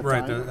 3 at that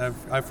Right, time.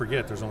 I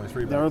forget. There's only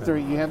 3. There were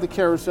 3. You had the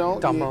carousel,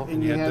 Dumbo.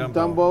 and you had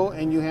Dumbo,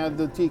 and you had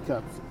the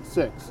teacups.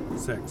 6.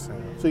 6.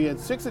 So you had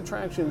 6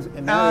 attractions,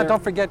 and now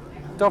Don't forget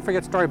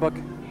Storybook.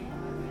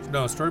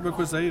 No, Storybook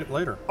was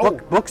later. Oh,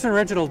 Book's an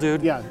original,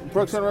 dude. yeah,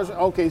 Brooks and Russell.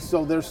 Okay,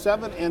 so there's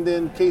 7, and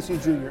then Casey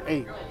Jr.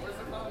 8.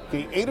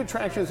 Okay, 8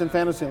 attractions in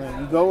Fantasyland.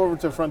 You go over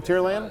to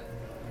Frontierland.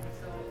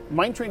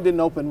 Mine Train didn't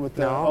open with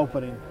the No.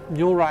 opening.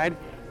 Mule Ride.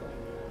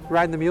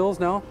 Riding the mules,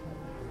 no?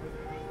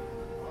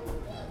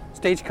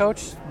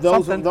 Stagecoach?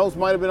 Something. Those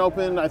might have been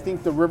open. I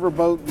think the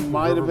Riverboat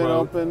might have been Riverboat.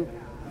 open.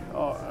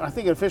 I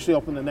think it officially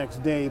opened the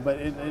next day, but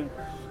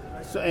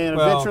so, and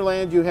Well,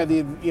 Adventureland, you had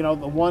the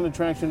one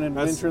attraction in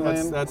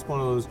Adventureland. That's one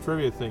of those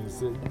trivia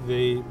things.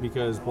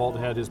 Because Walt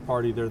had his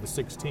party there the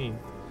 16th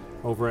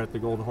over at the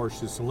Golden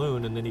Horseshoe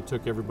Saloon, and then he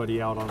took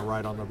everybody out on a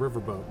ride on the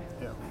Riverboat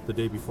the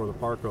day before the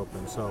park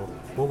opened. So,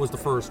 what was the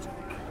first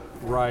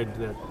ride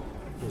that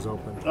was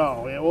open?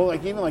 Oh yeah, well,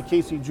 even like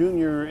Casey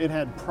Jr., it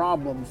had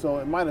problems, so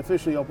it might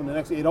officially open the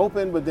next. It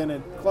opened, but then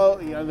it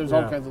closed. There's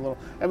all Yeah. kinds of little.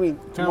 I mean,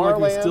 Kind of like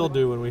we Tomorrowland still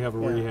do when we have a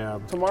yeah.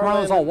 rehab.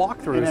 Tomorrowland's all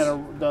walkthroughs. It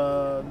had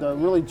the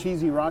really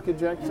cheesy rocket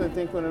jets, I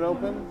think, when it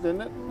opened,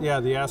 didn't it? Yeah,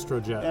 the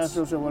Astrojets.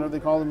 Astros or whatever they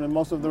call them, and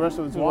most of the rest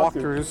of it's Walkthroughs.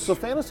 walkthroughs. So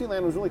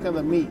Fantasyland was really kind of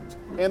the meat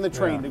and the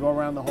train Yeah. to go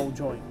around the whole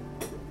joint.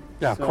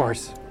 Yeah, of So-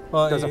 course.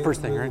 Well, That's the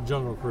first thing, right?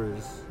 Jungle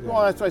Cruise. Yeah.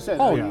 Well, that's what I said.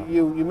 Oh, yeah.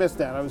 You missed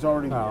that. I was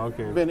already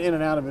okay. been in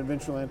and out of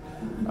Adventureland.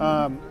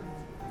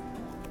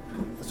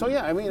 So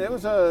yeah, I mean, it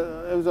was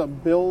a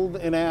build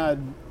and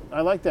add.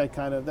 I like that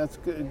kind of. That's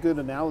a good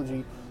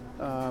analogy.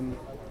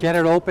 Get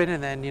it open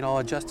and then,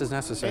 adjust as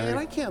necessary. And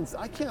I can't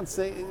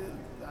say.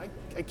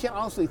 I can't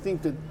honestly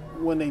think that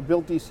when they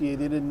built DCA,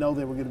 they didn't know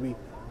they were going to be.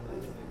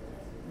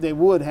 They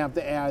would have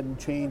to add and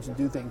change and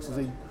do things.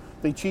 So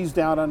they cheesed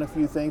out on a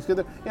few things.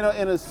 Because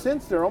in a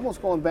sense, they're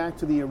almost going back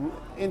to the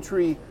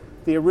entry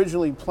they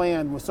originally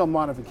planned with some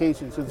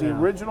modifications. Because the Yeah.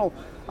 original,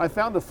 I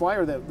found a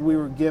flyer that we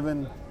were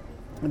given,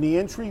 and the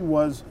entry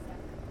was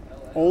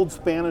Old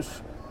Spanish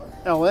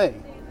L.A.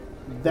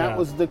 That Yeah.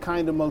 was the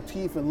kind of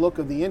motif and look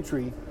of the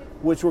entry,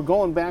 which we're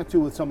going back to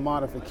with some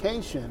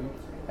modification,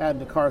 adding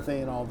the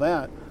Carthay and all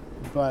that.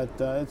 But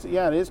it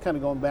is kind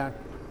of going back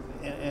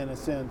in a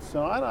sense.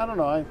 So I don't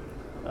know.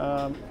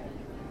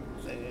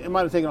 It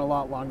might have taken a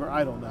lot longer.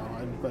 I don't know.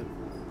 But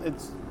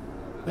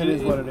it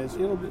is what it is.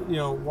 It'll be,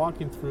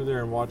 walking through there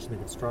and watching the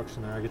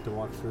construction there, I get to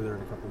walk through there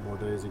in a couple more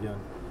days again.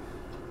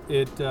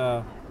 It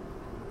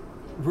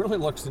really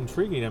looks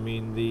intriguing. I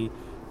mean,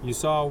 you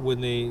saw when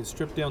they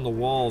stripped down the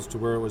walls to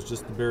where it was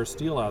just the bare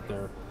steel out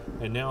there,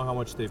 and now how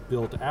much they've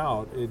built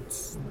out.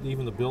 It's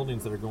even the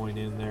buildings that are going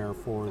in there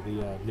for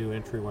the new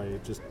entryway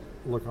just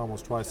look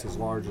almost twice as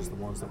large as the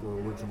ones that were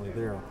originally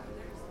there.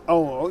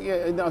 Oh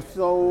yeah. No,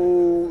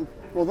 so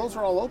those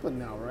are all open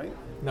now, right?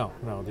 No,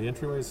 the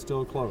entryway is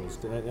still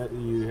closed.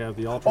 You have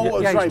the Oh, alternate.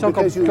 that's Yeah, you right. still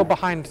because go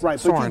behind Right,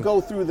 but you Soarin'.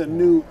 go through the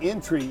new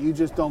entry. You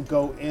just don't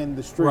go in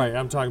the street. Right,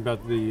 I'm talking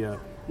about the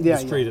Yeah,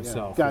 street yeah.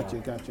 itself. Gotcha,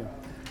 yeah. gotcha.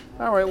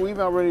 All right, we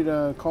about ready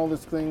to call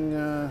this thing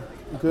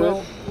good.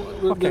 Well,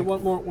 we'll Okay. get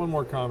one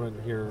more comment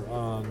here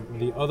on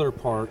the other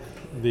park,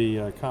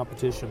 the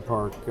competition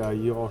park.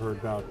 You all heard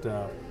about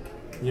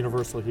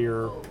Universal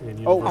here in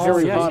Universal.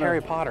 Harry yes, Potter.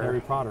 Harry Potter.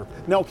 Harry Potter.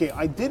 No, okay,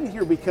 I didn't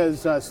hear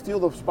because Steal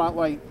the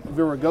Spotlight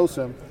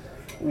Viragosa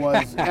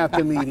was at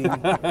the meeting.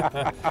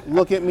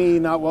 Look at me,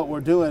 not what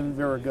we're doing,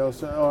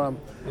 Viragosa.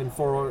 And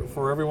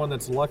for everyone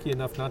that's lucky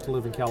enough not to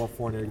live in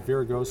California,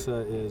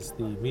 Viragosa is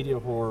the media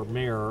horror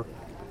mayor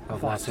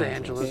of Los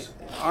Angeles.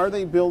 Are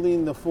they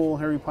building the full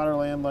Harry Potter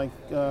land? Like,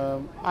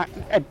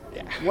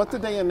 what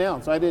did they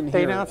announce? I didn't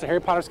They hear. announced that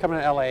Harry Potter's coming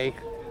to LA,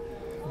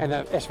 and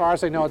as far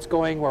as I know, it's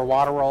going where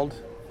Waterworld,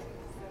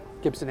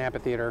 Gibson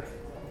Amphitheater,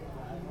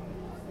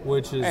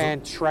 Which is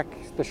and Shrek,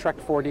 the Shrek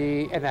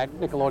 4D, and that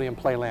Nickelodeon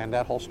Playland,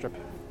 that whole strip.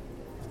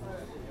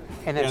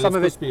 And then yeah, some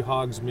of it's it,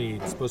 supposed to be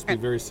Hogsmeade. It's supposed to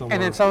be very similar.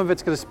 and then some of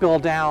it's going to spill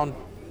down.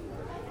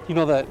 You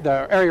know,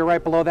 the area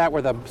right below that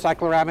where the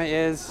cyclorama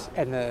is,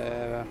 and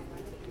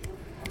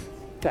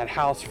that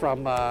house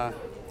from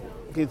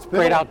It's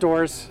Great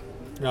Outdoors.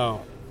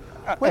 No.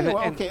 Wait, and, the-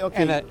 well, and-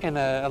 okay. And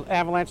the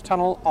avalanche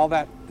tunnel, all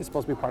that is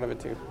supposed to be part of it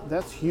too.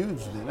 That's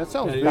huge. Then that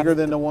sounds Yeah, bigger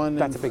than the one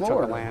That's a in big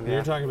Florida. chunk of land. You're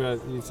Yeah. talking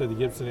about, you said the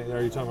Gibson,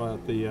 are you talking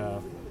about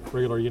the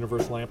regular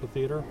Universal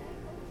Amphitheater?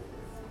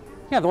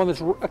 Yeah, the one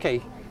that's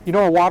okay. You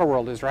know where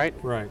Waterworld is, right?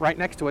 Right. Right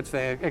next to it's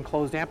the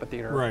enclosed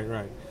amphitheater. Right,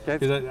 right. Okay,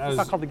 'Cause it's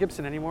not called the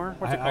Gibson anymore.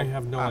 What's it I called?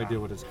 have no I don't idea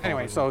know. what it's called.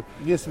 Anyway, so It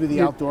used to be the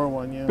Yeah. outdoor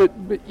one, yeah.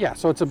 but yeah,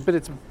 so it's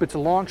a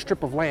long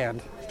strip of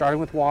land, starting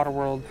with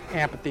Waterworld,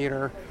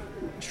 amphitheater,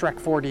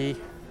 Shrek 4D,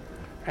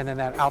 and then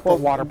that outdoor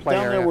water play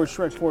down area. there where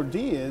Shrek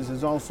 4D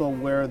is also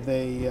where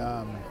they.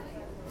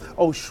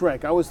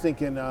 Shrek. I was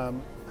thinking.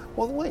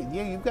 Well, wait.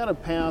 Yeah, you've got to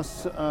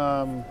pass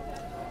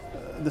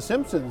the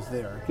Simpsons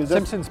there because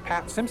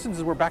Simpsons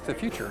is where Back to the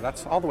Future.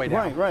 That's all the way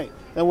down. right.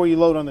 And where you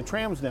load on the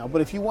trams now.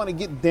 But if you want to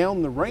get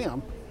down the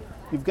ramp,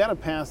 you've got to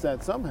pass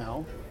that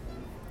somehow.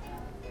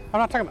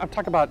 I'm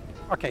talking about.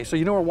 Okay, so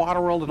you know where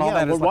Waterworld and all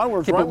Yeah, that is. well,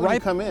 Waterworld's okay, right but when you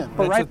come in. But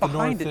that's right at the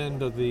behind north it.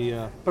 end of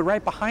the, But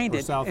right behind or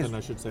it south is- end,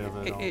 I should say, of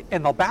it all.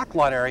 in the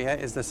backlot area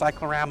is the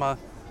cyclorama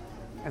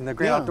and the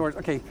Great Yeah. Outdoors.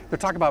 Okay, they're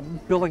talking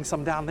about building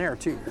some down there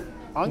too.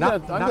 I'm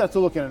Not- gonna not- have to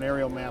look at an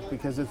aerial map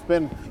because it's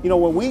been.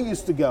 When we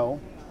used to go,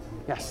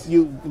 Yes.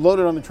 you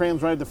loaded on the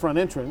trams right at the front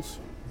entrance.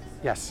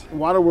 Yes.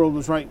 Waterworld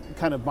was right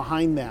kind of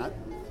behind that.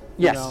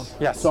 Yes.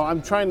 Yes. So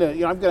I'm trying to,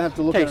 I'm gonna have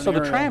to look okay, at an so the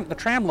aerial.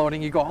 tram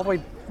loading, you go all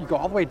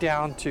the way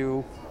down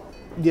to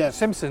Yes.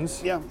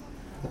 Simpsons, Yeah.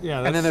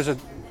 Yeah, and then that's-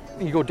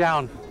 you go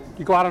down.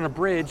 You go out on a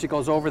bridge. It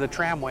goes over the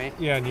tramway.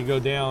 Yeah, and you go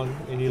down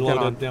and you Get load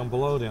on. it down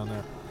below down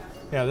there.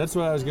 Yeah, that's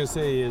what I was going to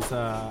say. Is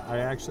I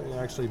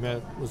actually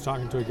was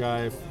talking to a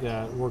guy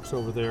that works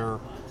over there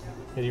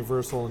at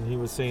Universal, and he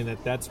was saying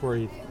that's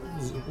where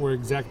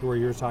exactly where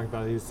you're talking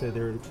about. He said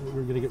we're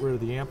going to get rid of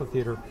the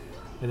amphitheater,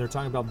 and they're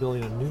talking about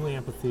building a new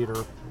amphitheater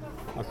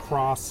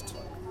across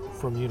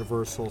from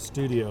Universal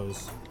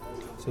Studios,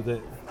 so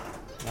that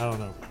I don't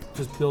know,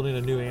 just building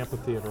a new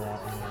amphitheater out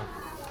in there.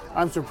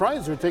 I'm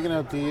surprised they're taking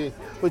out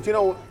but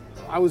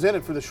I was in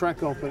it for the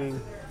Shrek opening.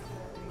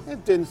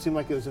 It didn't seem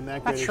like it was in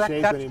that great a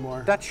shape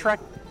anymore. That Shrek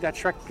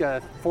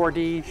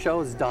 4D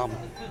show is dumb.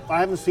 I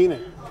haven't seen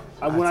it.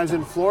 When I was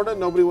in Florida,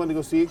 nobody wanted to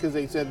go see it because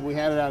they said we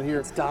had it out here.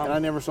 It's dumb. And I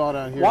never saw it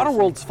out here.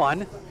 Waterworld's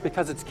fun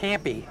because it's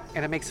campy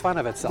and it makes fun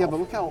of itself. Yeah, but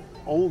look how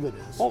old it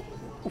is. Well,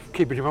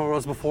 okay, but you remember what it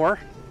was before?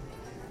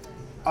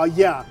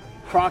 Yeah.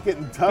 Crockett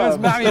and It was Tubbs.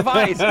 Miami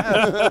Vice.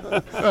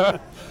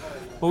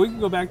 Well, we can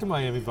go back to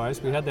Miami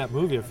Vice. We had that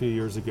movie a few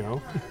years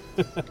ago.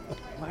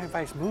 Miami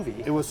Vice movie.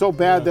 It was so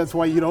bad, that's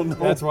why you don't know.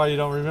 That's why you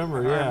don't remember.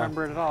 I don't Yeah.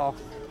 remember it at all.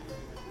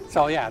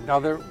 So yeah, no,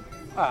 they're,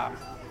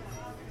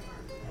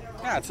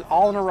 it's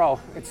all in a row.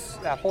 It's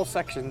that whole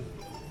section.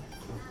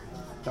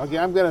 Okay,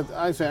 I've got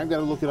to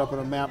look it up on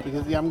a map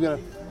because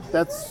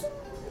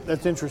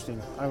that's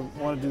interesting. I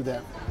want to do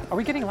that. Are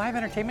we getting live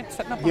entertainment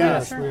setting up?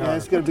 Yes, on we this, are. yeah,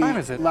 it's going What to time be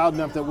is it? loud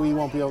enough that we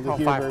won't be able to Oh,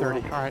 hear very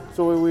 5:30. well. All right.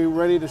 So are we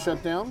ready to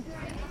shut down?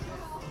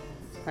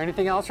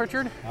 Anything else,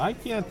 Richard? I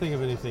can't think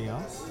of anything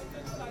else.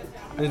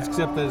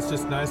 Except that it's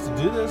just nice to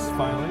do this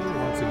finally,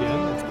 once again.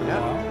 It's been Yeah.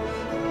 a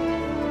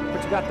while.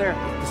 What you got there?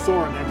 The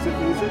Soarin' exit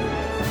music.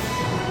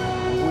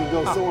 If we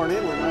go soaring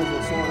in, we might as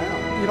well soaring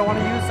out. You don't want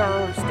to use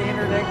our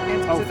standard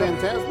exit? Oh,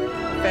 Fantasmic?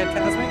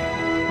 Phantasmic?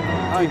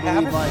 I have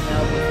believe it? I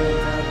have the Fantasmic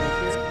here.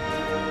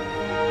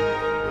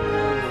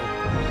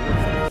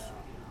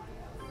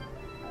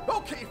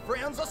 Okay,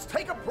 friends, let's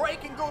take a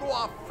break and go to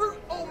our Fruit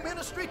O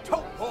Ministry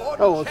tote board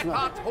Oh, and it's check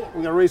our not. total. We're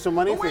going to raise some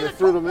money The for way the the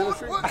Fruit tote of board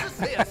Ministry? works is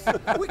this.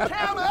 We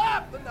count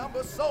up the number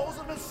of souls that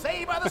have been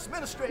saved by this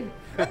ministry,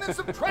 and then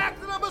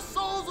subtract the number of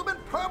souls who have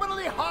been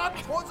permanently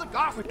hardened towards the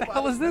gospel. What the by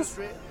hell is this?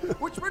 ministry,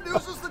 which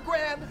produces the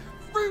grand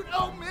Fruit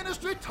O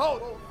Ministry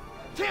total.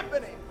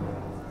 Timpani.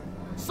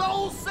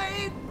 Souls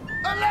saved,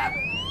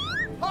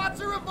 11. Hearts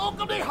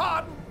irrevocably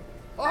hardened,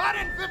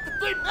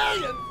 153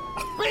 million.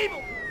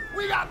 People,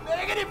 we got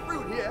negative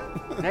fruit here.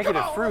 Negative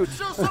Come on, fruit? Let's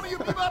show some of you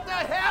people out there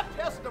have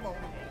testimony.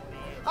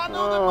 I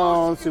know that Oh,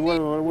 most let's see, of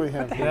you what do we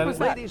have here?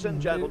 Ladies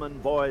and gentlemen,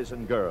 boys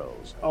and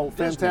girls, Oh,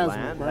 Phantasmic,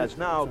 Disneyland right? has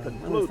now Sorry, let me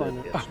concluded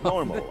find it. its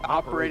normal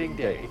Operating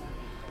day.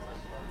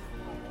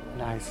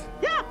 Nice.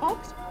 Yeah,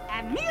 folks.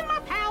 And me and my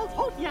pals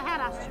hope you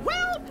had a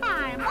swell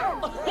time.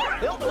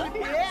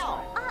 Mickey,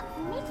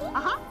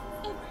 Uh-huh.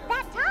 it's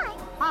that time.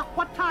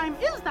 What time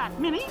is that,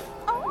 Minnie?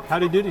 Oh,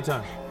 Howdy doody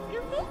time.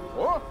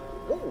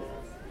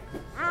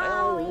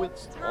 now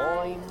it's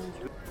time.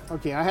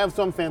 Okay, I have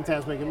some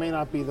Phantasmic. It may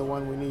not be the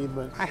one we need,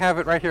 but I have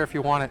it right here if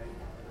you want it. Do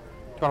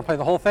you want to play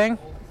the whole thing?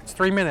 It's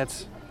 3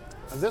 minutes.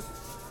 this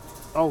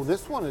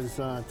one is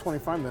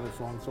 25 minutes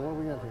long. So what do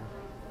we got here?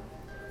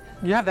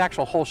 You have the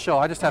actual whole show.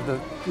 I just have the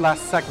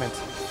last segment.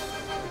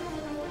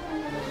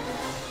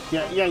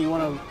 Yeah, you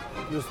want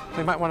to just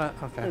We might want to.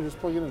 yeah, Okay. just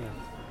plug it in there.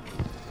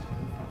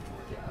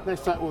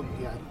 Next time, well,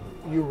 yeah,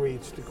 you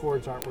reach. The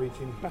cords aren't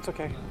reaching, That's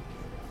okay.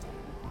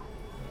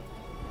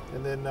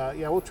 and then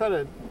yeah, we'll try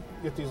to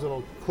get these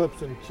little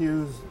clips and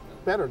cues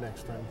better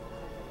next time.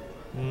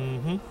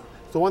 Mm-hmm.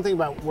 So one thing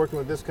about working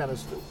with this kind of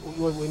stuff,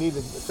 we need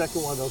a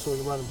second one though, so we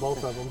can run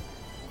both of them.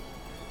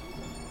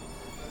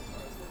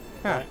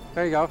 Yeah.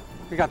 There you go.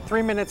 We got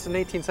 3 minutes and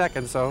 18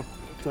 seconds. So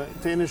To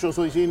end the show.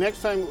 So you see,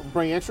 next time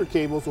bring extra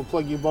cables. We'll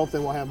plug you both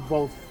in. We'll have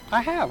both.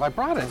 I have. I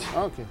brought it.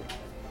 Okay.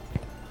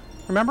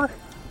 Remember?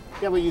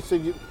 Yeah, but you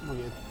said you.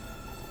 Okay.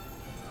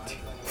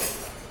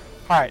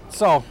 All right.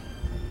 So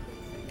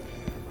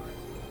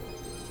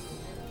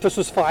this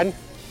was fun.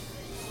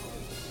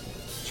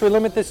 Should we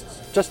limit this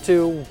just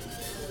to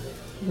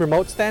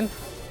remotes then?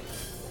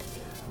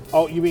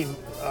 Oh, you mean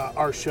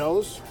our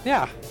shows?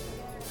 Yeah.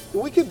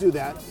 We could do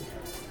that.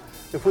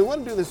 If we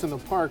want to do this in the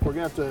park, we're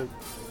gonna have to,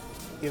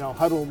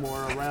 huddle more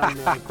around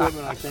the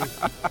equipment. I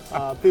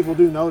think people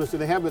do notice it.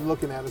 They have been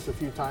looking at us a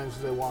few times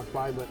as they walk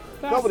by, but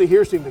nobody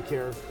here seemed to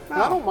care.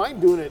 And I don't mind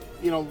doing it,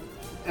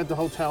 at the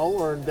hotel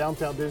or in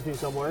downtown Disney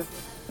somewhere.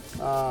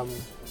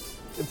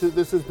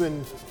 This has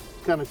been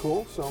kind of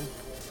cool. So,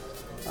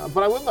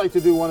 but I would like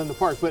to do one in the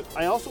park. But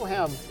I also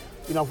have,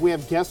 if we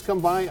have guests come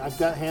by, I've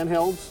got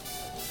handhelds.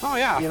 Oh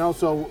yeah.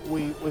 So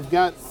we've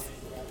got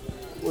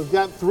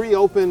 3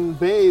 open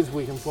bays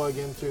we can plug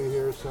into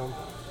here. So,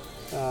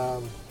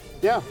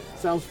 yeah,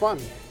 sounds fun.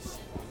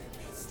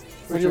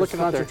 What are you looking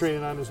at there?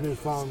 Concentrating on his new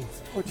phone.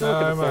 What you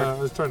looking at there? I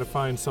was trying to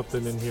find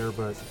something in here,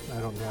 but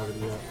I don't have it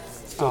yet.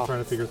 Still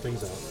trying to figure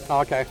things out. Oh,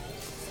 okay.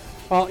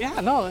 Well,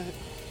 yeah, no.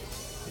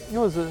 It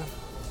was the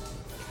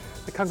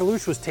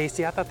Kungaloosh was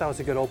tasty. I thought that was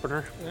a good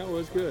opener. That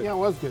was good. Yeah, it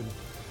was good.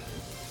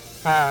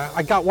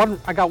 I got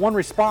one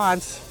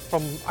response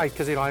from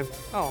because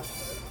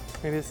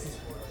maybe this is.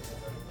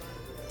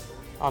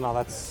 Oh no,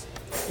 that's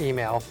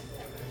email.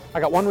 I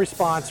got one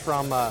response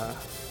from a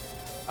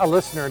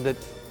listener that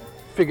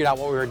figured out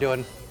what we were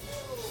doing.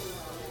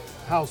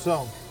 How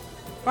so?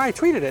 I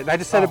tweeted it. I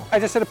just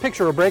said a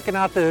picture. We're breaking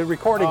out the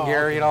recording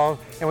gear,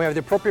 okay. And we have the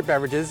appropriate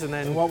beverages, and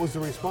then And what was the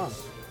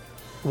response?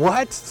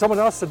 what? Someone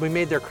else said we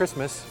made their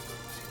Christmas.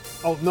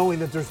 Oh, knowing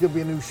that there's going to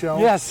be a new show?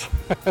 Yes.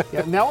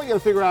 Yeah, now we got to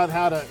figure out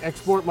how to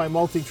export my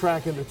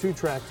multi-track into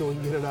 2-track so we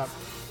can get it up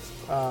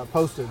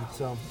posted.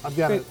 So I've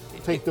got to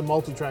take the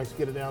multi-tracks to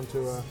get it down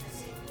to...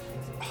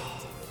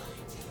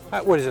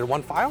 What is it?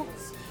 One file?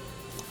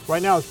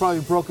 right now it's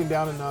probably broken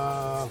down in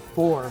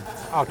 4.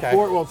 Okay.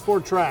 4, it's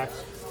 4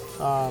 tracks.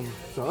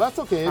 So that's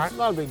okay. It's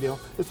not a big deal.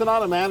 It's an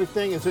automatic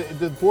thing.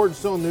 The board's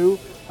so new.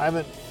 I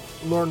haven't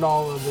learned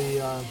all of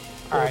the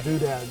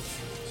doodads.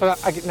 So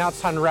now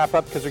it's time to wrap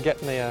up because we're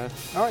getting the.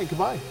 All right,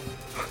 goodbye.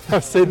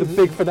 Say the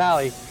big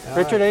finale.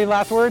 Richard, any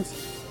last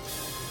words?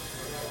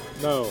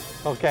 No.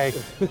 Okay.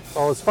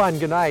 Well, it's fun.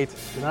 Good night.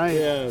 Good night.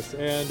 Yes,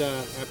 and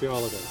happy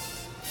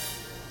holidays.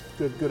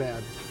 Good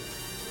ad.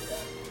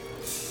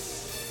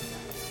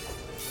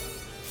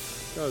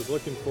 I was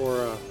looking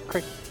for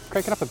Crank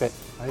it up a bit.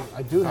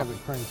 I do have it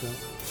cranked up.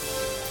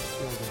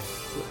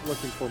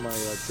 looking for my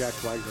Jack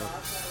Wagner.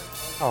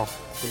 Oh.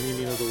 The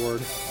meaning of the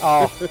word.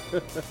 Oh.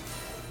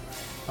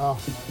 Oh.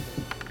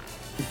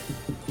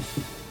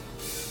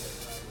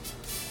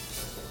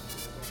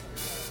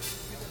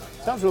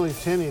 Sounds really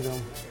tinny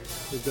though.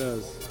 It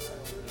does.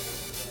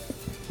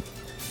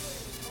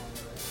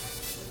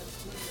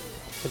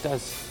 It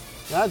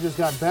does. That just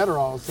got better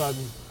all of a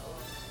sudden.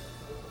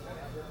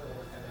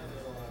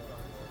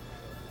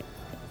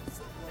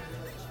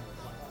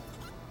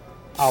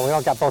 Oh, we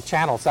all got both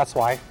channels. That's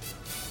why.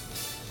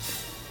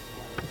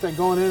 It's like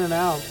going in and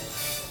out.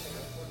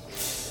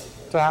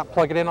 So not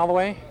plug it in all the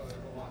way?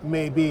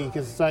 Maybe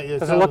because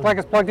Does it look like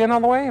it's plugged in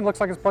all the way? It looks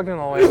like it's plugged in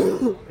all the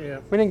way. Yeah.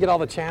 We didn't get all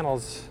the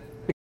channels.